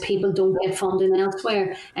 as people don't get funding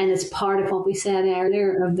elsewhere. And it's part of what we said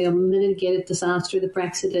earlier of the unmitigated disaster that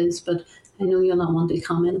Brexit is. But I know you'll not want to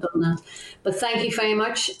comment on that. But thank you very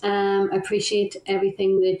much. I appreciate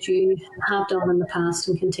everything that you have done in the past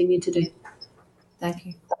and continue to do. Thank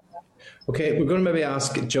you. Okay, we're going to maybe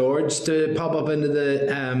ask George to pop up into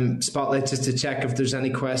the spotlight just to check if there's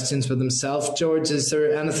any questions with himself. George, is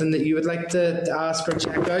there anything that you would like to ask or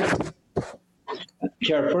check out?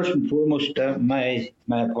 Chair, first and foremost, my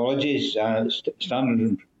apologies. Standard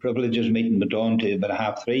and privileges meeting went on to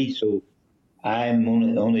about 3:30, so I'm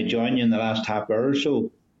only joining you in the last half hour or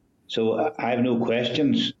so. So I have no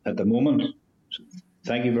questions at the moment. So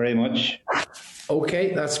thank you very much.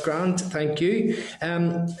 Okay, that's grand. Thank you.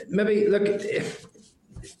 Maybe look,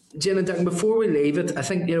 Jane and Declan, before we leave it, I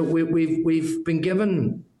think we've been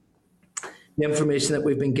given the information that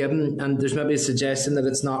we've been given, and there's maybe a suggestion that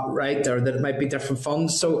it's not right or that it might be different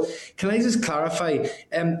funds. So can I just clarify,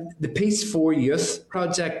 the Peace 4 Youth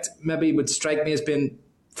project maybe would strike me as being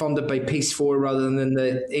funded by Peace 4 rather than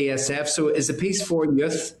the ESF. So is the Peace 4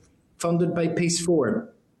 Youth funded by Peace 4?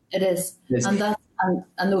 It is. Yes.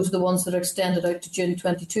 And those are the ones that are extended out to June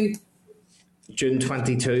 22. June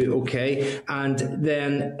 22, okay. And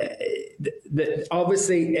then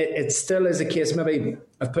obviously it still is a case, maybe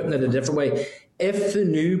of putting it a different way. If the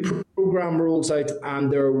new programme rolls out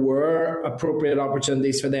and there were appropriate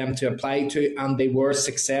opportunities for them to apply to and they were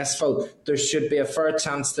successful, there should be a fair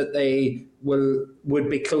chance that they would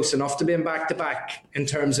be close enough to being back-to-back in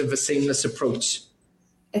terms of a seamless approach.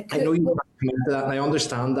 I know you commented that and I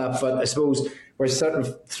understand that, but I suppose we're sort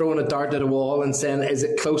of throwing a dart at a wall and saying, is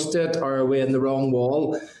it close to it or are we in the wrong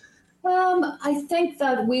wall? I think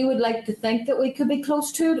that we would like to think that we could be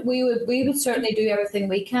close to it. We would certainly do everything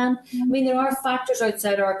we can. I mean, there are factors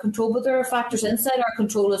outside our control, but there are factors inside our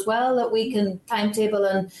control as well that we can timetable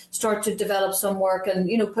and start to develop some work and,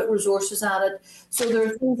 put resources at it. So there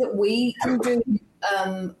are things that we can do.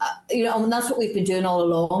 And that's what we've been doing all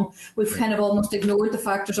along. We've kind of almost ignored the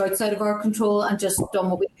factors outside of our control and just done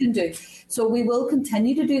what we can do. So we will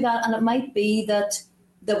continue to do that, and it might be that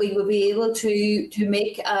we will be able to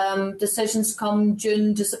make decisions come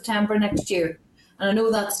June to September next year. And I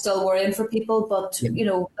know that's still worrying for people, but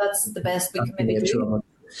that's the best we can maybe do.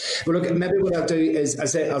 Well, look, maybe what I'll do is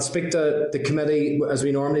I'll speak to the committee as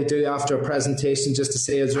we normally do after a presentation, just to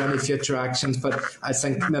say is there any future actions. But I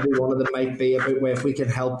think maybe one of them might be about if we can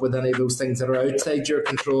help with any of those things that are outside your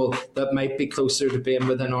control that might be closer to being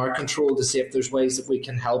within our control, to see if there's ways that we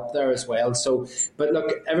can help there as well. So, but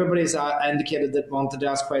look, everybody's indicated that wanted to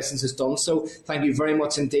ask questions has done so. Thank you very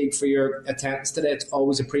much indeed for your attendance today. It's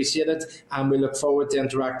always appreciated, and we look forward to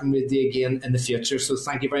interacting with you again in the future. So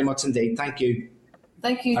thank you very much indeed. Thank you.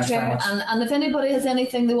 Thank you, Chair. And if anybody has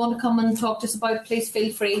anything they want to come and talk to us about, please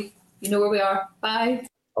feel free. You know where we are. Bye.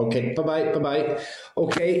 Okay, bye-bye.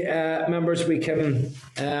 Okay, members, we can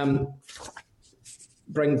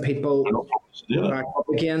bring people back up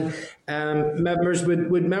again. Members,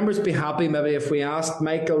 would members be happy maybe if we asked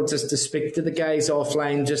Michael just to speak to the guys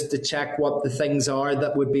offline, just to check what the things are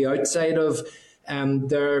that would be outside of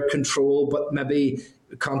their control, but maybe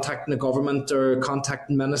contacting the government or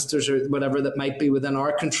contacting ministers or whatever that might be within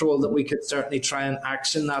our control, that we could certainly try and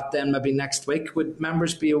action that then maybe next week. Would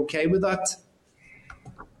members be okay with that?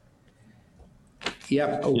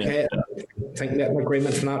 Yep, okay. Yeah. I think we have an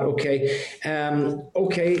agreement on that. Okay.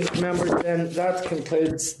 Okay, members, then that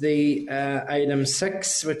concludes the item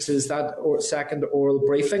 6, which is that second oral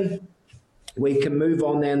briefing. We can move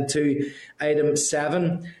on then to item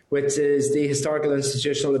 7, which is the Historical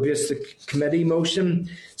Institutional Abuse Committee motion.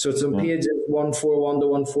 So it's on pages 141 to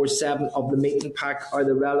 147 of the meeting pack are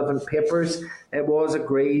the relevant papers. It was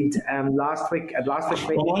agreed last week. Well,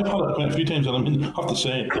 I've had it a few times, and I have to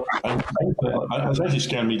say, it's actually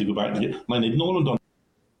scared me to go back to get mine ignored on.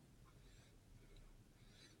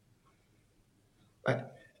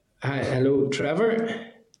 Hi, hello, Trevor.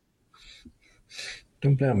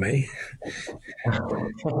 Don't blame me.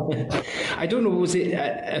 I don't know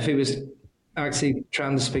if he was actually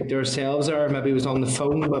trying to speak to ourselves, or maybe he was on the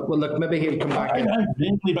phone. But well, look, maybe he'll come back. I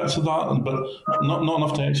vaguely bits of that, but not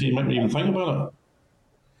enough to actually make me even think about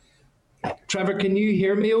it. Trevor, can you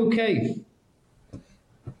hear me? Okay.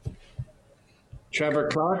 Trevor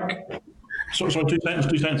Clark. Sorry, 2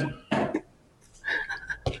 seconds.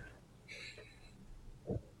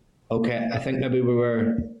 Okay, I think maybe we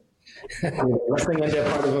were listening into a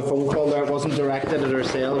part of a phone call there. It wasn't directed at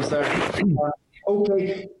ourselves there.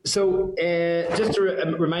 Okay, so just to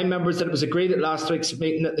remind members that it was agreed at last week's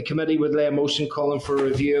meeting that the committee would lay a motion calling for a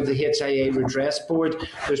review of the HIA Redress Board.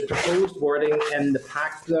 There's proposed wording in the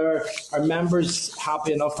pack there. Are members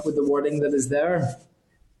happy enough with the wording that is there?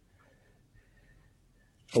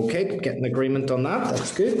 Okay, getting agreement on that.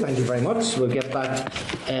 That's good. Thank you very much. We'll get that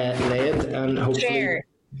laid and hopefully...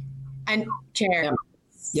 Chair.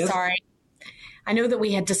 Yes. Sorry. I know that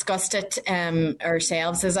we had discussed it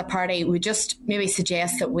ourselves as a party. We just maybe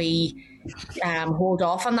suggest that we hold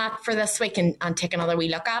off on that for this week and take another wee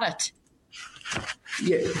look at it.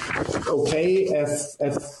 Yeah. Okay.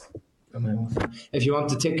 If you want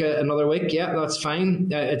to take another week, yeah, that's fine.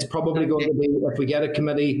 It's probably going to be, if we get a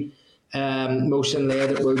committee motion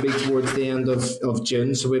laid, it will be towards the end of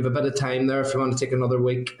June. So we have a bit of time there. If you want to take another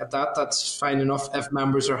week at that, that's fine enough if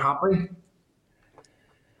members are happy.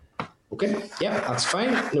 Okay, yeah, that's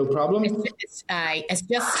fine, no problem. It's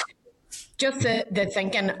just the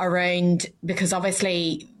thinking around, because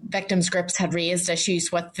obviously victims groups had raised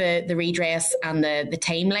issues with the redress and the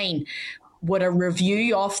timeline. Would a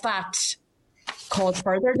review of that cause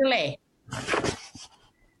further delay?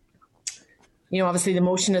 You know, obviously the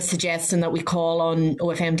motion is suggesting that we call on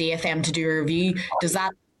OFM DFM to do a review. Does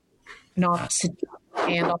that not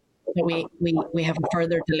end up that we have a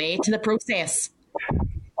further delay to the process?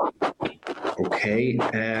 Okay.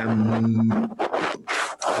 I'm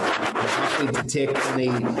happy to take any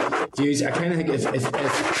views. I kind of think if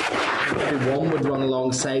one would run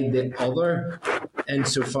alongside the other,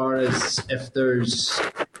 insofar as if there's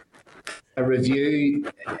a review,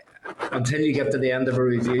 until you get to the end of a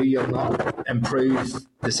review, you'll not improve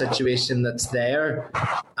the situation that's there.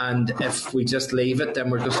 And if we just leave it, then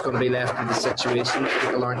we're just going to be left with a situation that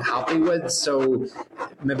people aren't happy with. So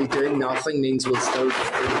maybe doing nothing means we'll still be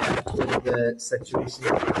left with the situation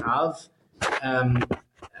that we have.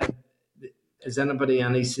 Is anybody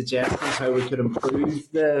any suggestions how we could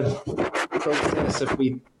improve the process if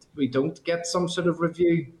we don't get some sort of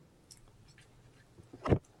review?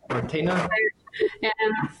 Martina?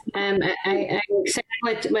 I accept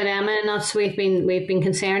with Emma and us. We've been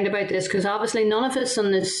concerned about this because obviously none of us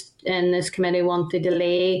in this committee want to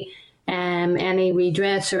delay any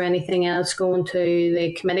redress or anything else going to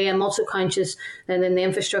the committee. I'm also conscious that in the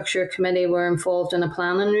infrastructure committee we're involved in a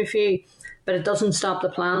planning review, but it doesn't stop the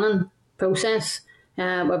planning process.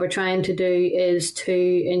 what we're trying to do is to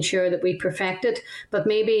ensure that we perfect it. But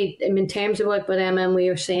maybe in terms of what Emma and we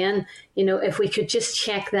are saying, if we could just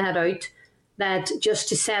check that out, that just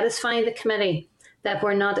to satisfy the committee that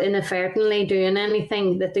we're not inadvertently doing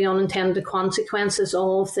anything, that the unintended consequences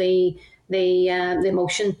of the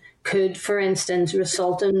motion could, for instance,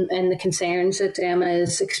 result in the concerns that Emma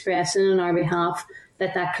is expressing on our behalf,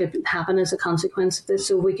 that could happen as a consequence of this.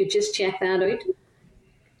 So we could just check that out.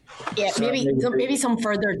 Yeah, maybe some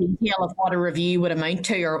further detail of what a review would amount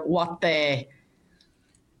to, or what the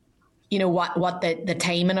the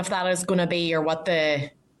timing of that is going to be, or what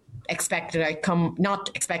the expected outcome,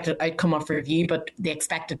 not expected outcome of review, but the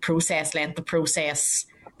expected process, length of process,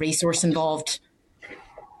 resource involved.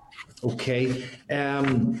 Okay.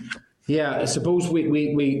 I suppose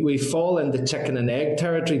we fall into chicken and egg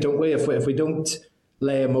territory, don't we? If we don't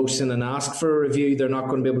lay a motion and ask for a review, they're not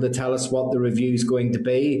going to be able to tell us what the review is going to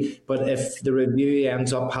be. But if the review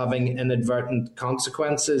ends up having inadvertent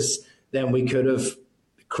consequences, then we could have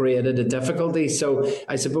created a difficulty. So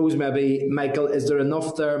I suppose maybe, Michael, is there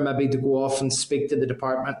enough there maybe to go off and speak to the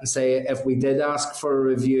department and say, if we did ask for a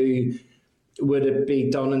review, would it be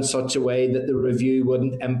done in such a way that the review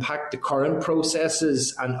wouldn't impact the current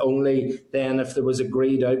processes, and only then if there was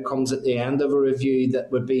agreed outcomes at the end of a review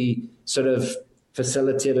that would be sort of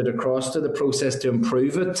facilitated across to the process to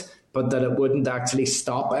improve it, but that it wouldn't actually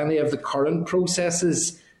stop any of the current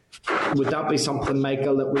processes? Would that be something,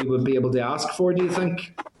 Michael, that we would be able to ask for, do you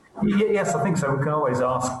think? Yes, I think so. We can always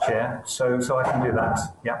ask, Chair. So I can do that.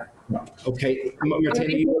 Yeah. Okay.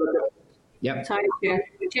 Martina, yeah. Sorry, Chair.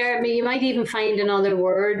 Jeremy, you might even find another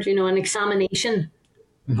word, an examination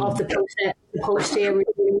of the process. The post-year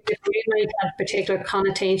review might have particular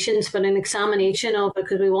connotations, but an examination of it,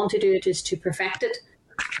 because we want to do it, is to perfect it.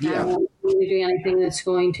 Yeah. We don't want to do anything that's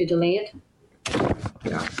going to delay it.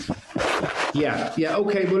 Yeah.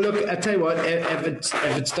 Okay. Well, look, I tell you what. If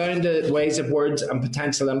it's down to ways of words and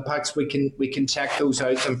potential impacts, we can check those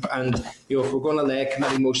out. And if we're going to lay a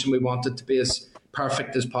committee motion, we want it to be as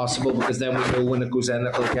perfect as possible, because then we know when it goes in,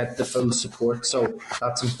 it will get the full support. So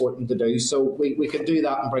that's important to do. So we could do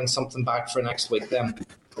that and bring something back for next week then.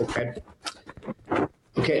 Okay.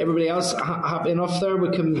 Everybody else happy enough there? We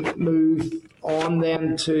can move on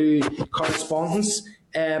then to correspondence.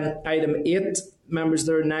 Item 8. Members,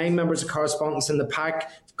 there are 9 members of correspondence in the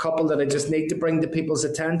pack. A couple that I just need to bring to people's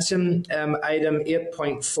attention. Item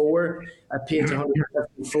 8.4, page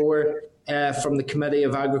 154, from the Committee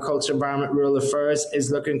of Agriculture, Environment, Rural Affairs,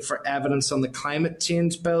 is looking for evidence on the climate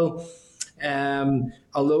change bill.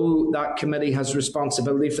 Although that committee has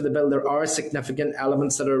responsibility for the bill, there are significant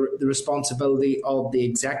elements that are the responsibility of the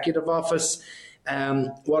Executive Office.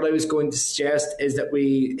 What I was going to suggest is that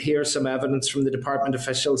we hear some evidence from the department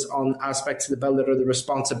officials on aspects of the bill that are the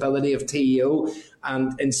responsibility of TEO.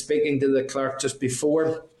 And in speaking to the clerk just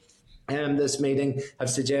before this meeting, I've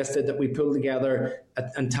suggested that we pull together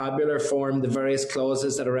in tabular form the various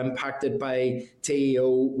clauses that are impacted by TEO,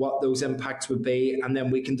 what those impacts would be, and then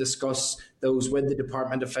we can discuss those with the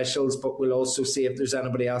department officials, but we'll also see if there's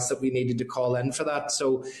anybody else that we needed to call in for that.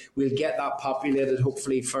 So we'll get that populated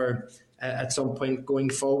hopefully for at some point going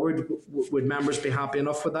forward. Would members be happy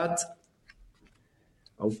enough with that?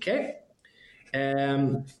 Okay.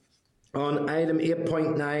 On item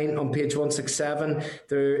 8.9 on page 167,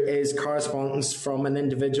 there is correspondence from an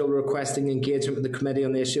individual requesting engagement with the committee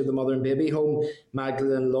on the issue of the mother and baby home,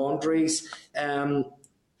 Magdalene Laundries.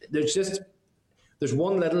 There's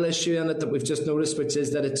one little issue in it that we've just noticed, which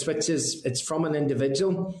is that it's from an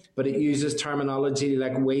individual, but it uses terminology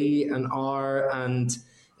like we and our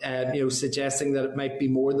and suggesting that it might be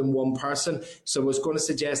more than one person. So I was going to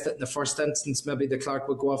suggest that in the first instance, maybe the clerk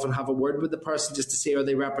would go off and have a word with the person just to see, are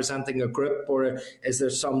they representing a group, or is there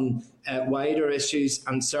some wider issues?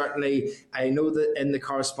 And certainly I know that in the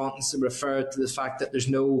correspondence it referred to the fact that there's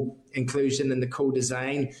no inclusion in the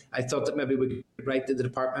co-design. I thought that maybe we could write to the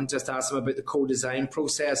department, just ask them about the co-design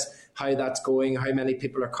process, how that's going, how many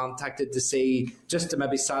people are contacted, to see, just to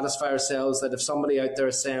maybe satisfy ourselves that if somebody out there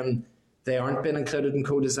is saying they aren't being included in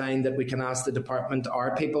co-design, that we can ask the department,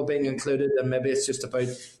 are people being included? And maybe it's just about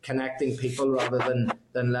connecting people rather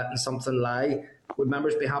than letting something lie. Would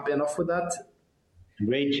members be happy enough with that?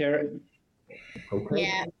 Great, Chair. Okay.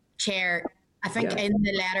 Yeah, Chair. I think in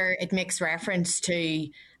the letter it makes reference to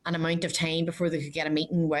an amount of time before they could get a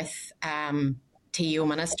meeting with TEO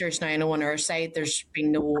ministers. Now, I know on our side there's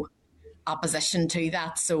been no opposition to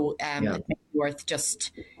that, so it may be worth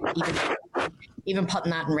just even putting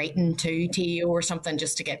that in writing to TEO or something,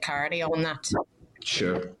 just to get clarity on that.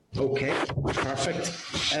 Sure. Okay,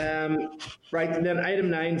 perfect. Right, then item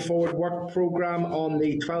 9, forward work programme. On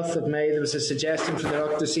the 12th of May, there was a suggestion from the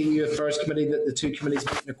Oireachtas EU Affairs Committee that the two committees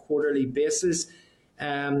meet on a quarterly basis.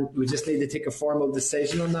 We just need to take a formal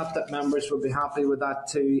decision on that members would be happy with that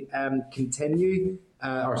to continue,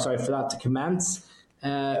 for that to commence.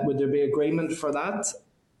 Would there be agreement for that?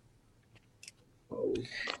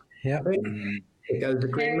 Yeah. There's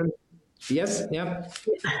agreement. Yes, yeah.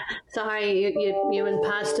 Sorry, you went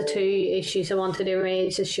past the two issues I wanted to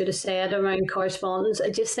raise, I should have said, around correspondence.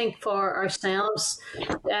 I just think for ourselves,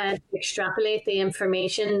 to extrapolate the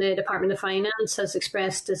information, the Department of Finance has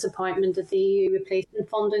expressed disappointment at the EU replacement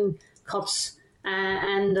funding cuts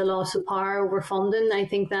and the loss of power over funding. I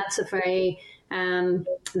think that's a very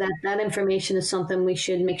that information is something we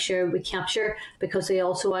should make sure we capture, because they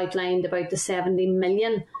also outlined about the 70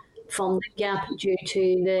 million funding gap due to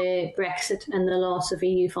the Brexit and the loss of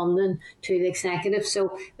EU funding to the executive.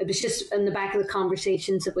 So it was just in the back of the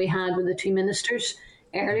conversations that we had with the two ministers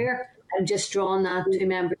earlier. I've just drawn that to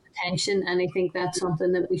members' attention, and I think that's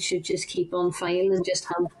something that we should just keep on file and just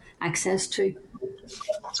have access to.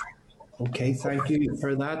 Okay, thank you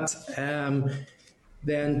for that.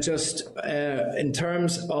 Then just in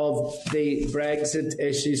terms of the Brexit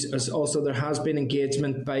issues, as also there has been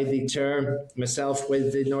engagement by the chair, myself,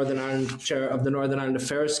 with the Northern Ireland chair of the Northern Ireland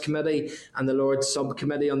Affairs Committee and the Lords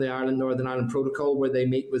Subcommittee on the Ireland-Northern Ireland Protocol, where they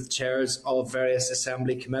meet with chairs of various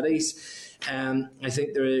assembly committees. I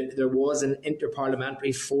think there was an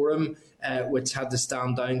interparliamentary forum which had to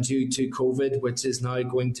stand down due to COVID, which is now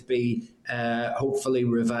going to be hopefully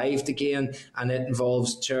revived again, and it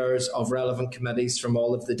involves chairs of relevant committees from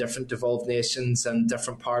all of the different devolved nations and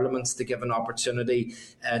different parliaments to give an opportunity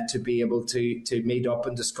to be able to meet up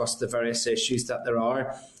and discuss the various issues that there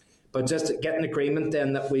are. But just get an agreement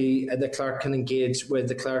then that the clerk can engage with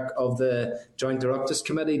the clerk of the Joint Oireachtas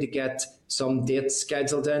Committee to get some dates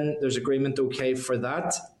scheduled in. There's agreement okay for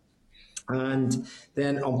that. And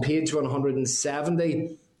then on page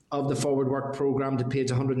 170 of the Forward Work Programme to page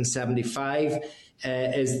 175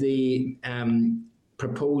 is the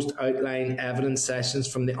proposed outline evidence sessions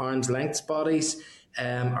from the arm's length bodies.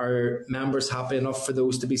 Are members happy enough for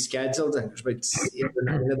those to be scheduled? There's about 8 or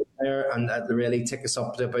 9 of them there, and that will really take us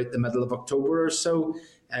up to about the middle of October or so,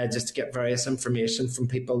 just to get various information from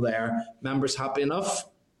people there. Members happy enough?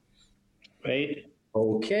 Right.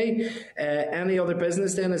 Okay. Any other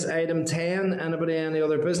business then is item 10. Anybody any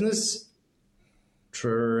other business?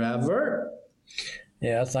 Trevor?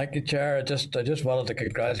 Yeah, thank you, Chair. I just wanted to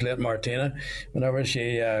congratulate Martina. Whenever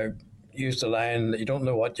she used the line, "You don't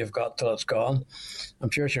know what you've got till it's gone," I'm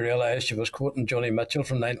sure she realised she was quoting Joni Mitchell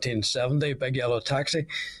from 1970, Big Yellow Taxi.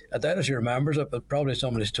 I doubt if she remembers it, but probably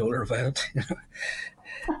somebody's told her about it.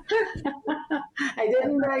 I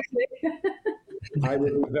didn't actually. I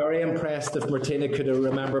would be very impressed if Martina could have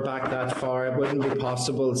remembered back that far. It wouldn't be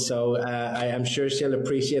possible, so I am sure she'll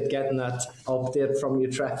appreciate getting that update from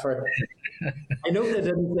you, Trevor. I know they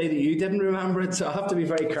didn't say that you didn't remember it, so I have to be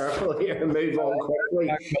very careful here and move on quickly.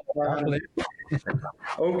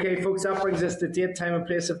 Okay, folks, that brings us to date, time and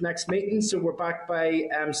place of next meeting. So we're back by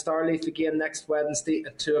Starleaf again next Wednesday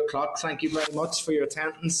at 2 o'clock. Thank you very much for your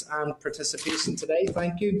attendance and participation today.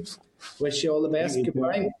 Thank you. Wish you all the best.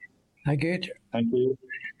 Goodbye. Thank you. Thank you.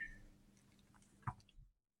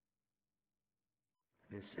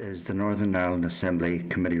 This is the Northern Ireland Assembly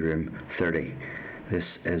Committee Room 30. This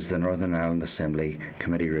is the Northern Ireland Assembly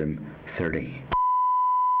Committee Room 30.